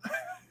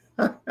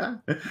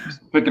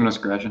 Picking or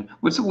scratching.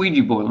 What's the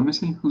Ouija board? Let me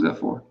see. Who's that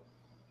for?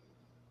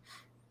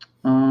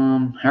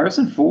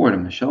 Harrison Ford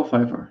and Michelle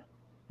Pfeiffer.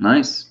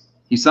 Nice.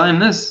 He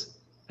signed this.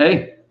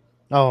 Hey.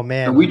 Oh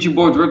man. The Ouija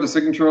board's worth the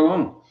signature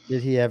alone.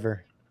 Did he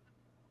ever?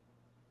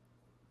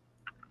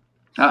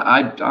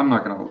 I'm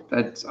not gonna.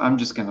 I'm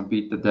just gonna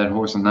beat the dead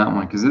horse on that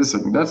one because that's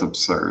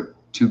absurd.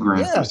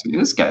 $2,000 for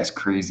this guy's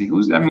crazy.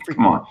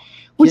 Come on.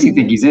 What does he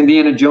think? He's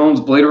Indiana Jones,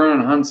 Blade Runner,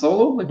 and Han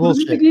Solo? Like, what does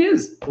he think he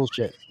is?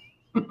 Bullshit.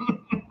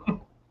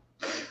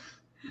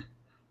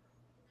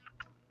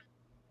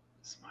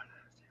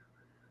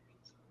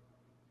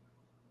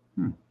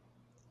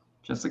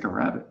 Jessica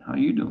Rabbit, how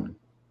you doing?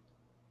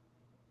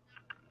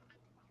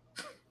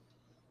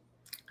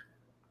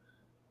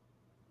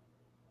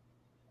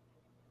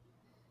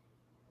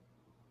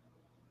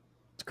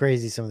 It's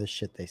crazy some of the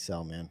shit they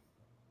sell, man.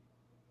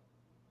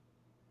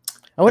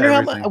 I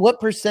wonder what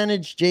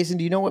percentage, Jason,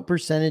 do you know what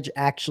percentage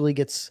actually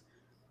gets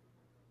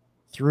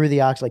through the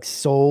auction, like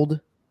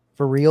sold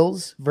for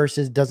reals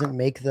versus doesn't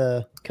make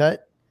the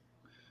cut?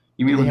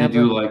 You mean when they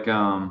do like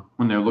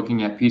when they're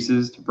looking at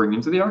pieces to bring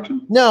into the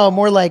auction? No,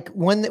 more like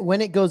when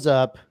it goes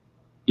up.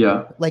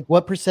 Yeah. Like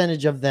what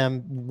percentage of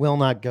them will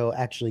not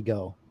actually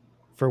go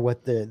for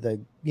what the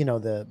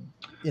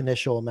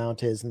initial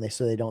amount is, and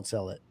so they don't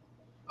sell it.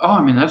 Oh,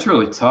 I mean, that's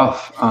really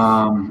tough.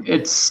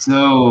 It's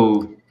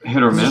so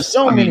hit or miss. There's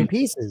so many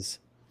pieces.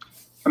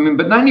 I mean,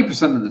 but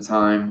 90% of the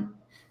time,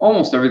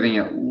 almost everything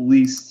at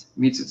least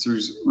meets its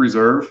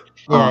reserve.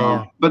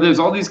 Yeah. But there's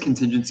all these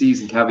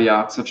contingencies and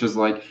caveats, such as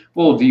like,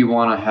 well, do you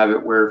want to have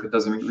it where if it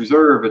doesn't meet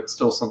reserve, it's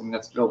still something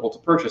that's available to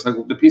purchase?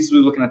 Like the pieces we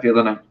were looking at the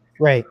other night.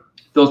 Right.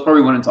 Those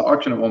probably went into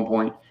auction at one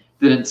point,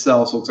 didn't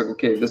sell, so it's like,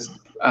 okay, this is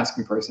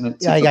asking price, and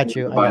it's I got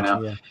you.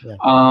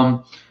 Yeah.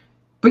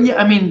 But yeah,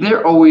 I mean,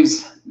 there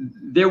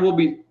will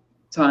be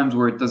times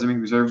where it doesn't meet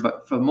reserve,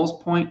 but for the most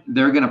point,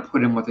 they're gonna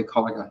put in what they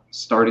call like a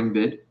starting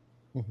bid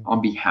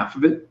on behalf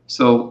of it.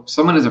 So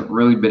someone isn't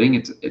really bidding;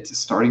 it's a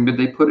starting bid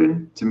they put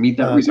in to meet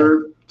that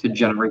reserve to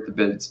generate the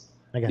bids.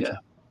 I got you.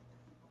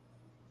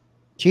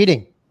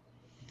 Cheating,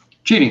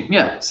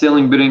 yeah,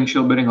 sailing bidding,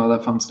 shield bidding, all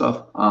that fun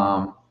stuff.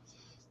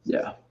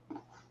 Yeah.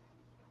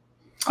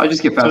 I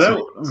just get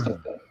fascinated.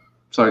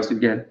 Sorry, Steve,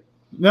 again.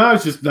 No, I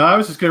was just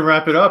going to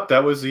wrap it up.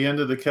 That was the end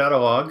of the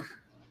catalog.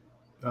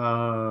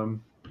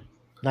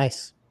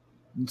 Nice.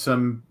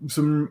 Some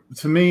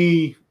to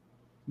me,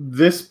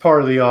 this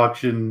part of the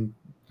auction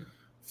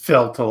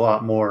felt a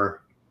lot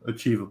more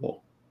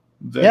achievable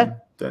than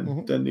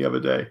the other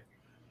day.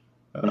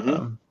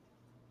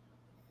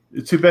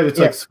 It's too bad it's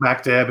like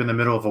smack dab in the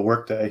middle of a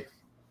work day.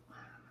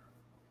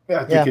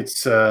 I think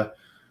it's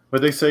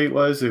what they say it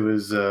was. It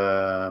was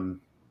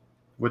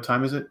what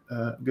time is it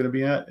going to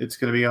be at? It's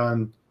going to be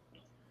on.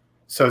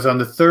 So it's on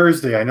the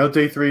Thursday. I know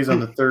day 3 is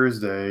on the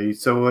Thursday.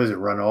 So what is it?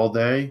 Run all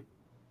day?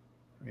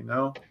 You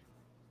know.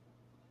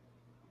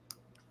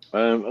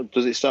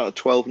 Does it start at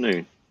 12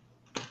 noon?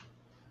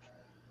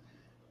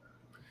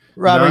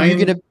 Rob, are you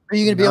gonna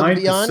be able to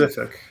be on?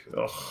 Pacific.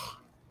 Ugh.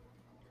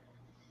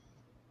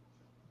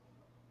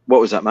 What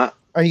was that, Matt?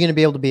 Are you going to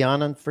be able to be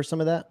on for some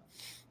of that?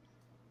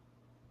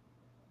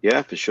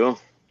 Yeah, for sure.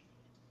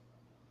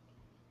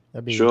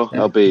 That'd be, sure,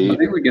 I'll be. I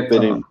think we get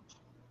bidding.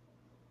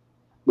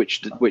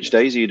 Which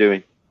days are you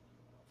doing?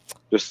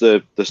 Just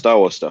the Star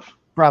Wars stuff?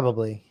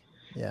 Probably.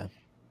 Yeah.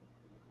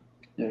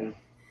 Yeah.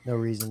 No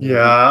reason.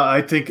 Yeah,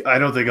 I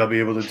don't think I'll be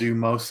able to do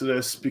most of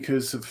this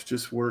because of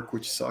just work,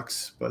 which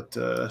sucks. But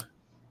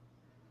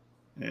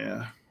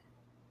yeah.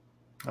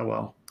 Oh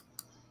well.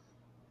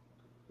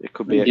 It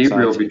could be Gabriel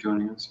will exciting. be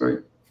joining us, right?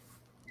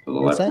 For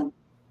the What's live. that?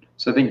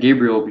 So I think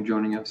Gabriel will be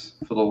joining us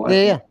for the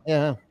live.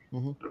 Yeah.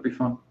 That'll be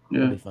fun.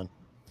 That'll Yeah. be fun.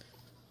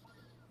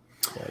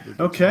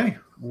 Okay.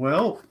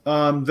 Well,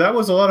 that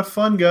was a lot of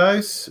fun,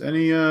 guys.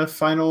 Any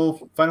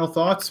final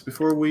thoughts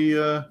before we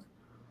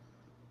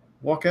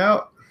walk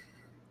out?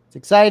 It's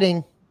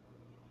exciting.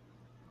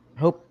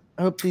 Hope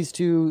these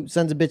two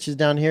sons of bitches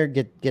down here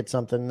get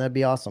something. That'd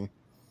be awesome.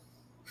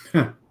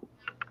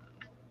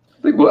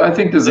 I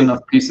think there's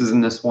enough pieces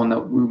in this one that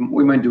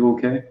we might do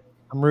okay.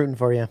 I'm rooting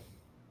for you.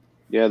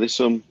 Yeah, there's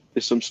some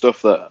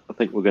stuff that I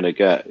think we're going to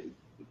get.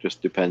 It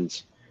just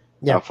depends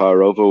how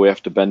far over we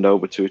have to bend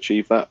over to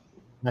achieve that.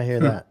 I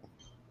hear that.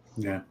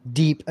 Yeah.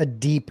 A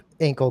deep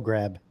ankle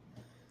grab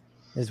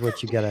is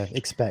what you gotta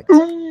expect.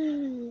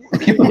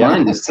 Keep in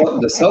mind,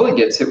 the seller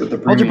gets hit with the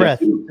Hold your premium breath.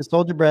 too. Just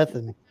hold your breath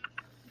and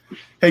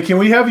Hey, can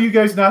we have you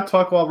guys not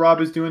talk while Rob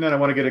is doing that? I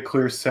want to get a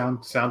clear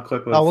sound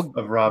clip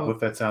of Rob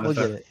with that sound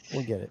effect.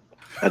 We'll get it.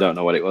 I don't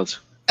know what it was.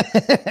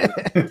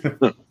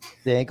 The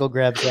ankle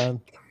grab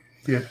sound.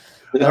 Yeah.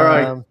 All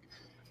right.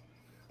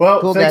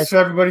 Well, cool, thanks guys.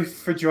 everybody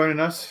for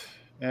joining us.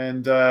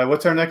 And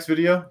what's our next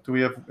video? Do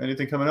we have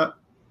anything coming up?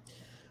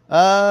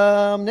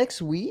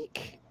 Next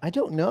week? I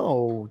don't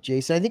know,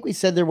 Jason. I think we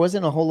said there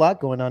wasn't a whole lot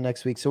going on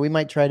next week, so we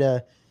might try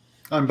to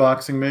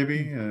unboxing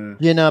maybe.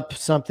 Gin up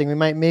something. We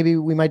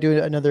might do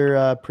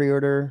another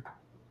pre-order,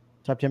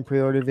 top 10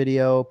 pre-order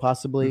video,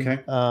 possibly.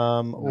 Okay.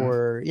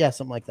 Or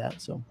something like that.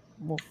 So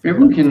maybe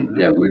we can.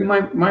 Yeah, we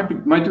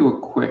might do a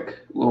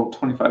quick little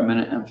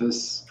 25-minute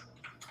Memphis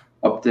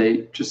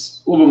update,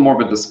 just a little bit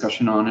more of a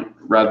discussion on it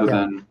rather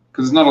than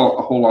because there's not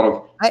a whole lot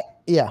of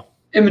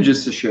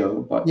images to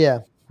show. But yeah.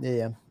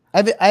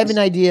 I have an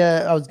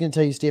idea. I was going to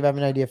tell you, Steve. I have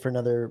an idea for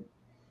another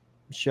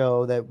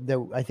show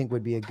that I think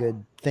would be a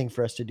good thing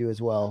for us to do as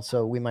well.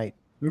 So we might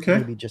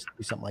maybe just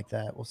do something like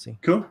that. We'll see.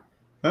 Cool.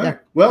 All right.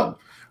 Well,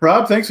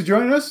 Rob, thanks for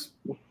joining us.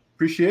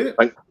 Appreciate it.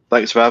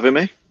 Thanks for having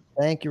me.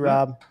 Thank you,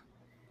 Rob.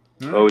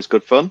 Right. Always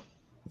good fun.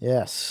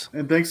 Yes.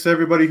 And thanks to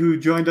everybody who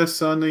joined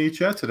us on the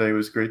chat today. It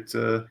was great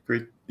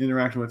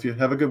interaction with you.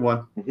 Have a good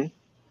one.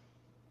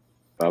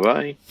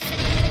 Bye-bye.